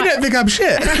Canada. They don't think I'm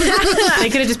shit. They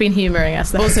could have just been humouring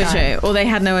us. Also true. Or they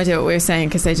had no idea what we were saying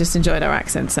because they just enjoyed our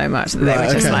accent so much that they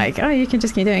were just like, oh, you can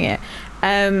just keep doing it.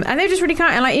 And they were just really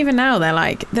kind. And like even now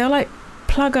they'll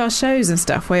plug our shows and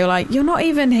stuff where you're like, you're not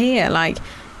even here, like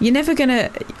you're never gonna,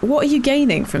 what are you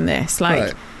gaining from this,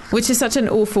 like which is such an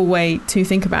awful way to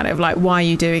think about it, of like, why are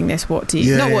you doing this, what do you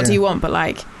do you want, but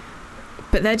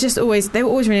they were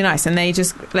always really nice, and they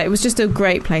just it was just a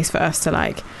great place for us to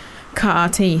like cut our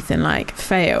teeth and like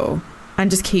fail and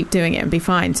just keep doing it and be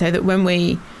fine, so that when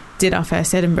we did our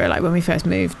first Edinburgh, like when we first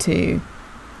moved to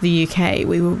the UK,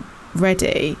 we were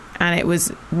ready, and it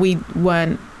was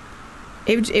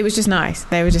just nice.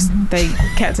 They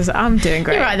kept us. I'm doing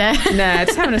great. You're right there. No,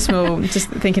 just having just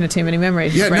thinking of too many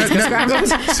memories. Yeah, no.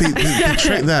 See, the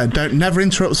trick there, never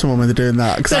interrupt someone when they're doing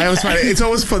that, because I always find it's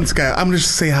always fun to go, I'm going to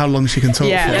just see how long she can talk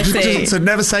for. So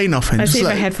never say nothing. Let's see if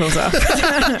her head falls off.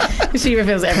 She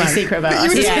reveals every secret about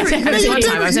us. And there's one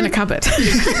time I was in a cupboard.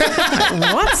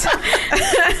 What?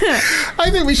 I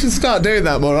think we should start doing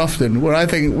that more often, where I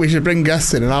think we should bring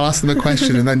guests in and I'll ask them a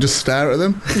question and then just stare at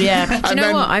them. Yeah. Do you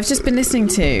know what? I've just been listening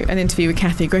to an interview with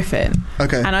Kathy Griffin.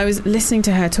 Okay. And I was listening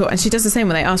to her talk, and she does the same,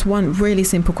 where they ask one really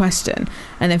simple question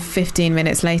and then 15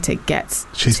 minutes later gets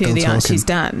to the answer she's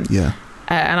done. Yeah.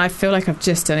 And I feel like I've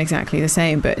just done exactly the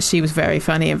same, but she was very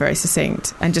funny and very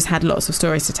succinct and just had lots of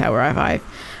stories to tell, where I've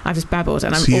just babbled,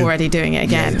 and I'm already doing it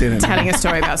again, telling a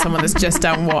story about someone that's just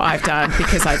done what I've done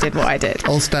because I did what I did.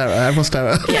 I'll stare at her. Everyone stare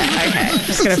at her. Yeah, okay. I'm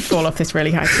just going to fall off this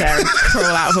really high chair and crawl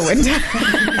out of a window.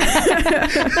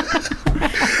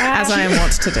 As I am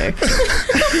wont to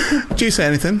do. Do you say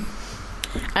anything?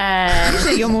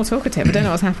 Usually you're more talkative. I don't know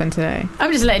what's happened today.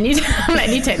 I'm just letting you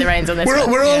take the reins on this.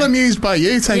 We're all amused by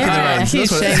you taking the reins. Huge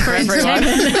shame for everyone.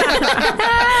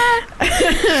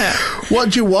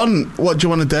 What do you want? What do you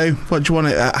want to do? What do you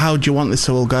want? How do you want this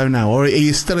to all go now? Or are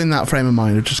you still in that frame of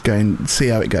mind of just going, see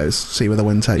how it goes, see where the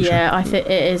wind takes you? Yeah, I think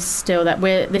it is still that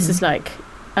this is like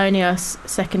only our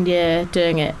second year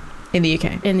doing it in the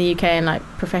UK. And like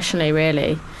professionally,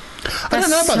 really. I don't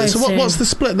know about this. So what's the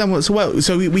split then? So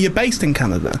were you based in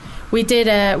Canada? We did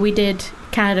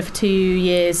Canada for 2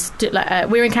 years.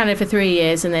 We were in Canada for 3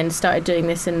 years, and then started doing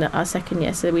this in our second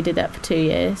year. So we did that for 2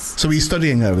 years. So were you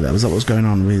studying over there? Was that what was going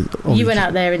on? You went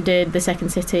out there and did the Second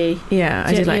City. Yeah,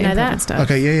 I did like improv and stuff.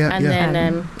 Okay, yeah. And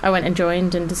then I went and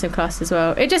joined and did some class as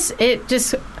well. It just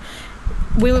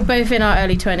we were both in our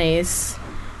early 20s,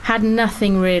 had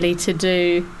nothing really to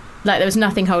do. Like there was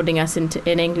nothing holding us in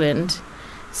England.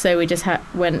 So we just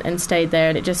went and stayed there,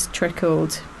 and it just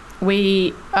trickled.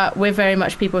 We're very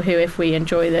much people who, if we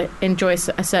enjoy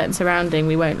a certain surrounding,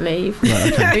 we won't leave.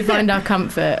 Right, okay. We find our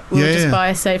comfort. We'll just buy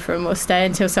a sofa and we'll stay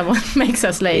until someone makes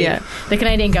us leave. Yeah. The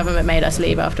Canadian government made us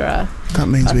leave after our. That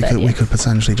means we could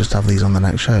potentially just have these on the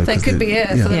next show. They could be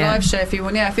for the live show if you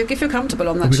want. Yeah, if you're comfortable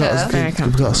on that chair.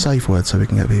 We've got a safe word so we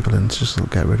can get people in to just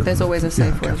get rid of them. There's always a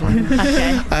safe word.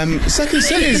 Okay. Second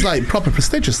City is like proper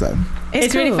prestigious though.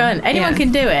 It's cool. Really fun. Anyone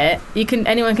can do it.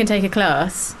 Anyone can take a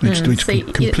class. Which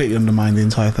completely undermine the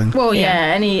entire thing. Well,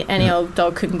 any old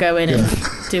dog can go in and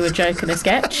do a joke and a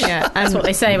sketch. Yeah, that's what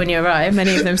they say when you arrive.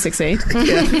 Many of them succeed.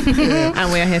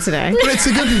 And we are here today. But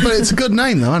it's a good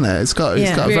name though, isn't it? It's got a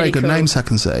really very good name,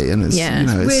 Second City, and it's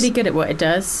it's really good at what it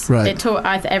does. Right. It taught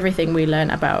us everything we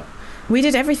learned about We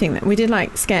did everything. We did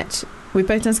like sketch. We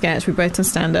both done sketch. We both done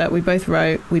stand up. We both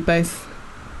wrote. We both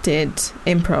did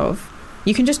improv.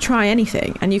 You can just try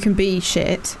anything, and you can be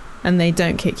shit, and they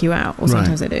don't kick you out, or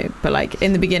sometimes they do. But like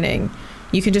in the beginning,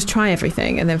 you can just try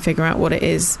everything and then figure out what it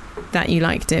is that you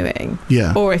like doing.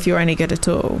 Yeah. Or if you're any good at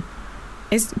all,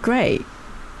 it's great.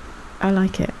 I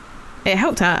like it. It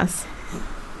helped us.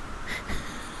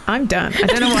 I'm done. I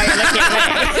don't know why you're looking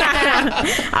at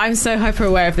me. I'm so hyper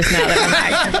aware of this now that I'm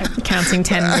like counting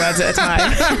 10 words at a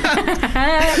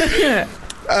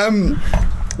time.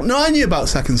 No, I knew about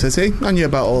Second City. I knew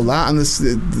about all that, and there's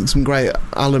some great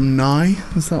alumni.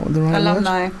 Is that what the right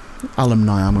Alumni. word?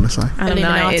 Alumni, I'm going to say.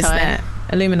 Alumni is there.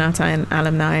 Illuminati and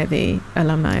alumni are the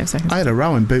alumni of Second City. I had a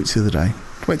row in Boots the other day.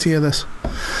 Wait to hear this.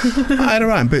 I had a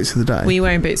row in Boots the other day. Were you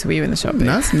wearing boots or were you in the shop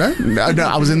boots? No,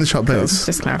 I was in the shop boots.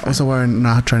 Just clarify. I was wearing,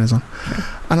 I had trainers on.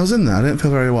 And I was in there, I didn't feel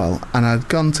very well. And I'd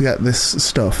gone to get this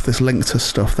stuff, this Linctus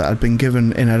stuff that I'd been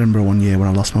given in Edinburgh one year when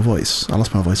I lost my voice. I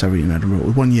lost my voice every year in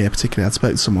Edinburgh. One year particularly, I'd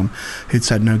spoke to someone who'd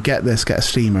said, no, get this, get a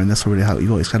steamer, and this will really help your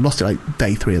voice. I'd lost it like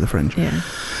day 3 of the Fringe. Yeah.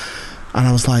 And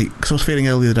I was like, because I was feeling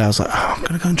ill the other day, I was like, oh, I'm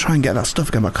going to go and try and get that stuff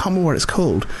again, but I can't remember what it's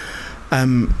called.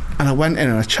 And I went in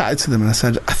and I chatted to them and I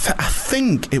said, I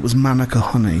think it was Manuka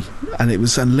honey, and it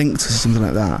was a Linctus or something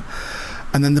like that.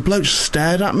 And then the bloke just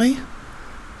stared at me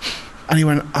and he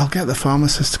went, I'll get the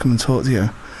pharmacist to come and talk to you.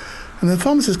 And the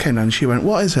pharmacist came down and she went,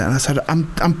 what is it? And I said,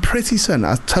 I'm pretty certain.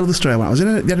 I told the story. I was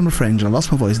in the Edinburgh Fringe and I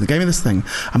lost my voice and they gave me this thing.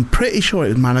 I'm pretty sure it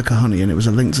was Manuka honey and it was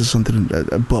a Linctus or something,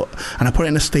 and I put it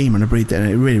in a steamer and I breathed it and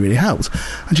it really, really helped.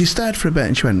 And she stared for a bit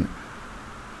and she went,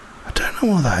 I don't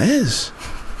know what that is.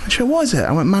 And she went, what is it?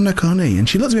 I went, Manuka honey. And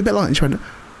she looked at me a bit like, and she went,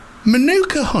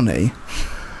 Manuka honey?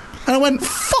 And I went,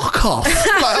 fuck off.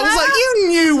 I was like, you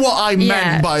knew what I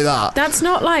meant by that. That's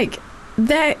not like,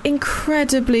 they're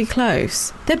incredibly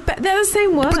close. They're the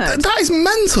same word. But that is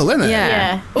mental, isn't it?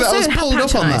 Yeah. Also, I was how pulled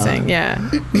up on that. patronising,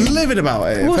 yeah. Livid about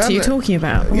it. What are you talking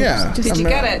about? Yeah. Did you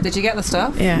get it? Did you get the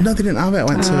stuff? Yeah. No, they didn't have it. I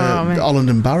went to Holland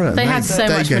and Barrett. They had so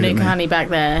much gave it Manuka me. honey back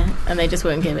there, and they just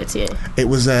wouldn't give it to you. It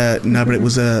was but it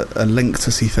was a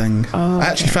Linctus-y thing. Oh, I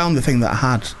actually found the thing that I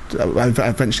had. I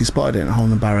eventually spotted it in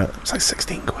Holland and Barrett. It was like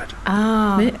 16 quid.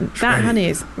 Oh, that honey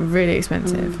is really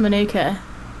expensive. Manuka.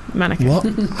 Manuka. What?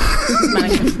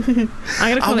 Manuka.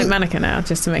 I'm going to call it Manuka now,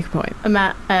 just to make a point.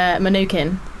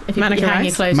 Manukin. If you Manuka hang rice?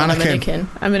 your clothes on a Manukin.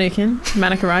 A Manukin.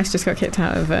 Manuka Rice just got kicked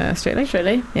out of Strictly.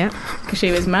 Strictly? Yeah. Because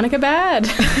she was Manuka bad.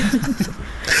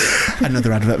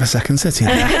 Another advert for Second City.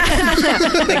 They're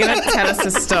going to tell us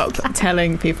to stop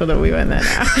telling people that we went there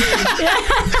now.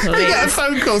 You get a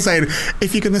phone call saying,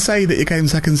 if you're going to say that you came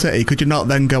Second City, could you not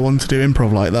then go on to do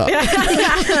improv like that?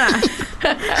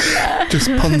 Just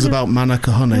puns about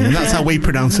Manuka honey, and that's how we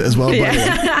pronounce it as well.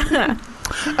 Yeah.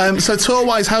 So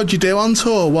tour-wise, how do you do on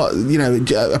tour? What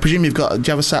I presume do you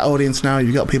have a set audience now?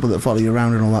 You've got people that follow you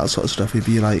around and all that sort of stuff. If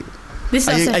you like,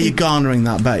 are you garnering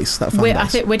that base? That fan base? I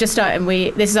think we're just starting.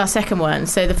 This is our second one.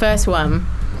 So the first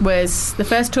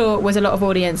tour was a lot of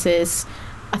audiences,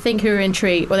 I think, who were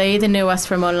intrigued, or they either knew us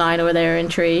from online or they were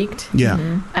intrigued.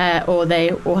 Yeah. Or they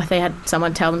had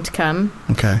someone tell them to come.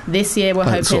 Okay. This year we're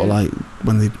hoping sort of like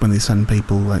when they send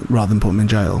people, like, rather than put them in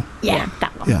jail. Yeah,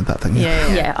 that one. Yeah, that thing.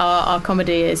 Yeah. Our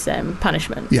comedy is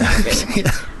punishment. Yeah.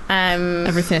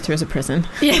 Every theatre is a prison.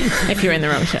 Yeah. If you're in the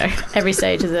wrong show. Every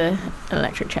stage is an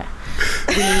electric chair.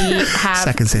 We have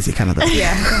Second City, Canada.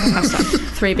 Yeah.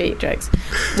 3-beat jokes.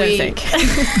 Don't think. So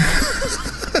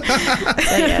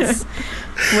yes.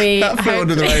 That flew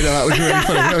under the radar. That was really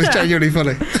funny. That was genuinely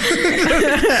funny.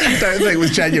 Don't think it was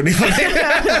genuinely funny.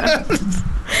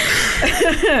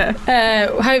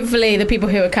 Hopefully the people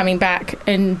who are coming back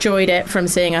enjoyed it from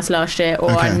seeing us last year,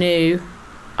 or are new.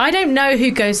 I don't know who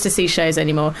goes to see shows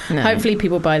anymore. No. Hopefully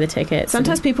people buy the tickets.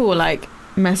 Sometimes people will like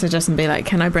message us and be like,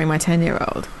 can I bring my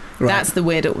 10-year-old? Right. That's the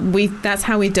weird. That's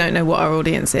how we don't know what our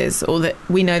audience is, or that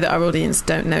we know that our audience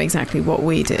don't know exactly what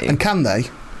we do. And can they?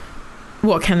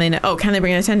 What can they know? Oh, can they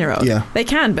bring in a 10-year-old? Yeah, they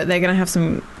can, but they're going to have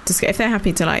some. If they're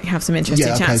happy to like have some interesting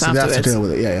chats so afterwards, they have to deal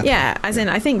with it. Yeah. As in,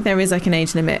 I think there is like an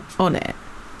age limit on it.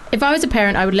 If I was a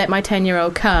parent, I would let my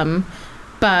 10-year-old come,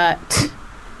 but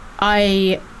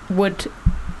I would.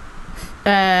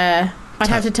 I'd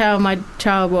have to tell my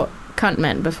child what cunt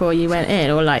meant before you went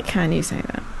in, or like, can you say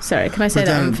that? Sorry, can I say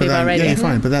that on Fubar Radio? Yeah, you're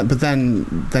fine. But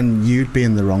then you'd be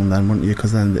in the wrong then, wouldn't you?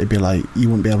 Because then it'd be like you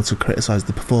wouldn't be able to criticise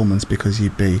the performance because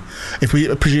you'd be. If we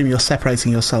presume you're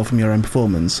separating yourself from your own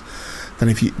performance, then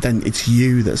it's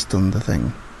you that's done the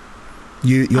thing.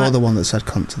 You're the one that said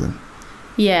cunt to them.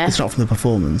 Yeah. It's not from the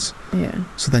performance. Yeah.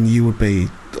 So then you would be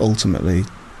ultimately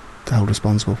held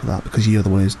responsible for that because you're the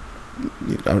one who's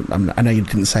I know you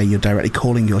didn't say you're directly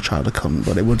calling your child a cunt,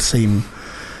 but it would seem.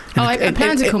 I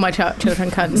plan to call my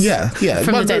children cunts. Yeah.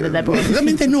 From the day that they're born. I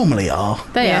mean, they normally are.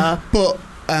 They are. But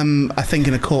I think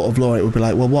in a court of law, it would be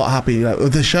like, well, what happened?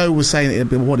 The show was saying, it'd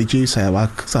be, what did you say? Well,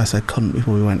 because I said cunt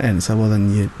before we went in. So, well,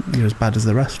 then you're as bad as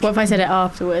the rest. What if I said it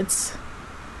afterwards?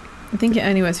 I think it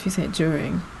only works if you say it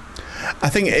during. I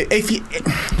think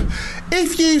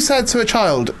if you said to a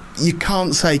child, you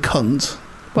can't say cunt,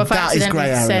 what if that is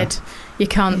grey area. Said you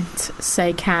can't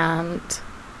say can't?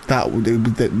 That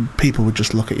people would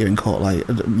just look at you in court like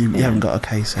you haven't got a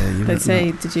case here. They'd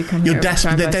say, "Did you come here?"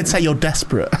 They'd say you're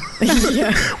desperate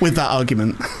with that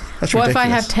argument. That's what ridiculous. if I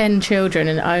have 10 children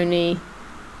and only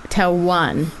tell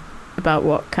one about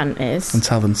what cunt is and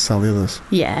tell them to tell the others?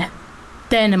 Yeah,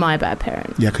 then am I a bad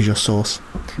parent? Yeah, because you're sauce.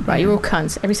 Right, you're all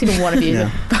cunts. Every single one of you is a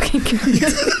fucking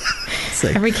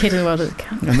cunt. Every kid in the world is a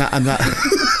cunt. And that.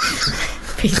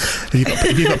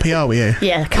 Have you got PR with you?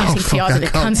 Yeah, cunting PR in the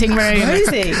cunting room.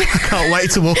 Crazy. I can't wait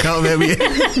to walk out of there with you.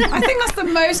 I think that's the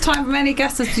most time from any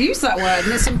guest has used that word,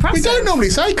 and it's impressive. We don't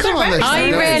normally say cunt on this. I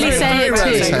rarely say it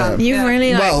too. You've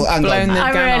really blown the gun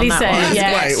I rarely on say that it.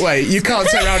 Yeah. Wait, you can't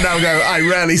turn around now and go, I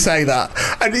rarely say that.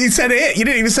 And you said it, you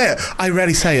didn't even say it. I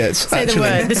rarely say it. Say the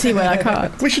word, the C word, I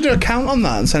can't. We should do a count on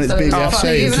that and send it to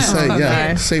BBFC to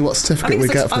say, see what certificate we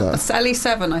get for that. At least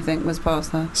 7, I think, was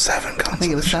passed there. 7 cunts. I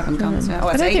think it was 7 cunts, yeah.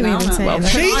 Oh, I it's don't 8 think we now, even isn't say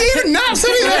it? it. You're nuts,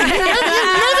 you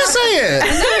never say it.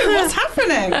 No, what's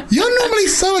happening? You're normally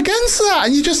so against that,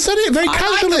 and you just said it very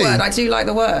casually. I do like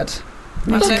the word.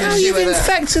 Look how you've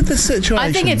infected the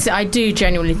situation. I do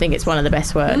genuinely think it's one of the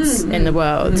best words in the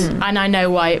world, and I know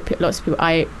why lots of people.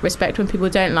 I respect when people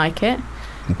don't like it,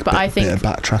 but I think bit of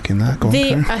backtracking there. Go on,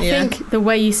 I think the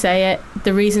way you say it,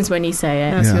 the reasons when you say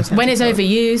it, when it's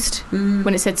overused,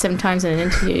 when it's said 7 times in an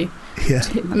interview. Yeah,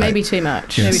 maybe too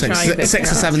much. Yeah, maybe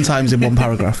 6 or 7 times in one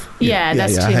paragraph.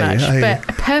 That's too much. But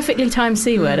a perfectly timed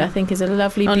C word, I think, is a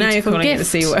lovely, beautiful now you're calling gift. it the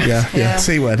C word. Yeah,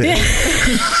 C word.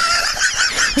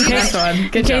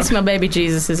 In case my baby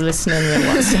Jesus is listening and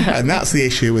wants to help. And that's the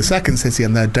issue with Second City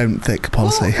and their don't thick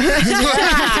policy. Do they like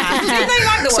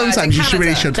the word? Sometimes you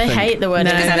really should They think. hate the word. In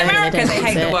America, they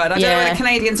hate the word. I don't know Yeah. whether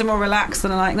Canadians are more relaxed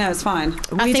and are like, no, it's fine.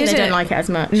 I think they don't like it as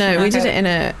much. No, we did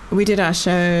it we did our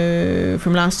show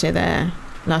from last year,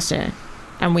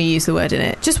 and we used the word in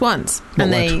it just once.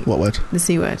 What word? The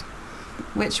C word.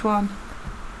 Which one?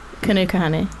 Kanuka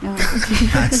honey.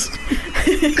 Nice.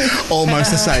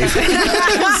 Almost a safe.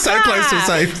 So close to a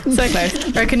safe. So close.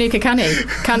 Or Kanuka canny.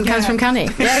 Comes from canny.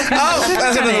 Yeah. Oh,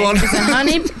 that's another one. It's a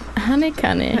honey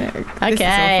canny.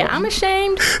 Okay, I'm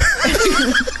ashamed.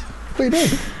 What are you doing?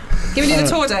 Giving you the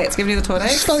tour dates. I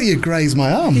just felt you grazed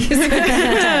my arm.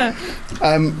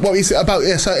 What you said about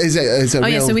so is it? Oh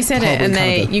yeah, so we said it,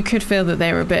 and you could feel that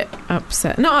they were a bit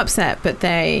upset. Not upset, but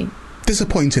they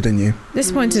disappointed in you.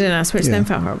 Disappointed in us, which then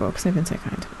felt horrible because they've been so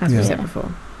kind, as we said before.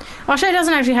 Our show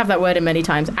doesn't actually have that word in many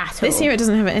times at all. This year it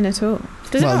doesn't have it in at all.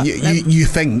 Does well, it you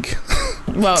think.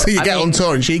 Well, so you get on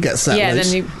tour and she gets set. Yeah, then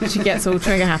she gets all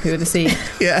trigger happy with the C.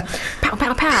 Yeah. Pow,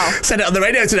 pow, pow. Said it on the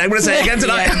radio today. I'm going to say it again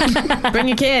tonight. Bring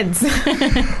your kids.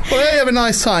 Well, you have a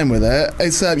nice time with it.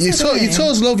 It's your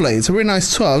tour's lovely. It's a really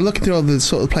nice tour. I'm looking through all the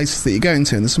sort of places that you're going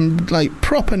to, and there's some like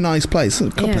proper nice places.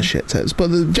 A couple of shit tips,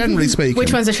 but generally speaking,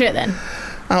 which one's a shit then?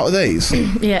 Out of these,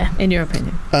 yeah, in your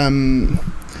opinion.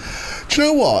 Do you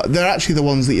know what? They're actually the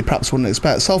ones that you perhaps wouldn't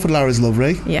expect. Salford Lower is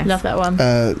lovely. Yeah, love that one.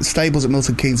 Stables at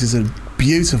Milton Keynes is a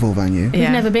beautiful venue. We've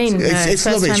never been. It's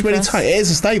lovely. It's really tiny. It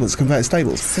is a stable. It's converted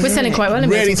stables. We're selling quite well in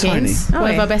really Milton Keynes. tiny.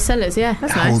 One of our best sellers. Yeah,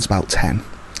 that's nice. Holds about 10. Is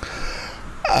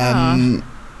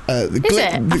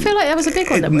it? I feel like that was a big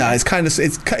one. No, it's kind of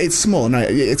it's small. No,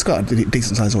 it's got a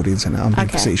decent sized audience in it. I'm being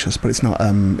facetious, but it's not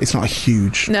a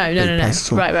huge. No. Place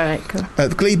at all. Right. Cool.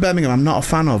 The Glebe Birmingham, I'm not a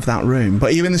fan of that room,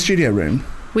 but even the studio room.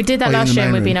 We did that last year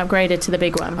and we've been upgraded to the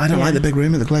big one. I don't like the big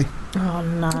room at the Glee. Oh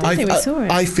no! I think we saw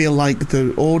it. I feel like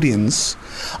the audience.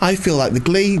 I feel like the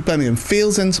Glee Birmingham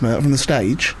feels intimate from the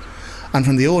stage, and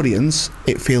from the audience,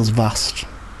 it feels vast.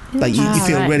 Like you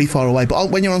feel really far away, but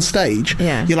when you're on stage,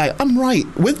 you're like, I'm right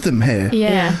with them here.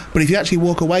 Yeah. But if you actually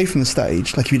walk away from the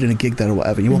stage, like if you're doing a gig there or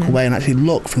whatever, you walk away and actually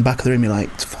look from the back of the room, you're like,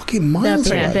 it's fucking miles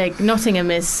away. Big.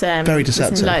 Nottingham is very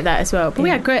deceptive, like that as well. But we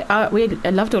had great. We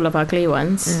loved all of our Glee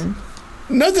ones.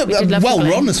 No, well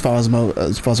run as far as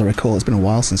I recall. It's been a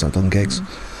while since I've done gigs.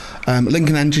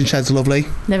 Lincoln Engine Shed's lovely.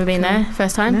 Never been there.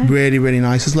 First time. Really, really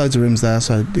nice. There's loads of rooms there,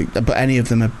 but any of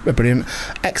them are brilliant.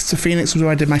 Exeter Phoenix was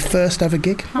where I did my first ever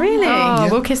gig. Really? Oh,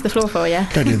 we'll kiss the floor for you.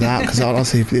 Don't do that, because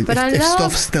honestly, if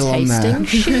stuff's still on there.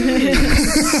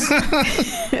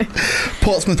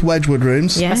 Portsmouth Wedgwood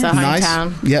rooms. Yeah. That's our nice.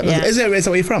 hometown. Yeah. Is that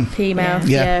where you're from? Female.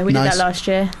 Yeah. We did that last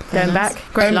year. Going back.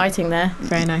 Great lighting there.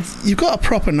 Very nice. You've got a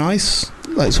proper nice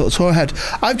sort of tour ahead.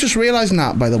 I've just realised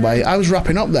that, by the way. I was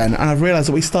wrapping up then, and I've realised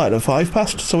that we started at 5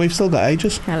 past, so we've still got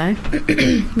ages. Hello.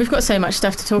 We've got so much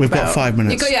stuff to talk about. We've got 5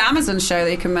 minutes. You've got your Amazon show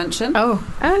that you can mention. Oh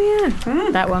yeah.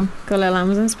 That one. Got a little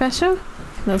Amazon special.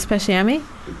 Little special-yummy.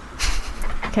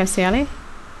 Kirstie Alley.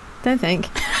 Don't think.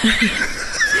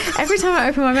 Every time I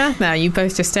open my mouth now, you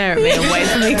both just stare at me and wait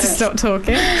for me to stop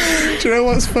talking. Do you know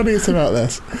what's funniest about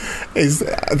this? Is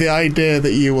the idea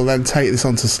that you will then take this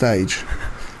onto stage.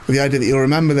 The idea that you'll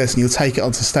remember this and you'll take it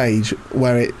onto stage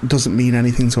where it doesn't mean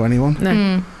anything to anyone.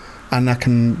 No. And I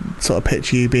can sort of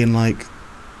picture you being like,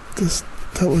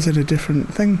 that was in a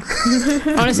different thing.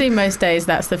 Honestly, most days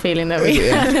that's the feeling that we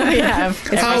have.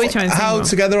 How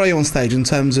together are you on stage in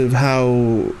terms of how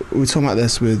we were talking about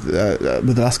this with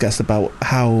the last guest about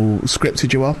how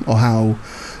scripted you are or how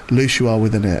loose you are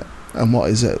within it, and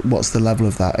what's the level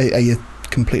of that? Are you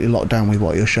completely locked down with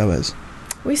what your show is?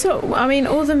 We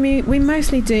we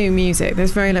mostly do music.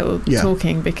 There's very little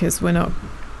talking because we're not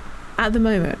at the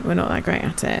moment. We're not that great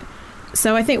at it.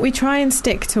 So I think we try and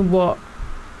stick to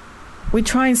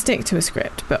a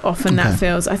script, but often that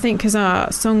feels, I think, because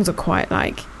our songs are quite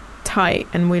tight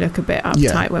and we look a bit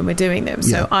uptight when we're doing them.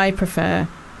 So I prefer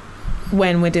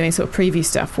when we're doing sort of preview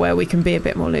stuff where we can be a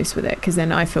bit more loose with it, because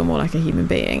then I feel more like a human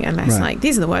being and less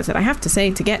these are the words that I have to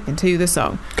say to get into the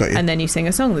song. And then you sing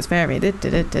a song that's very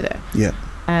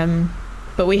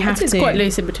but we have to. It's quite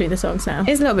loose in between the songs now.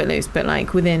 It's a little bit loose, but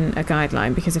within a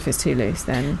guideline, because if it's too loose,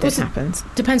 then this happens.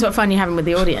 Depends what fun you're having with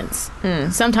the audience.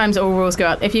 Sometimes all rules go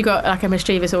out. If you've got a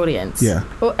mischievous audience,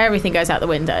 everything goes out the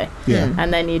window.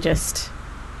 And then you just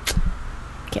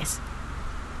kiss.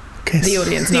 The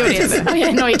audience.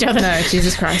 Not each other. No,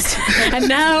 Jesus Christ. And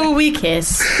now we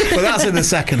kiss. Well, that's in the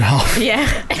second half. Yeah.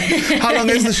 How long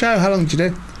is the show? How long did you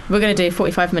do? We're going to do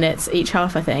 45 minutes each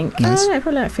half, I think. Nice. No,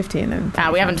 probably 50 and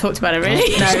then... we haven't talked about it,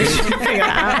 really. No, figure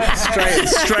that out.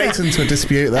 Straight into a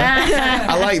dispute there.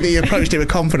 I like that you approached it with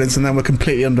confidence and then we're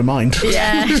completely undermined.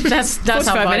 Yeah, that's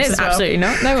 45 minutes, absolutely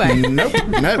not. No way. Nope.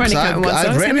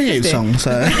 I've written a new song,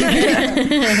 so...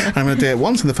 I'm going to do it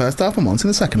once in the first half and once in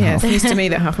the second half. Yeah, it's news to me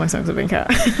that half my songs have been cut.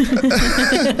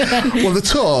 Well, the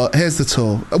tour, here's the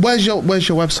tour. Where's your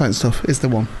website and stuff? Is there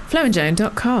one?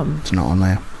 flowandjoan.com. It's not on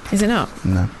there. Is it not?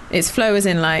 No. It's Flow as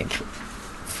in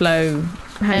flow,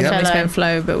 how you normally spell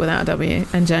flow but without a W,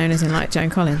 and Joan as in Joan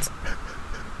Collins.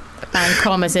 And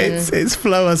com as in... It's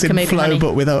flow as in flow honey.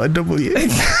 but without a W.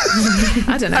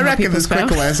 I don't know. I reckon there's a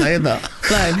quicker way of saying that.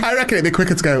 Flow. I reckon it'd be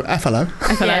quicker to go FLO.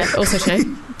 FLO, also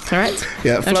true. Correct.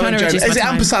 Yeah, Flow and Joan. Is it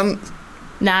ampersand?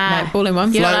 Nah. No, all in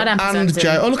one. Flow and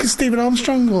Joe. Oh, look at Stephen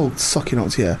Armstrong all sucking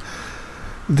up to you.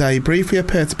 They briefly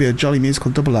appear to be a jolly musical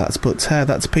double act, but tear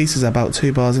that to pieces about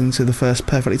 2 bars into the first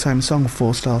perfectly timed song.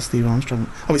 4-star Steve Armstrong.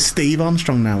 Oh, it's Steve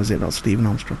Armstrong now, is it? Not Stephen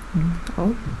Armstrong.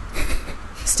 Oh.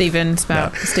 Stephen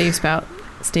spout. No. Steve spout.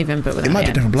 Stephen, but without it might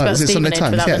be different bloke. Is it Sunday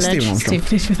Times? Yeah, Stephen Armstrong.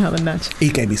 Stephen without the nudge. He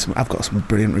gave me some. I've got some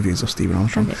brilliant reviews of Stephen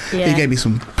Armstrong. Okay. Yeah. He gave me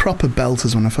some proper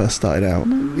belters when I first started out.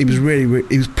 He was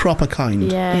he was proper kind.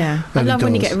 Yeah. I love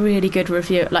when you get a really good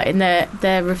review. In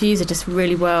their reviews are just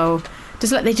really well.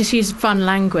 Just they just use fun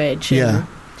language. And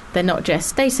they're not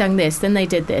just, they sang this, then they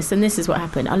did this, and this is what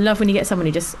happened. I love when you get someone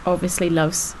who just obviously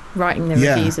loves writing the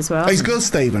reviews as well. He's good,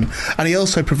 Stephen. And he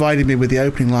also provided me with the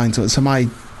opening line to it. So my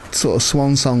sort of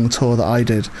swan song tour that I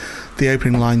did, the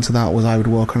opening line to that was I would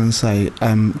walk on and say,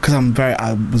 because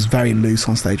I was very loose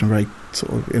on stage and very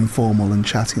sort of informal and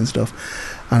chatty and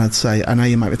stuff, and I'd say, I know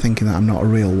you might be thinking that I'm not a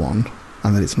real one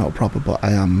and that it's not proper, but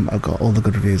I am. I've got all the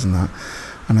good reviews and that.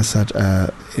 And I said,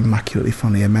 immaculately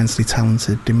funny, immensely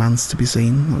talented, demands to be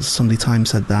seen. Sunday Times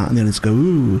said that, and the others go,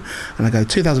 ooh. And I go,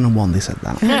 2001 they said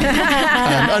that.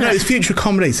 Oh no, it's Future of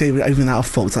Comedy. See, even that I've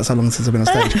fucked, that's how long since I've been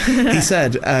on stage. He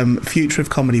said, Future of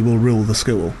Comedy will rule the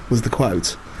school, was the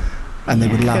quote. And they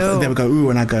would laugh, they would go, ooh,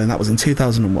 and I'd go, and that was in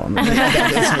 2001. And they'd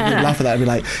laugh at that and be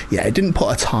like, yeah, it didn't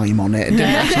put a time on it. It didn't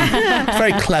actually,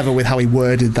 very clever with how he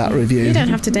worded that review. You don't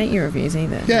have to date your reviews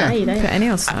either. Yeah. No, you don't. Put any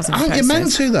else. Aren't you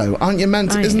meant to, though? Aren't you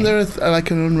meant to? Isn't there an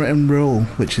unwritten rule,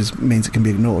 which means it can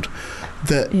be ignored,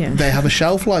 that they have a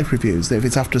shelf life reviews, that if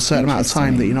it's after a certain amount of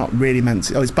time that you're not really meant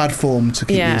to, it's bad form to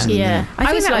keep using them. Yeah,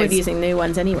 I was like using new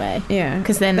ones anyway. Yeah,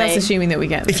 because then that's assuming that we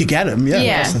get them. If you get them,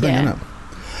 that's the thing, isn't it?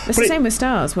 It's the same with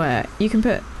stars, where you can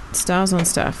put stars on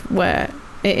stuff where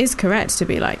it is correct to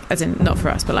be like, as in not for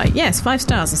us, but like, yes, 5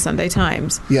 stars on Sunday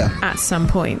Times. Yeah. At some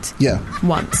point. Yeah.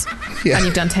 Once. Yeah. And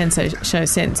you've done 10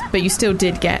 shows since, but you still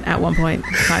did get at one point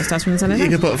 5 stars from the Sunday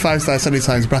Times. You can put 5 stars Sunday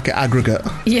Times bracket aggregate.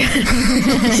 Yeah.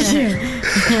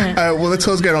 Well, the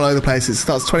tour's going all over the place. It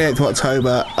starts 28th of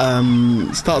October.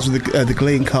 Starts with the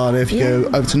Glee in Cardiff. You go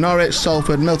over to Norwich,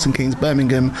 Salford, Milton Keynes,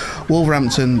 Birmingham,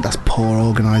 Wolverhampton. That's poor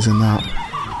organising that.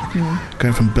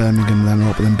 Going from Birmingham then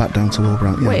up and then back down to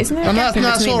Wolverhampton. Wait, isn't there a gap in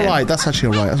that's between all them? right. That's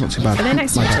actually all right. That's not too bad. Are they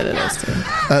next to each other, those two?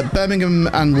 Birmingham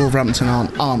and Wolverhampton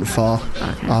aren't far.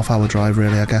 Okay. Half-hour drive,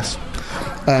 really, I guess.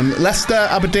 Leicester,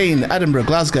 Aberdeen, Edinburgh,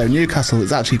 Glasgow, Newcastle.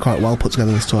 It's actually quite well put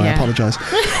together this tour. Yeah. I apologise.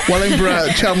 Wellingborough,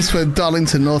 Chelmsford,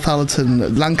 Darlington,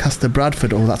 Northallerton, Lancaster,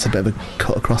 Bradford. Oh, that's a bit of a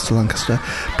cut across to Lancaster.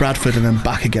 Bradford and then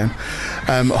back again.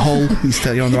 Hull,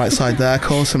 you're on the right side there.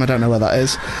 Corsham, I don't know where that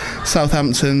is.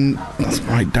 Southampton, that's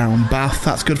right down. Bath,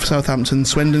 that's good for Southampton.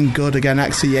 Swindon, good again.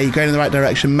 Exeter, yeah, you're going in the right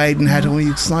direction. Maidenhead,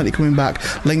 you're slightly coming back.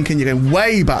 Lincoln, you're going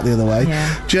way back the other way.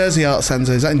 Yeah. Jersey Arts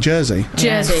Centre, is that in Jersey?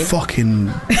 Jersey. Fucking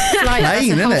Flight, plane, that's a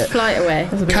isn't whole it? flight away.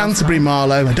 Canterbury,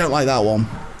 Marlow, I don't like that one.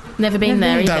 Never been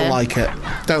there either. Don't like it.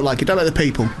 Don't like the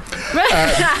people.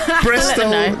 Bristol,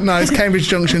 know. no, it's Cambridge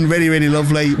Junction, really, really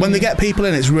lovely. When they get people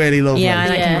in, it's really lovely. Yeah, I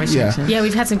like Cambridge Junction. Yeah,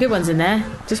 we've had some good ones in there.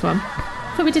 Just one.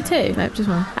 I thought we did 2. No, just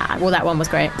one. Well, that one was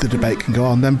great. The debate can go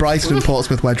on. Then Brighton and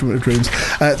Portsmouth, Wedgwood of Dreams.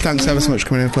 Thanks ever so much for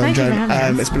coming in, Flo and Thank you Joan. for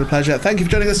having us. It's been a pleasure. Thank you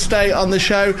for joining us today on the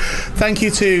show. Thank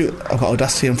you to... I've got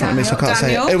Audacity in front of me, so I can't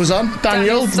say it. It was on.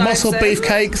 Daniel Muscle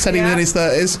Beefcake, said he was in his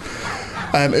 30s.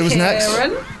 It was next.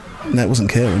 No, it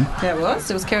wasn't Kieran. Yeah, it was.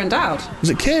 It was Kieran Dowd. Was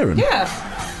it Kieran? Yeah.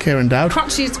 Kieran Dowd.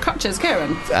 Crutches,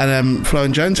 Kieran. And Flo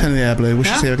and Joan, 10 in the Air Blue. We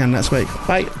shall see you again next week.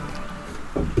 Bye.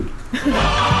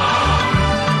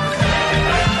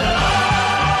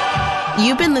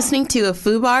 You've been listening to a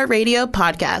FUBAR Radio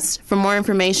podcast. For more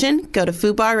information, go to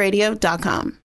FUBARradio.com.